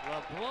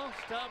 LeBlanc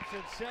stops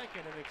at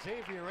second, and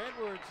Xavier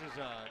Edwards is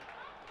on.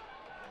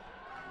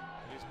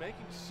 He's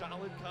making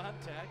solid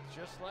contact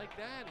just like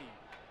that. He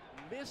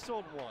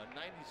missiled one.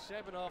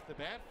 97 off the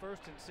bat.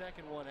 First and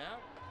second one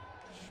out.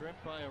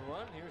 Shrimp by a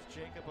run. Here's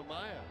Jacob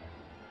Amaya.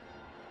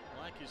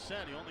 Like you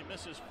said, he only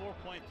misses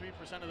 4.3%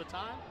 of the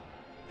time.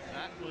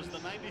 That was the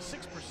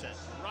 96%.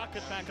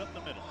 Rocket back up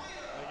the middle.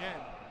 Again,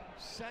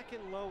 second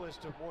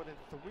lowest of more than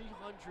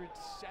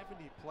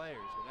 370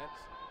 players, and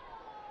that's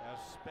how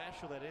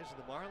special that is. And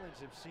the Marlins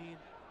have seen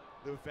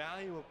the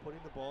value of putting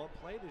the ball in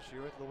play this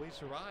year with Luis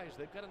Arraez.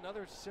 They've got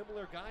another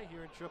similar guy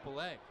here in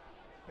AAA.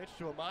 Pitch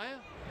to Amaya.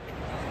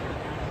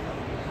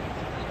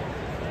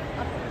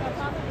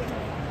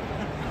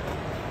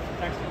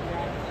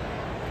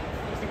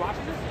 Is he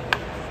watching this?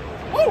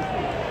 Woo!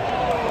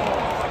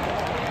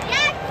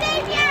 Yes,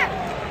 Xavier!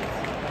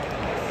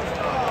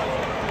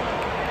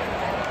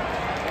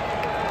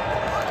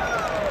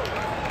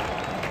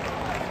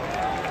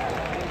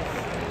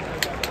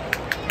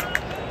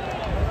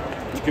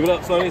 Give it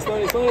up slowly,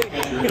 slowly, slowly.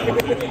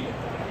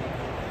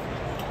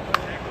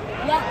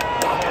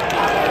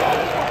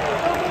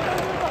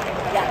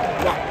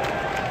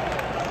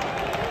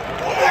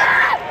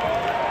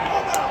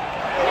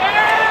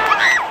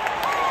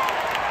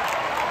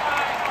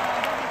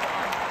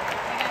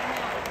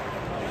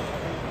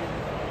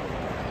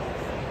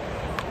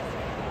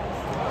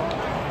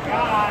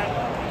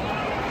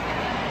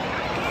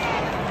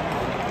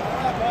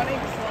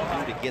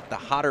 To get the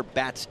hotter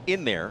bats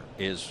in there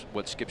is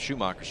what Skip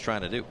Schumacher's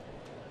trying to do.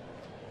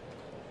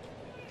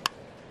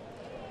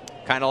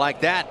 Kind of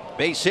like that.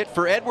 Base hit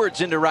for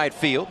Edwards into right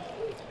field.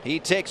 He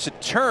takes a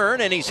turn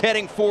and he's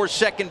heading for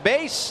second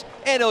base,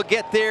 and he'll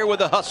get there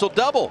with a hustle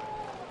double.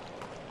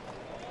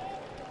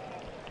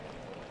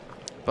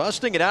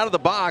 Busting it out of the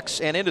box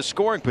and into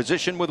scoring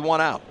position with one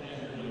out.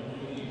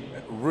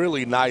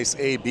 Really nice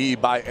AB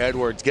by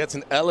Edwards. Gets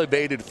an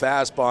elevated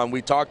fastball, and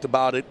we talked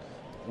about it.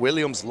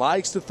 Williams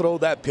likes to throw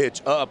that pitch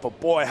up, but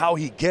boy, how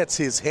he gets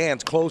his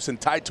hands close and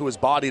tight to his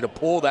body to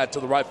pull that to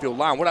the right field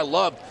line. What I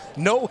loved,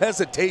 no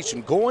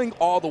hesitation, going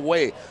all the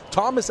way.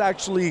 Thomas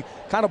actually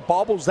kind of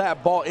bobbles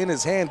that ball in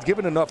his hands,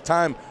 giving enough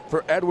time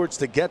for Edwards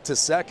to get to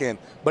second,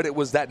 but it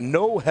was that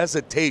no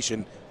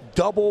hesitation,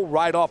 double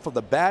right off of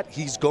the bat.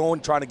 He's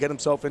going, trying to get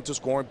himself into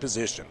scoring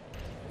position.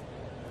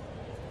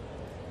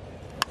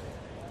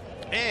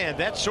 And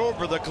that's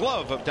over the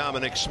glove of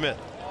Dominic Smith.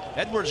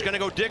 Edwards going to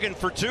go digging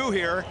for two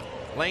here.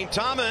 Lane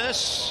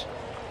Thomas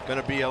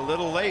going to be a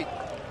little late.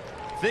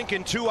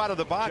 Thinking two out of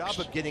the box.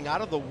 Job of getting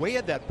out of the way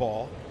of that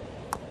ball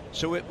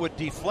so it would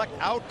deflect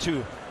out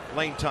to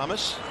Lane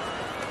Thomas.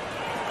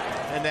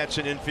 And that's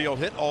an infield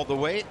hit all the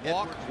way.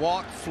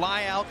 Walk,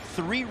 fly out,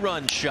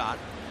 3-run shot.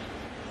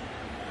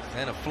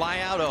 And a fly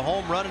out, a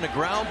home run, and a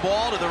ground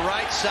ball to the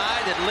right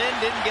side that Lynn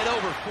didn't get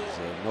over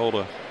for.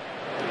 Nola.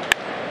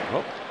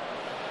 Oh.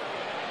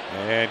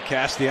 And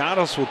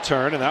Castellanos will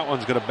turn, and that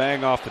one's going to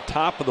bang off the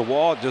top of the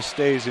wall. It just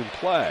stays in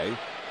play.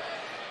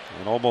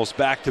 And almost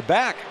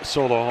back-to-back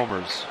solo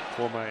homers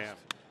for Miami.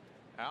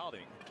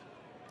 Outing.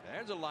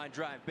 There's a line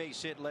drive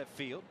base hit left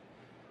field.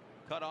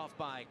 Cut off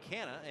by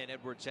Canna, and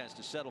Edwards has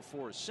to settle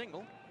for a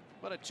single.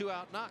 But a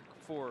 2-out knock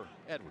for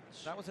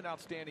Edwards. That was an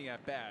outstanding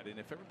at bat, and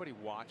if everybody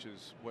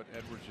watches what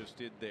Edwards just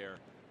did there,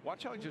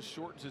 watch how he just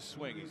shortens his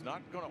swing. He's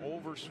not going to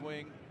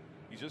overswing.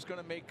 He's just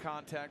going to make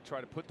contact,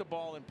 try to put the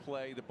ball in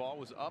play. The ball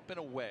was up and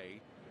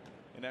away,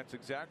 and that's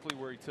exactly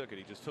where he took it.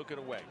 He just took it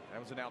away.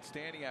 That was an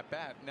outstanding at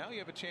bat. Now you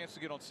have a chance to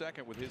get on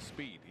second with his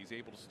speed. He's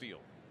able to steal.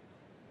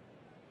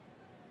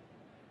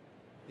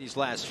 These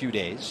last few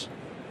days.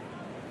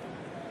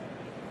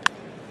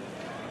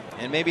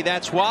 And maybe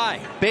that's why.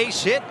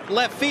 Base hit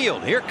left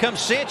field. Here comes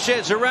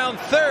Sanchez around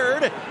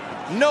third.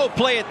 No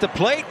play at the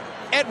plate.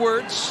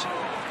 Edwards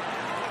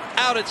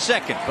out at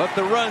second, but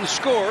the run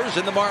scores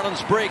and the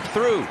Marlins break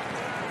through.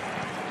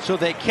 So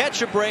they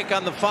catch a break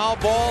on the foul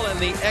ball and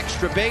the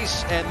extra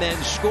base, and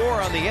then score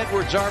on the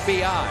Edwards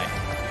RBI.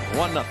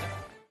 1-0.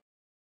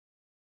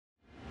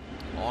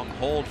 Long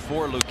hold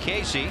for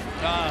Lucchesi.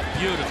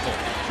 Beautiful.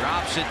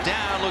 Drops it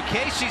down.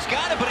 Lucchesi's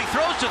got it, but he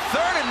throws to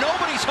third and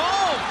nobody's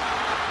home.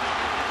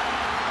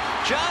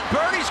 John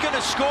Birdie's going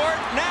to score.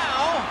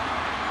 Now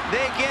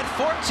they get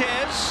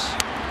Fortes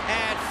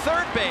at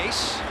third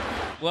base.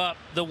 Well,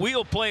 the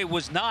wheel play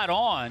was not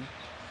on,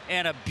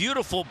 and a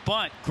beautiful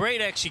bunt.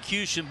 Great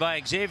execution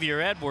by Xavier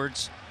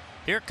Edwards.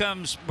 Here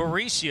comes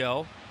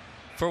Mauricio.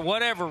 For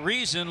whatever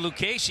reason,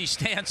 Lucchesi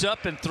stands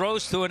up and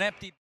throws to an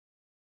empty.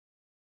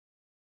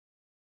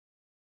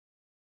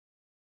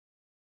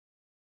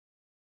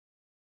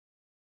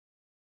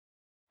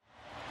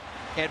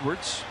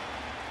 Edwards,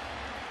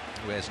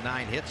 who has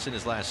 9 hits in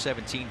his last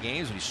 17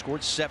 games, and he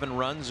scored 7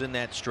 runs in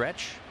that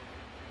stretch.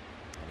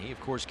 And he, of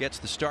course, gets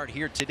the start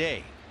here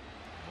today.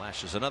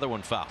 Lashes another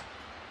one foul.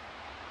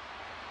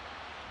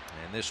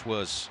 And this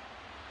was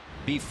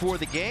before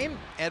the game.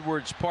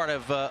 Edwards part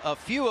of a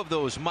few of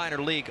those minor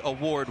league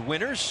award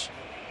winners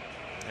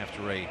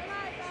after a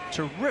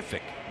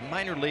terrific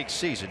minor league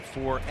season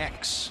for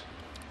X.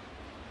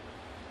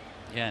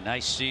 Yeah,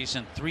 nice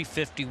season.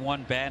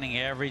 351 batting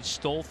average,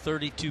 stole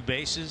 32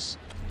 bases.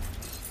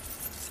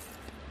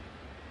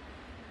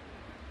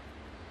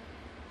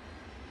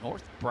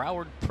 North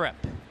Broward Prep.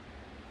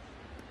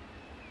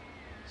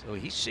 So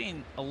he's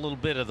seen a little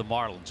bit of the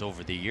Marlins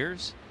over the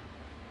years.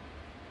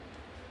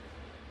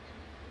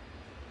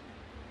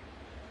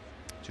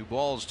 2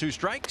 balls, 2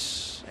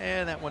 strikes,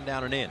 and that one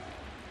down and in.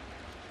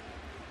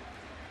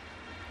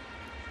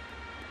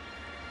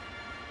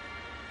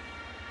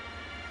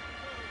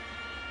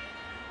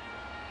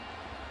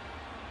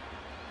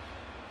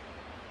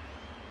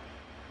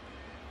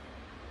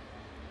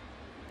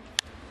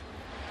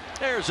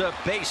 There's a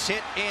base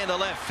hit into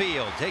left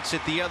field. Takes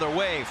it the other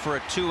way for a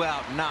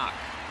 2-out knock.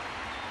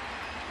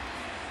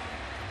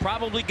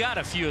 Probably got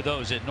a few of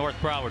those at North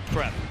Broward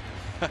Prep.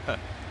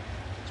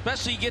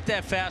 Especially you get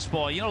that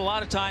fastball. You know, a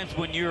lot of times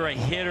when you're a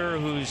hitter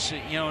who's,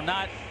 you know,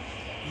 not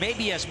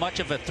maybe as much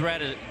of a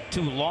threat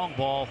to long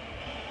ball,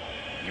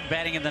 you're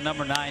batting in the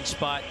number 9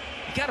 spot.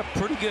 You got a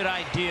pretty good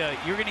idea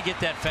you're going to get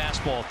that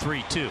fastball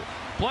 3-2.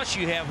 Plus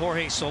you have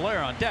Jorge Soler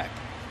on deck.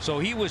 So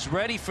he was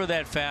ready for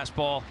that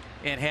fastball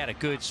and had a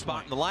good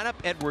spot in the lineup.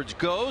 Edwards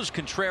goes.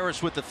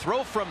 Contreras with the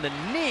throw from the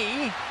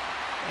knee.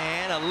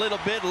 And a little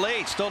bit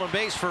late. Stolen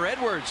base for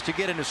Edwards to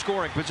get into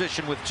scoring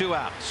position with 2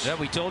 outs. Yeah,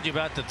 we told you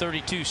about the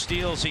 32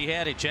 steals he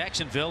had at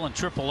Jacksonville in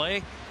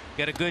AAA.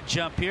 Got a good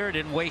jump here.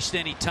 Didn't waste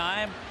any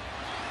time.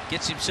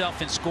 Gets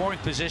himself in scoring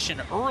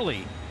position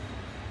early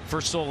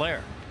for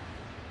Soler.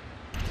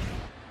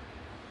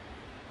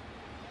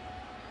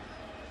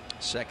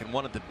 Second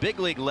one at the big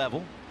league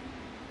level.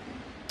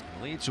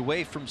 Leads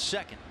away from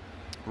second.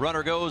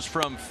 Runner goes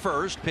from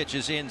first.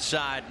 Pitches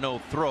inside. No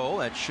throw.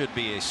 That should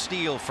be a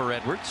steal for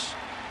Edwards.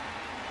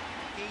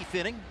 8th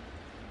inning.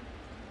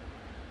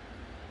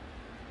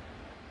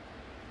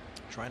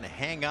 Trying to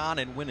hang on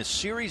and win a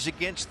series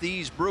against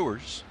these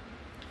Brewers.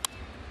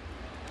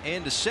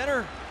 Into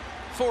center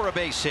for a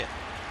base hit.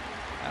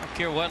 I don't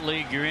care what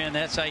league you're in.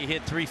 That's how you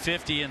hit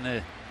 350 in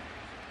the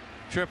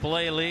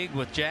AAA league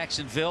with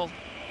Jacksonville.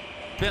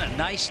 Been a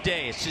nice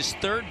day. It's his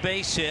 3rd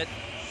base hit.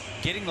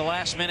 Getting the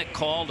last minute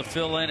call to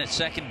fill in at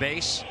second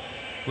base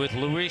with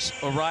Luis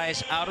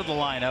Ariz out of the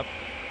lineup.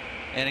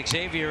 And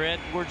Xavier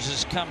Edwards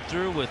has come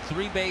through with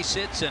 3 base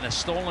hits and a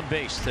stolen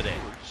base today.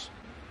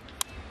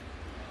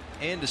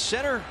 Into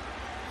center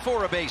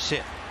for a base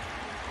hit.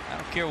 I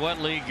don't care what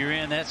league you're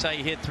in. That's how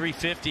you hit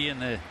 350 in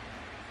the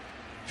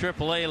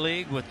AAA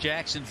league with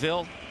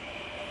Jacksonville.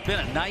 Been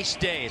a nice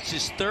day. It's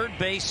his 3rd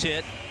base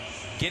hit.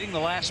 Getting the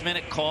last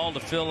minute call to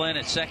fill in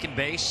at second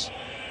base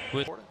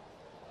with.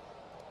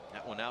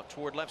 That one out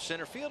toward left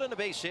center field and a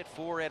base hit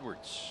for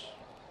Edwards.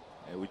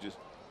 Yeah, we just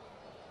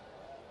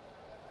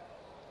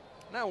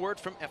Now word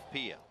from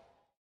FPL.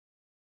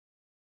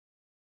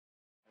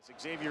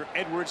 Xavier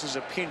Edwards is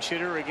a pinch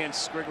hitter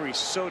against Gregory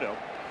Soto.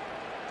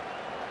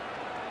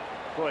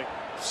 Boy,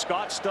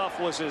 Scott's stuff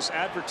was as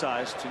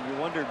advertised, and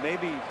you wondered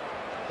maybe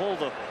pull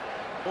the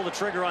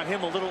trigger on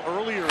him a little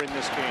earlier in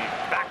this game.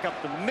 Back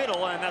up the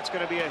middle, and that's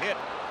going to be a hit.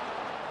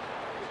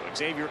 So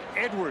Xavier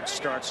Edwards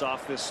starts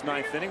off this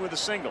 9th inning with a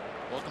single.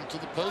 Welcome to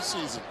the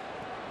postseason.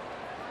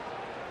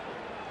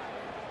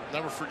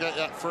 Never forget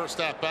that first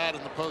at bat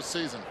in the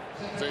postseason.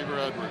 Xavier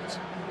Edwards.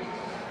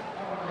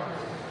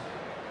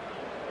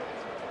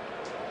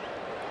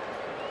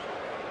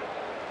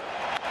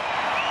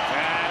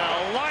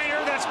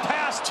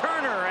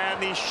 Turner,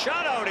 and the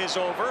shutout is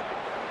over,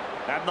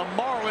 and the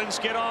Marlins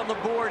get on the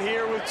board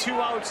here with 2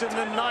 outs in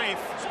the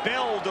 9th.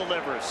 Bell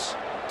delivers.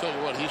 Tell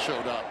you what, he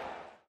showed up.